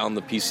down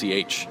the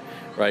PCH,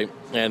 right?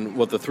 And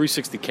what the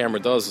 360 camera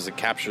does is it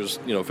captures,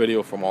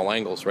 video from all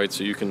angles, right?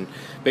 So you can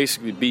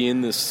basically be in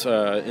this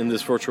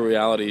virtual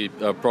reality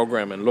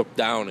program and look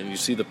down, and you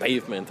see the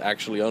pavement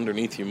actually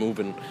underneath you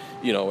moving,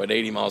 at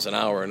 80 miles an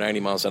hour or 90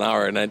 miles an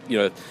hour. And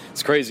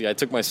it's crazy. I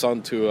took my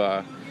son to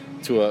a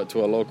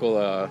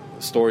local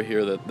store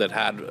here that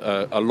had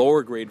a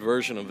lower grade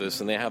version of this,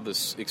 and they have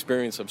this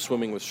experience of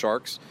swimming with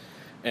sharks.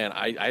 And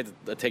I had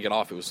to take it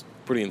off. It was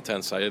pretty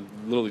intense. I had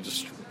literally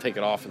just take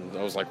it off, and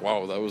I was like,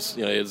 wow, that was,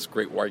 it's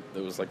great white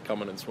that was like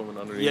coming and swimming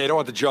underneath. Yeah, you don't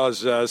want the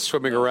jaws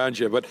swimming around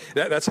you, but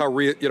that's how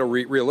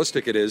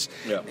realistic it is.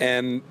 Yeah.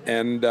 And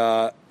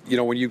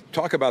when you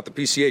talk about the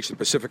PCH, the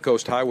Pacific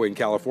Coast Highway in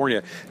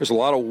California, there's a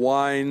lot of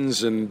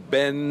winds and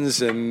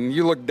bends, and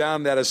you look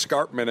down that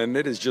escarpment, and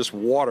it is just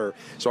water.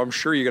 So I'm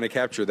sure you're going to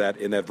capture that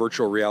in that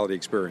virtual reality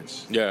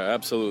experience. Yeah,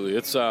 absolutely.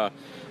 It's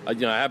I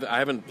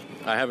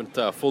haven't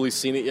fully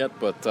seen it yet,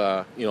 but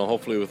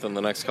hopefully within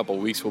the next couple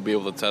of weeks we'll be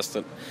able to test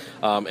it.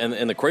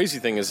 And the crazy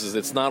thing is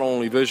it's not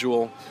only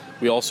visual.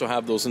 We also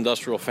have those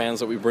industrial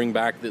fans that we bring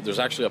back. There's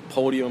actually a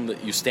podium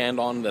that you stand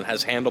on that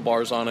has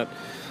handlebars on it.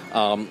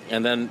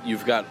 And then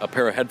you've got a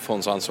pair of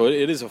headphones on. So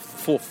it is a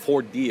full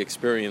 4D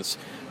experience,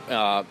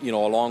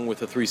 along with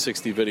the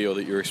 360 video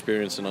that you're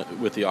experiencing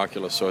with the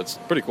Oculus. So it's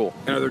pretty cool.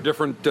 And are there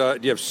different, do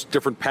you have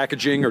different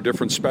packaging or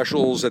different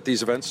specials at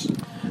these events?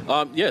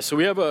 So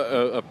we have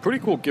a pretty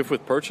cool gift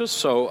with purchase.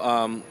 So,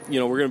 we're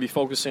going to be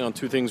focusing on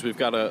two things. We've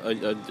got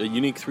a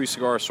unique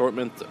 3-cigar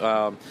assortment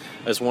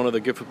as one of the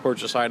gift with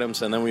purchase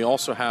items. And then we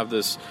also have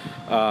this,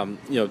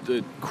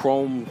 the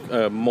chrome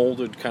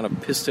molded kind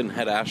of piston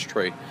head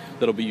ashtray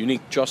that'll be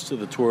unique just to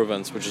the tour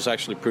events, which is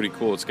actually pretty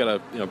cool. It's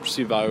got a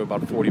perceived value of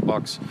about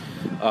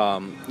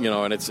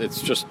 $40, and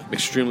it's just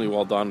extremely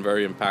well done,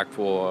 very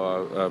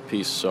impactful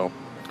piece. So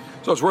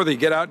it's worth it. You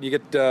get out and you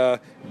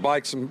get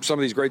buy some of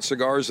these great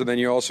cigars, and then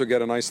you also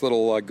get a nice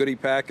little goodie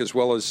pack as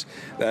well as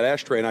that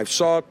ashtray. And I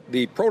saw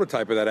the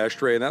prototype of that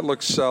ashtray, and that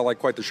looks like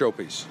quite the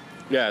showpiece.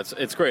 Yeah,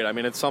 it's great. I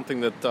mean, it's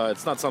something that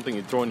it's not something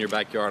you throw in your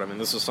backyard. I mean,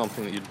 this is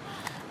something that you'd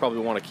probably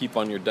want to keep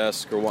on your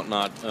desk or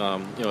whatnot.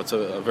 It's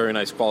a very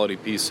nice quality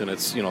piece, and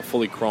it's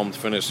fully chromed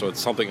finish. So it's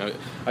something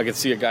I could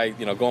see a guy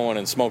going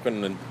and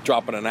smoking and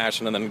dropping an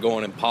ash and then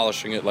going and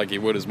polishing it like he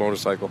would his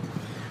motorcycle.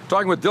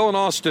 Talking with Dylan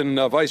Austin,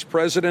 Vice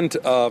President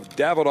of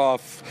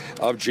Davidoff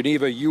of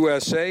Geneva,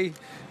 USA.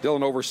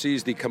 Dylan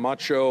oversees the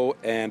Camacho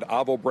and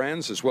Avo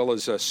brands, as well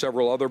as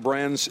several other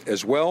brands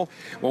as well.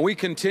 When we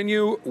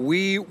continue,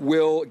 we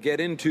will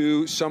get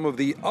into some of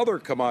the other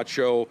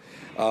Camacho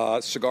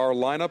cigar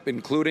lineup,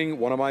 including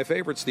one of my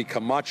favorites, the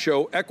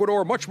Camacho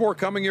Ecuador. Much more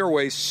coming your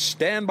way.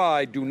 Stand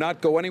by. Do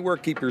not go anywhere.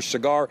 Keep your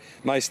cigar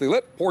nicely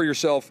lit. Pour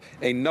yourself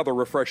another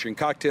refreshing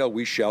cocktail.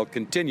 We shall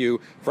continue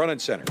front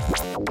and center.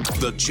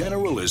 The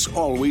General is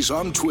always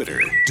on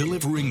Twitter,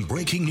 delivering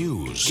breaking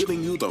news,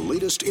 giving you the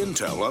latest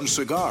intel on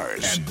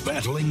cigars, and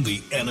battling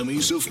the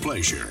enemies of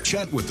pleasure.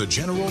 Chat with the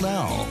General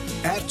now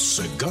at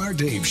Cigar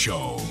Dave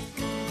Show.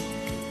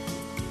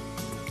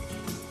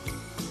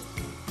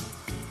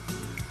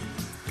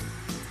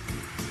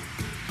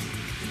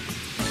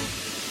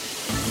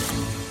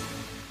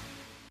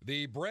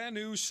 The brand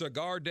new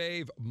Cigar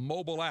Dave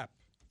mobile app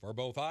for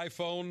both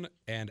iPhone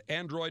and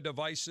Android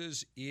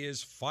devices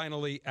is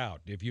finally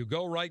out. If you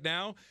go right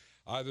now,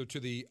 either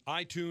to the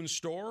iTunes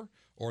Store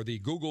or the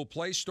Google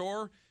Play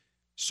Store,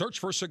 search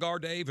for Cigar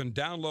Dave and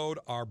download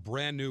our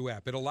brand new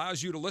app. It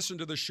allows you to listen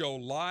to the show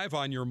live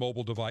on your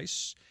mobile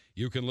device.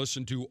 You can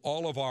listen to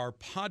all of our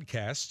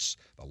podcasts.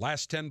 The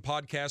last 10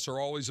 podcasts are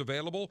always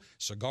available.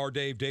 Cigar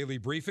Dave Daily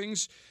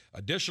Briefings.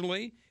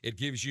 Additionally, it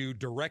gives you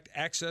direct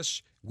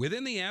access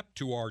within the app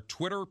to our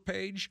Twitter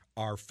page,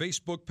 our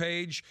Facebook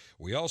page.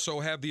 We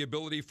also have the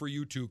ability for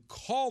you to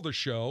call the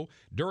show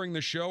during the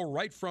show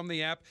right from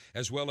the app,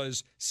 as well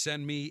as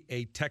send me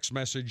a text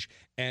message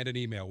and an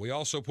email. We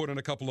also put in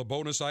a couple of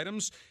bonus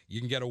items.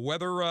 You can get a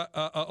weather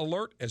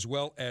alert as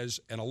well as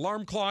an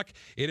alarm clock.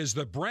 It is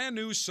the brand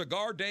new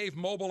Cigar Dave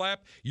mobile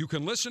app. You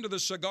can listen to the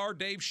Cigar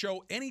Dave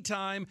show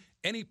anytime,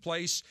 any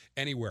place,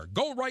 anywhere.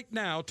 Go right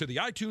now to the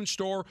iTunes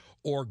Store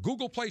or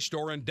Google Play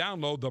Store and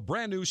download the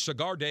brand new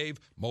Cigar Dave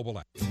mobile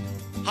app.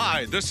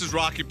 Hi, this is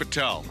Rocky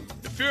Patel.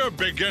 If you're a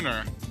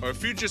beginner or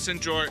if you just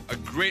enjoy a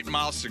great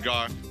mild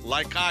cigar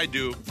like I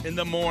do in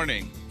the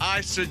morning,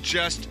 I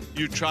suggest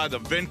you try the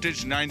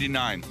Vintage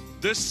 99.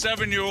 This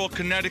 7-year-old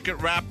Connecticut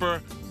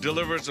wrapper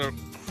delivers a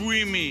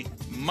creamy,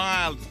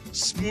 mild,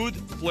 smooth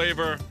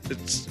flavor.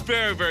 It's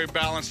very, very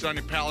balanced on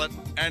your palate,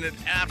 and it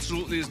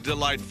absolutely is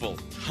delightful.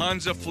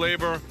 Tons of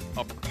flavor,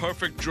 a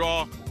perfect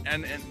draw,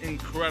 and an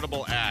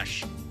incredible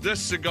ash.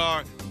 This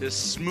cigar is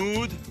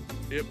smooth.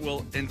 It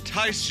will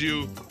entice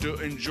you to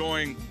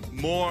enjoying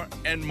more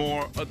and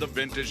more of the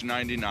Vintage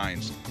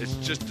 99s. It's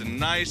just a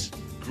nice,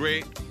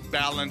 great,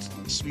 balanced,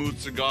 smooth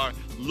cigar.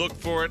 Look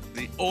for it,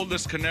 the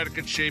oldest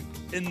Connecticut shape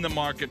in the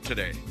market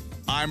today.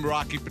 I'm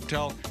Rocky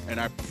Patel, and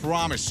I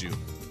promise you,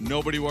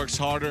 nobody works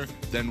harder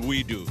than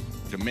we do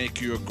to make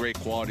you a great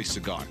quality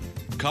cigar.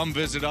 Come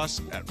visit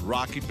us at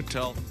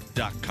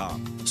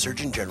rockypatel.com.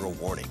 Surgeon General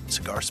warning,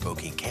 cigar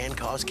smoking can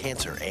cause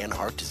cancer and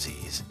heart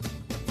disease.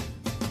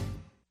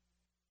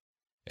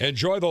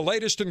 Enjoy the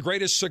latest and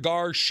greatest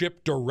cigars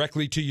shipped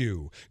directly to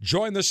you.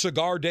 Join the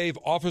Cigar Dave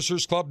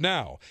Officers Club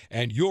now,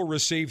 and you'll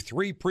receive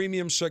 3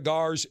 premium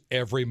cigars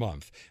every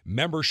month.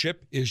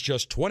 Membership is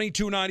just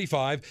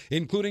 $22.95,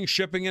 including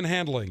shipping and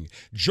handling.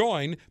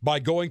 Join by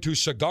going to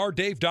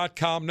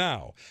CigarDave.com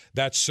now.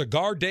 That's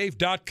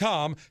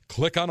CigarDave.com.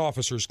 Click on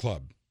Officers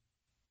Club.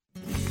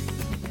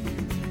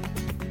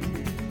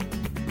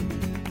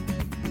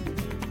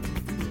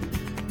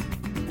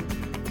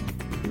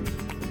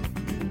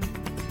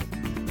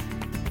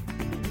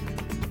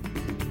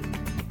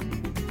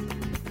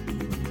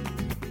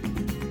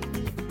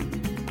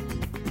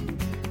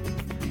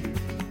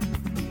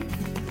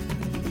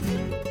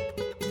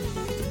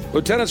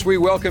 Lieutenants, we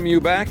welcome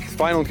you back.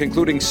 Final and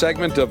concluding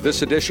segment of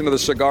this edition of the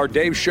Cigar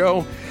Dave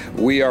Show.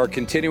 We are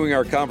continuing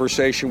our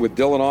conversation with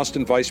Dylan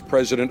Austin, Vice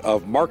President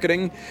of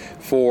Marketing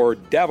for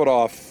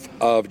Davidoff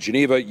of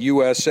Geneva,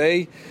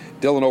 USA.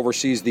 Dylan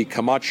oversees the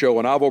Camacho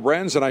and Avo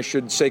brands, and I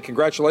should say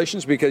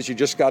congratulations because you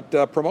just got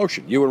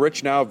promotion. You and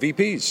Rich now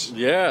VPs.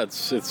 Yeah,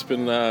 it's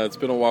been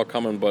a while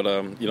coming, but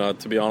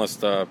to be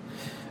honest, an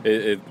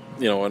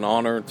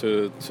honor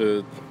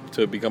to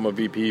become a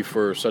VP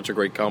for such a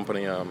great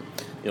company.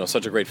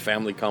 Such a great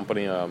family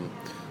company.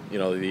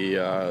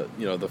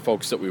 the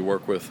folks that we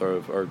work with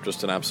are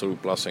just an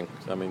absolute blessing.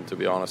 I mean, to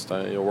be honest,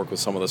 I work with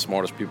some of the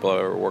smartest people I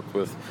ever worked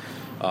with.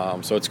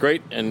 So it's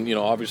great, and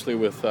obviously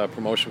with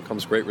promotion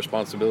comes great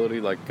responsibility,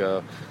 like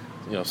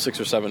 6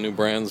 or 7 new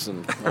brands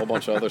and a whole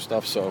bunch of other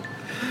stuff. So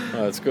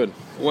it's good.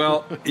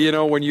 Well,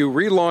 when you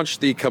relaunched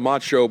the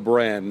Camacho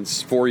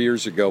brands 4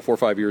 or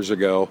 5 years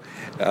ago,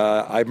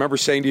 I remember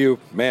saying to you,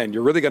 man,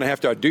 you're really going to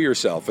have to outdo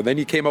yourself. And then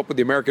you came up with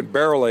the American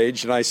Barrel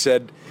Age, and I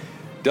said,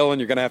 Dylan,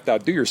 you're going to have to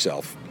outdo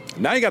yourself.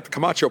 Now you got the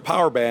Camacho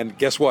Power Band.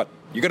 Guess what?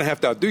 You're going to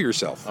have to outdo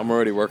yourself. I'm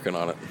already working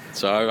on it.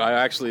 So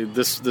I actually,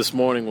 this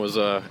morning was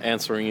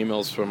answering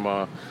emails from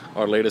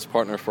our latest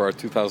partner for our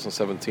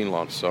 2017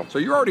 launch. So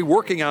you're already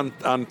working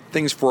on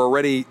things for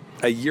already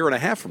a year and a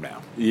half from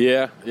now.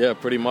 Yeah,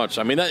 pretty much.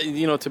 I mean,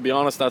 to be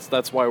honest,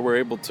 that's why we're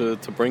able to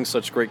bring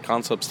such great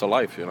concepts to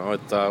life.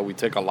 We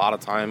take a lot of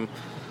time,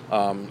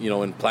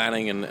 in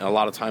planning and a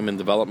lot of time in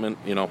development.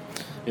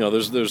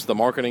 There's the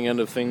marketing end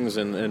of things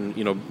and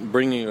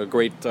bringing a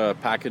great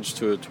package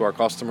to our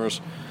customers.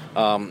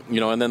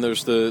 And then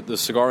there's the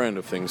cigar end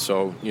of things.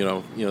 So,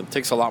 it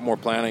takes a lot more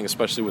planning,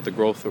 especially with the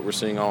growth that we're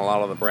seeing on a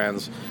lot of the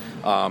brands,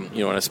 and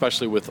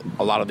especially with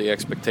a lot of the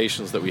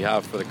expectations that we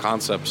have for the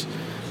concepts.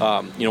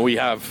 We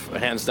have,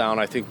 hands down,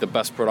 I think, the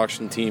best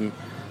production team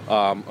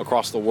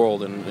across the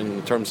world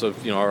in terms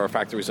of, our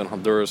factories in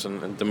Honduras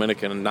and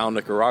Dominican and now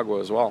Nicaragua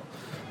as well.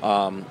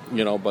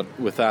 But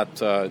with that,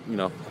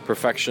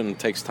 perfection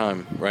takes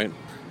time, right?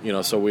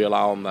 So we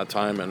allow them that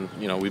time, and,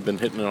 we've been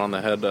hitting it on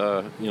the head,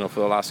 for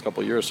the last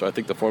couple of years, so I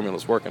think the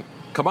formula's working.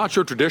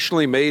 Camacho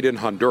traditionally made in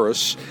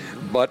Honduras,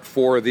 but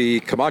for the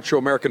Camacho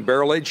American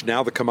Barrel Age,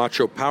 now the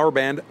Camacho Power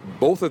Band,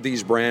 both of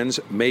these brands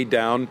made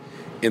down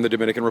in the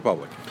Dominican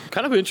Republic.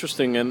 Kind of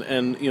interesting,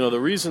 and the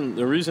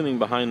reasoning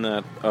behind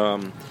that,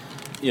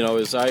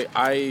 is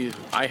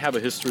I have a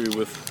history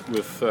with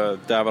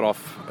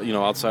Davidoff,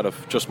 outside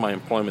of just my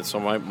employment. So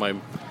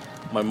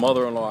my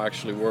mother-in-law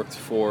actually worked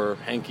for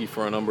Henke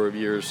for a number of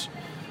years.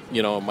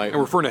 And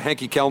referring to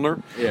Henke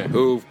Kellner, yeah,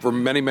 who for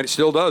many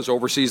still does,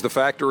 oversees the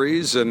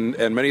factories and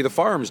many of the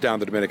farms down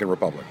the Dominican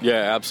Republic.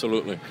 Yeah,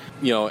 absolutely.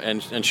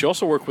 And she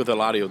also worked with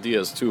Eladio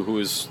Diaz too, who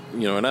is,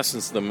 in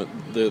essence,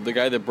 the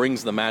guy that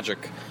brings the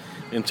magic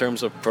in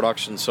terms of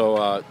production.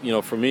 So,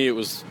 for me, it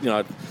was,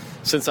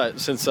 since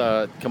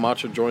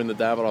Camacho joined the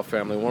Davidoff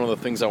family, one of the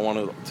things I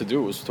wanted to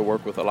do was to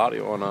work with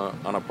Eladio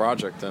on a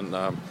project, and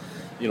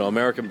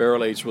American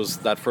Barrel Age was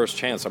that first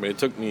chance. I mean, it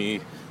took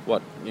me 4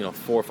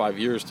 or 5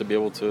 years to be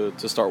able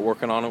to start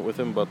working on it with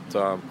him, but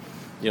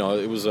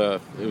it was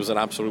an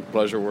absolute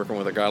pleasure working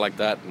with a guy like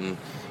that and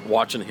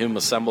watching him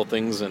assemble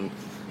things, and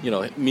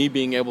me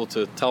being able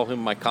to tell him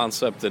my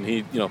concept, and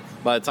he,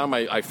 by the time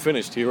I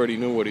finished, he already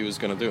knew what he was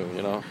going to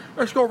do.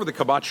 Let's go over the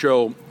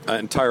Camacho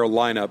entire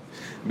lineup,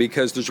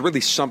 because there's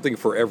really something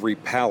for every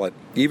palate.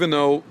 Even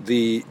though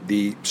the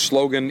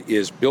slogan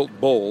is built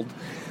bold,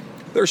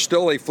 there's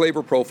still a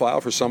flavor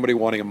profile for somebody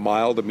wanting a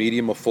mild, a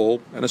medium, a full,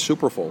 and a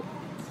super full.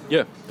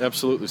 Yeah,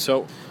 absolutely.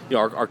 So,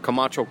 our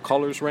Camacho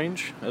Colors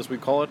range, as we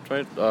call it,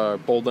 right?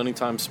 Bold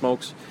Anytime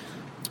Smokes.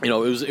 It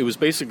was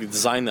basically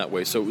designed that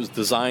way. So it was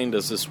designed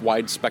as this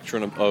wide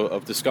spectrum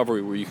of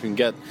discovery, where you can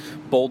get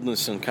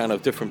boldness in kind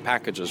of different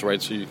packages,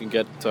 right? So you can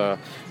get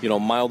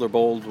milder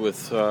bold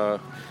with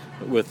our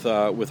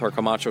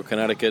Camacho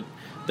Connecticut.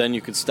 Then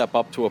you could step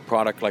up to a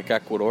product like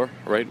Ecuador,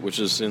 right, which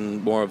is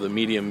in more of the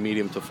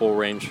medium to full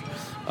range.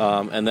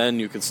 And then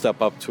you could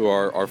step up to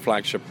our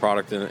flagship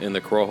product in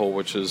the Corojo,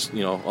 which is,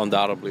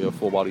 undoubtedly a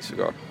full-body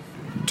cigar.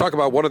 Talk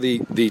about one of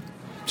the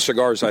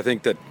cigars I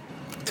think that,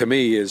 to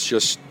me, is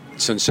just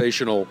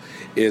sensational,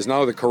 is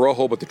not only the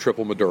Corojo, but the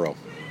Triple Maduro.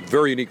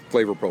 Very unique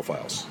flavor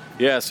profiles.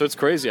 Yeah, so it's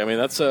crazy. I mean,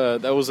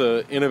 that was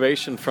an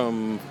innovation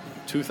from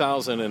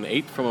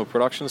 2008 from a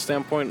production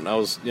standpoint, and I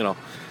was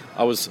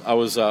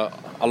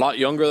a lot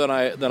younger than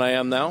I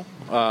am now.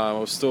 I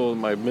was still in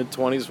my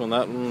mid-20s when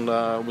that one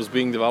was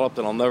being developed,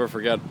 and I'll never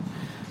forget.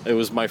 It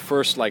was my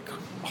first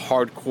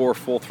hardcore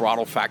full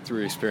throttle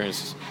factory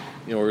experience.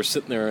 We were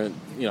sitting there, and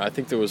I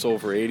think there was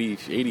over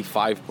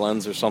 85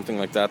 blends or something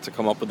like that to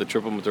come up with the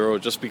Triple Maduro,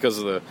 just because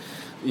of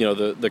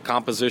the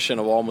composition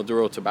of all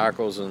Maduro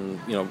tobaccos, and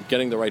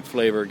getting the right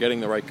flavor,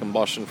 getting the right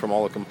combustion from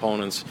all the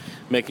components,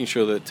 making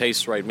sure that it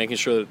tastes right, making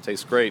sure that it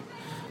tastes great.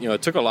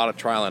 It took a lot of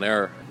trial and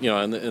error.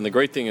 And the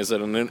great thing is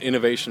that an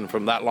innovation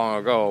from that long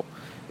ago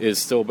is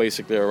still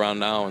basically around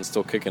now and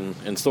still kicking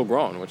and still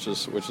growing, which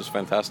is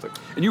fantastic.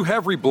 And you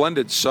have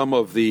reblended some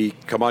of the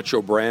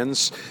Camacho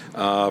brands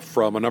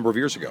from a number of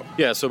years ago.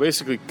 Yeah, so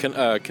basically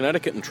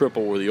Connecticut and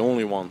Triple were the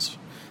only ones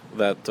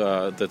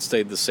that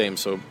stayed the same.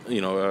 So,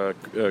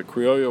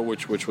 Criollo,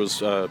 which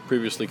was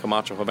previously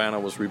Camacho Havana,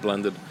 was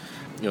reblended.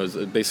 It's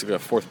basically a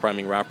fourth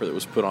priming wrapper that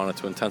was put on it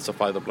to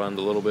intensify the blend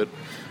a little bit.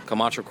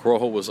 Camacho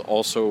Corojo was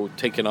also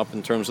taken up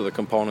in terms of the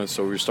components,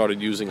 so we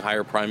started using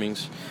higher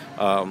primings,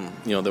 than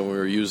we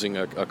were using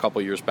a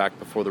couple years back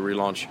before the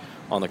relaunch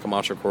on the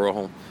Camacho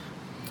Corojo.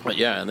 But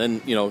yeah, and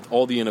then,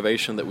 all the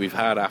innovation that we've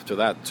had after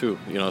that too,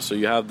 so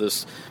you have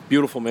this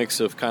beautiful mix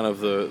of kind of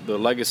the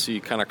legacy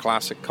kind of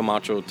classic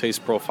Camacho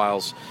taste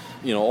profiles,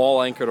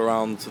 all anchored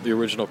around the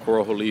original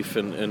Corojo leaf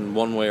in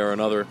one way or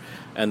another,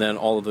 and then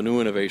all of the new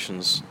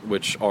innovations,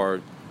 which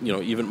are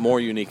even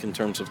more unique in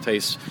terms of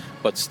taste,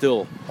 but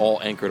still all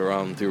anchored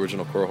around the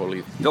original Corojo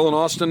leaf. Dylan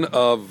Austin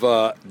of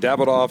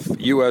Davidoff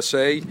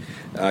USA,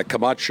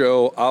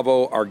 Camacho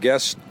Avo, our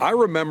guest. I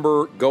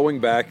remember going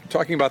back,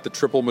 talking about the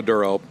Triple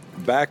Maduro,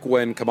 back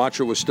when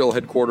Camacho was still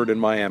headquartered in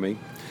Miami,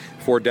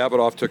 before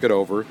Davidoff took it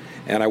over,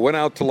 and I went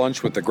out to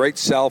lunch with the great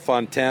Sal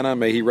Fontana,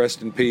 may he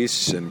rest in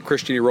peace, and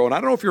Christian Hero. And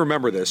I don't know if you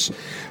remember this,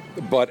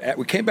 but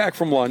we came back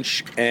from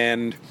lunch,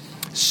 and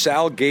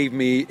Sal gave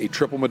me a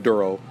Triple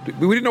Maduro.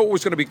 We didn't know what it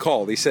was going to be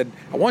called. He said,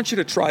 I want you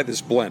to try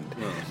this blend.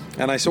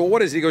 And I said, well,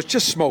 what is it? He goes,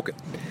 just smoke it.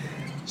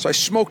 So I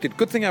smoked it.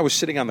 Good thing I was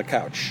sitting on the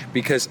couch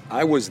because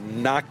I was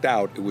knocked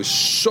out. It was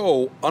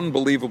so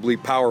unbelievably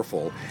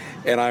powerful.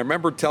 And I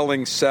remember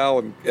telling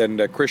Sal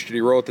and Christian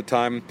Hero at the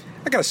time,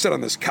 I got to sit on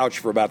this couch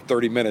for about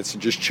 30 minutes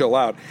and just chill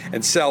out.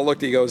 And Sal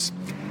looked, he goes,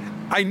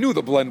 I knew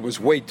the blend was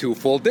way too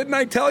full. Didn't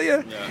I tell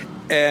you? Yeah.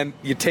 And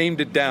you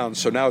tamed it down,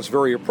 so now it's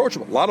very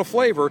approachable. A lot of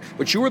flavor,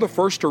 but you were the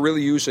first to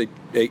really use an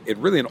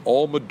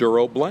all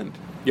Maduro blend.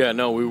 Yeah,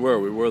 no, we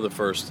were the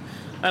first.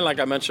 And like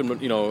I mentioned,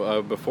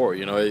 before,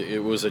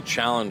 it was a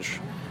challenge,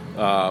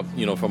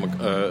 from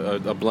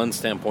a blend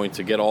standpoint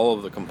to get all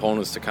of the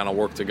components to kind of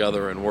work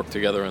together in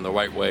the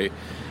right way.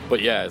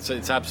 But yeah,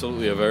 it's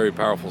absolutely a very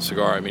powerful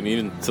cigar. I mean,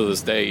 even to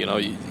this day,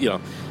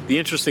 the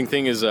interesting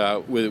thing is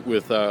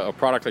with a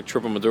product like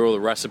Triple Maduro, the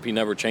recipe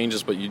never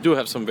changes, but you do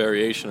have some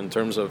variation in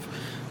terms of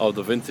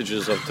the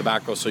vintages of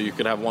tobacco. So you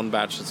could have one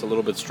batch that's a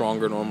little bit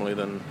stronger normally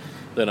than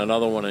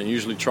another one, and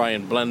usually try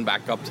and blend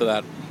back up to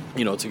that,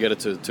 to get it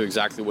to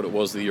exactly what it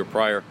was the year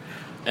prior.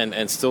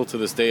 And still to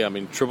this day, I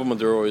mean, Triple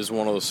Maduro is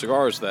one of those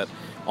cigars that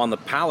on the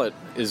palate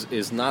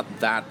is not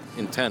that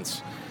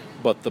intense,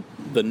 but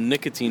the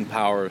nicotine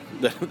power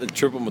that the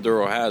Triple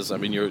Maduro has, I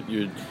mean,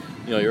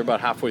 you're about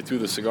halfway through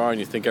the cigar and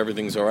you think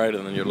everything's all right,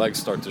 and then your legs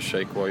start to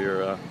shake while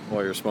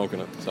you're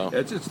smoking it. So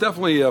it's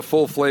definitely a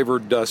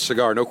full-flavored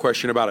cigar, no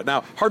question about it.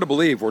 Now, hard to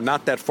believe we're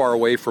not that far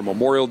away from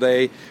Memorial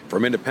Day,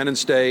 from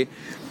Independence Day.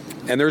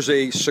 And there's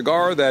a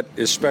cigar that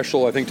is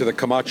special, I think, to the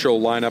Camacho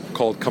lineup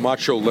called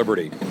Camacho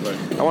Liberty.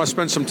 Right. I want to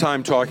spend some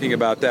time talking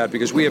about that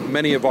because we have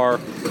many of our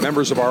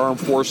members of our armed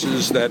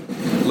forces that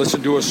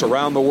listen to us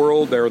around the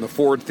world. They're in the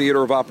forward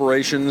theater of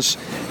operations.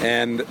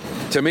 And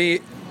to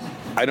me,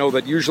 I know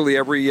that usually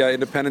every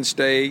Independence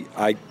Day,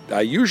 I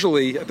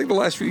think the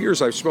last few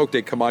years I've smoked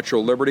a Camacho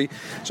Liberty.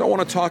 So I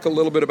want to talk a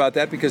little bit about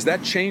that because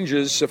that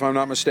changes, if I'm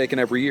not mistaken,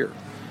 every year.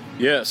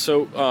 Yeah,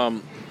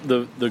 so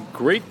the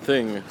great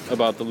thing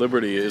about the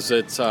Liberty is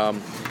it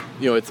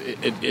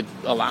it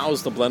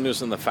allows the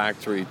blenders in the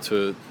factory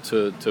to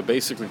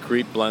basically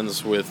create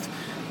blends with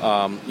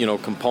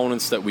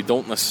components that we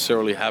don't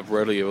necessarily have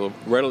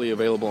readily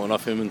available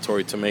enough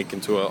inventory to make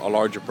into a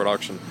larger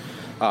production.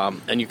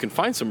 And you can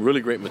find some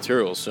really great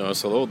materials,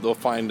 so they'll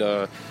find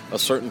a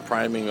certain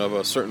priming of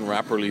a certain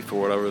wrapper leaf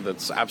or whatever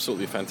that's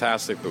absolutely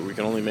fantastic, but we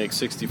can only make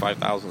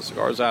 65,000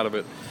 cigars out of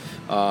it.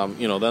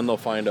 Then they'll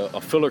find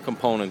a filler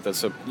component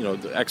that's the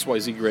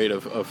XYZ grade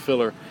of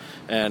filler,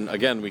 and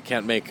again, we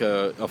can't make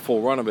a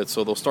full run of it,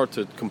 so they'll start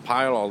to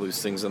compile all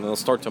these things, and they'll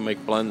start to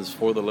make blends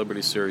for the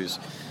Liberty series,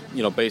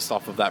 based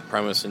off of that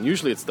premise. And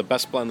usually it's the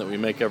best blend that we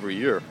make every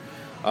year,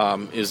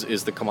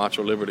 is the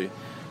Camacho Liberty.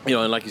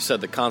 And like you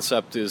said, the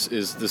concept is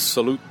this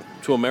salute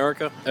to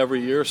America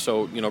every year,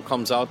 so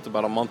comes out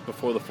about a month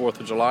before the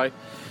 4th of July.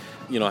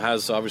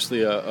 Has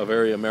obviously a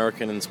very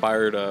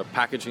American-inspired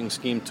packaging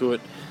scheme to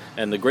it.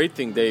 And the great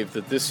thing, Dave,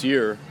 that this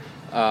year,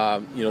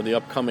 the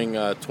upcoming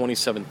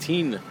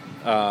 2017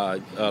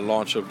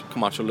 launch of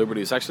Camacho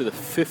Liberty is actually the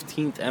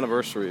 15th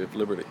anniversary of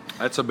Liberty.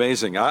 That's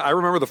amazing. I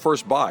remember the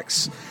first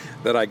box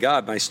that I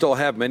got, and I still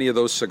have many of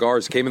those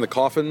cigars. Came in the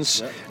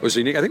coffins. Yep. It was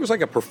unique. I think it was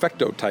like a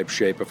Perfecto type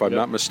shape, if I'm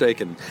not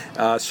mistaken.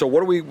 So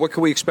what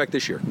can we expect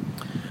this year?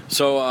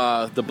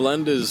 So the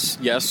blend is,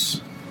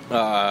 yes.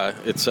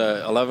 It's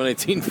a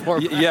 1118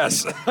 format.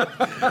 Yes.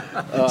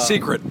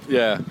 Secret.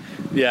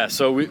 Yeah.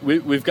 So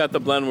we've got the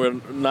blend. We're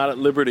not at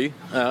liberty.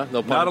 Not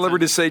at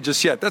liberty to say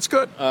just yet. That's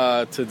good.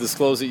 To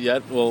disclose it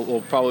yet.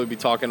 We'll probably be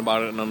talking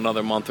about it in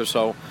another month or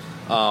so.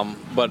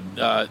 But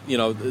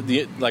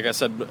like I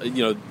said,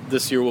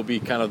 this year will be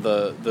kind of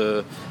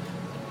the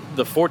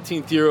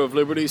 14th year of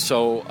Liberty.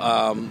 So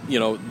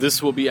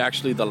this will be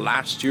actually the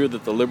last year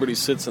that the Liberty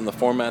sits in the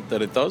format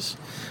that it does.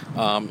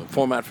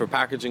 Format for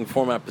packaging,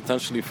 format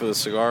potentially for the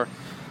cigar.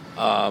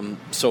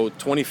 So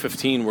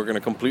 2015, we're going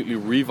to completely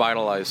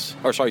revitalize,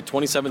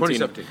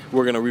 2017,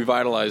 we're going to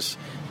revitalize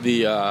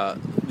the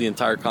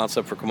entire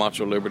concept for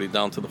Camacho Liberty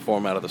down to the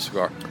format of the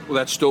cigar. Will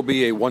that still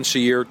be a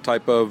once-a-year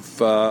type of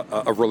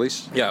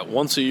release? Yeah,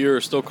 once a year.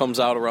 It still comes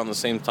out around the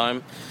same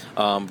time,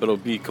 but it'll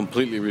be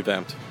completely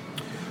revamped.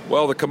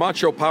 Well, the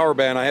Camacho Power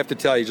Band, I have to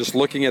tell you, just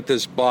looking at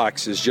this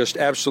box is just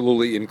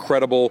absolutely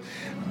incredible.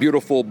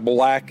 Beautiful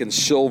black and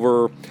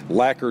silver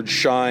lacquered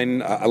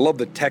shine. I love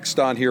the text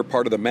on here,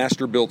 part of the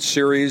Masterbuilt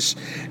series.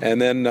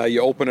 And then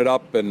you open it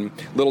up and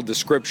little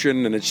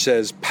description, and it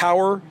says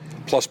power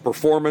plus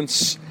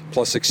performance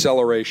plus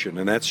acceleration,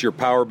 and that's your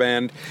Power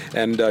Band,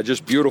 and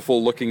just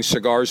beautiful looking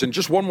cigars. And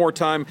just one more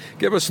time,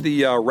 give us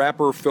the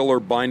wrapper, filler,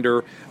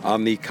 binder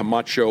on the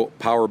Camacho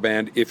Power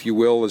Band, if you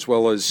will, as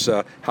well as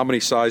how many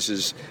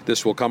sizes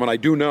this will come. And I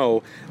do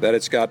know that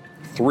it's got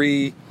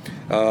 3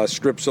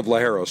 strips of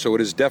Ligero, so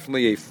it is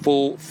definitely a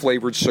full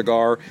flavored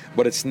cigar,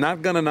 but it's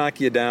not going to knock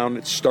you down.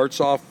 It starts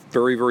off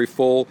very, very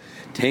full,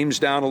 tames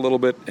down a little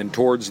bit, and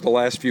towards the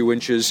last few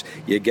inches,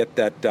 you get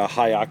that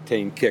high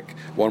octane kick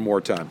one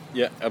more time.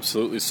 Yeah,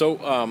 absolutely.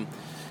 So,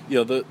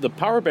 the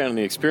Power Band and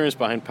the experience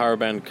behind Power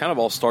Band kind of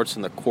all starts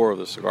in the core of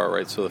the cigar,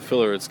 right? So the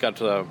filler, it's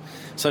got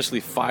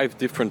essentially 5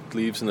 different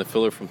leaves in the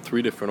filler from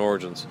 3 different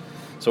origins.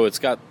 So it's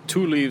got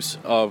 2 leaves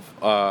of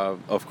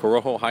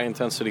Corojo,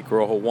 high-intensity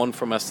Corojo, 1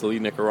 from Esteli,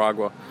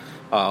 Nicaragua,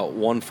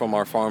 1 from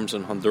our farms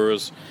in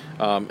Honduras,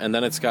 and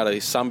then it's got a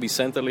San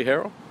Vicente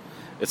Ligero,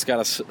 it's got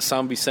a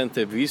San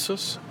Vicente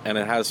Visos, and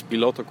it has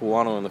Piloto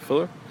Cubano in the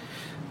filler.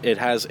 It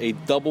has a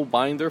double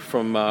binder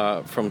from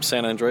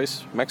San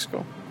Andres,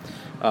 Mexico,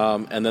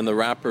 and then the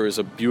wrapper is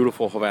a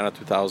beautiful Havana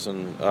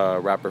 2000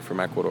 wrapper from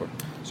Ecuador.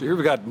 So here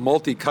we've got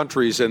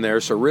multi-countries in there,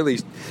 so really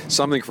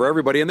something for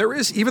everybody. And there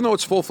is, even though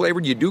it's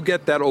full-flavored, you do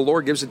get that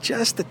Olor, gives it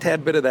just a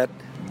tad bit of that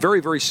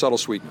very, very subtle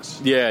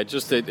sweetness. Yeah,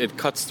 just it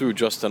cuts through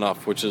just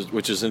enough, which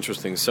is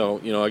interesting. So,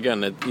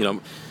 again,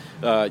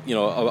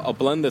 a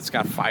blend that's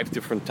got 5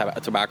 different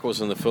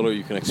tobaccos in the filler,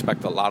 you can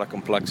expect a lot of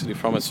complexity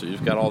from it. So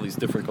you've got all these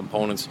different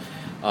components,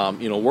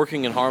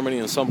 working in harmony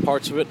in some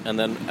parts of it, and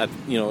then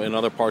in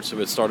other parts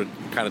of it started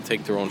to kind of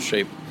take their own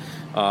shape.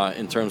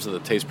 In terms of the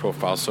taste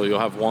profile, so you'll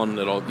have one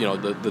that'll,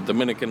 the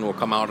Dominican will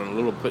come out in a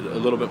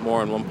little bit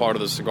more in one part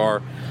of the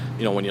cigar.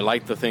 When you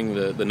light the thing,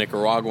 the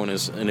Nicaraguan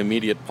is an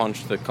immediate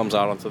punch that comes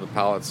out onto the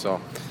palate. So,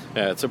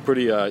 yeah, it's a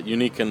pretty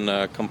unique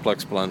and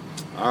complex blend.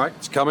 All right,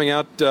 it's coming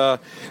out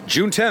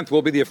June 10th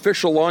will be the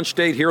official launch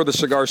date here at the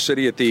Cigar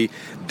City at the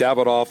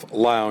Davidoff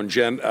Lounge.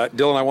 And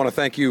Dylan, I want to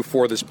thank you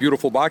for this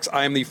beautiful box.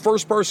 I am the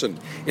first person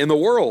in the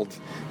world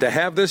to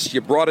have this.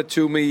 You brought it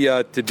to me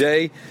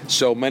today,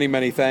 so many,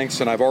 many thanks.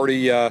 And I've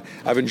already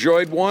I've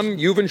enjoyed one,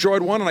 you've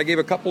enjoyed one, and I gave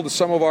a couple to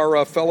some of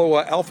our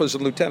fellow alphas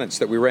and lieutenants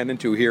that we ran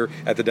into here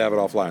at the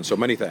Davidoff Lounge. So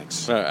many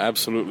thanks.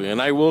 Absolutely,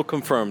 and I will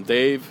confirm,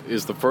 Dave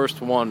is the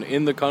first one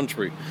in the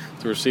country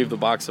to receive the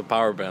box of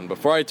Power Band.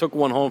 Before I took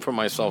one home for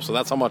myself, so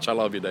that's how much I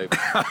love you, Dave.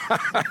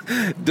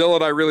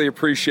 Dylan, I really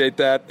appreciate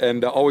that,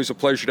 and always a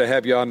pleasure to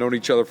have you on. Known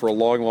each other for a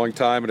long, long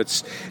time, and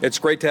it's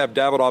great to have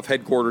Davidoff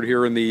headquartered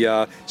here in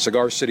the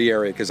Cigar City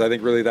area, because I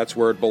think really that's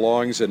where it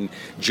belongs. And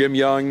Jim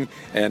Young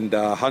and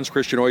Hans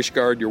Christian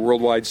Oysgaard, your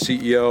worldwide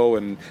CEO,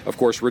 and of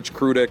course Rich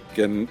Krudik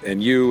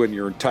and you and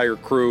your entire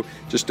crew,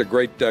 just a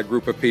great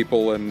group of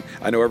people, and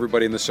I know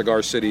everybody in the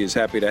Cigar City is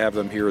happy to have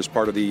them here as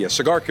part of the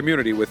cigar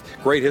community with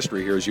great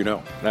history here, as you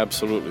know.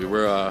 Absolutely.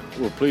 We're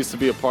pleased to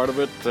be a part of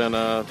it,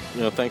 and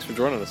thanks for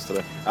joining us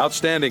today.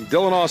 Outstanding.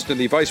 Dylan Austin,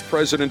 the Vice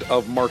President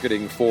of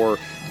Marketing for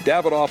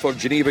Davidoff of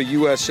Geneva,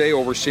 USA,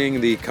 overseeing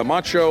the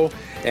Camacho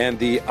and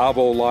the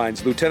Avo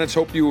lines. Lieutenants,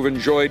 hope you have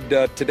enjoyed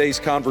today's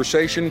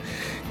conversation.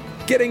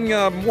 Getting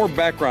more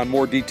background,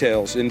 more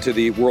details into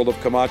the world of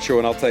Camacho,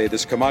 and I'll tell you,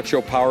 this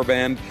Camacho Power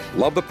Band,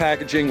 love the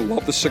packaging,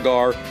 love the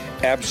cigar,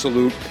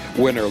 absolute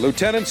winner.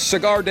 Lieutenants,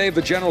 Cigar Dave,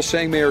 the General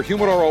saying, may our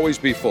humidor always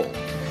be full.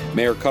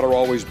 Mayor Cutter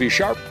always be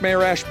sharp.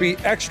 Mayor Ashby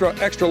extra,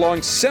 extra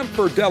long.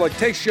 Semper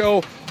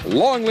Delectatio.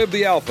 Long live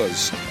the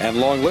Alphas, and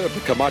long live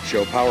the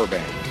Camacho Power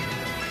Band.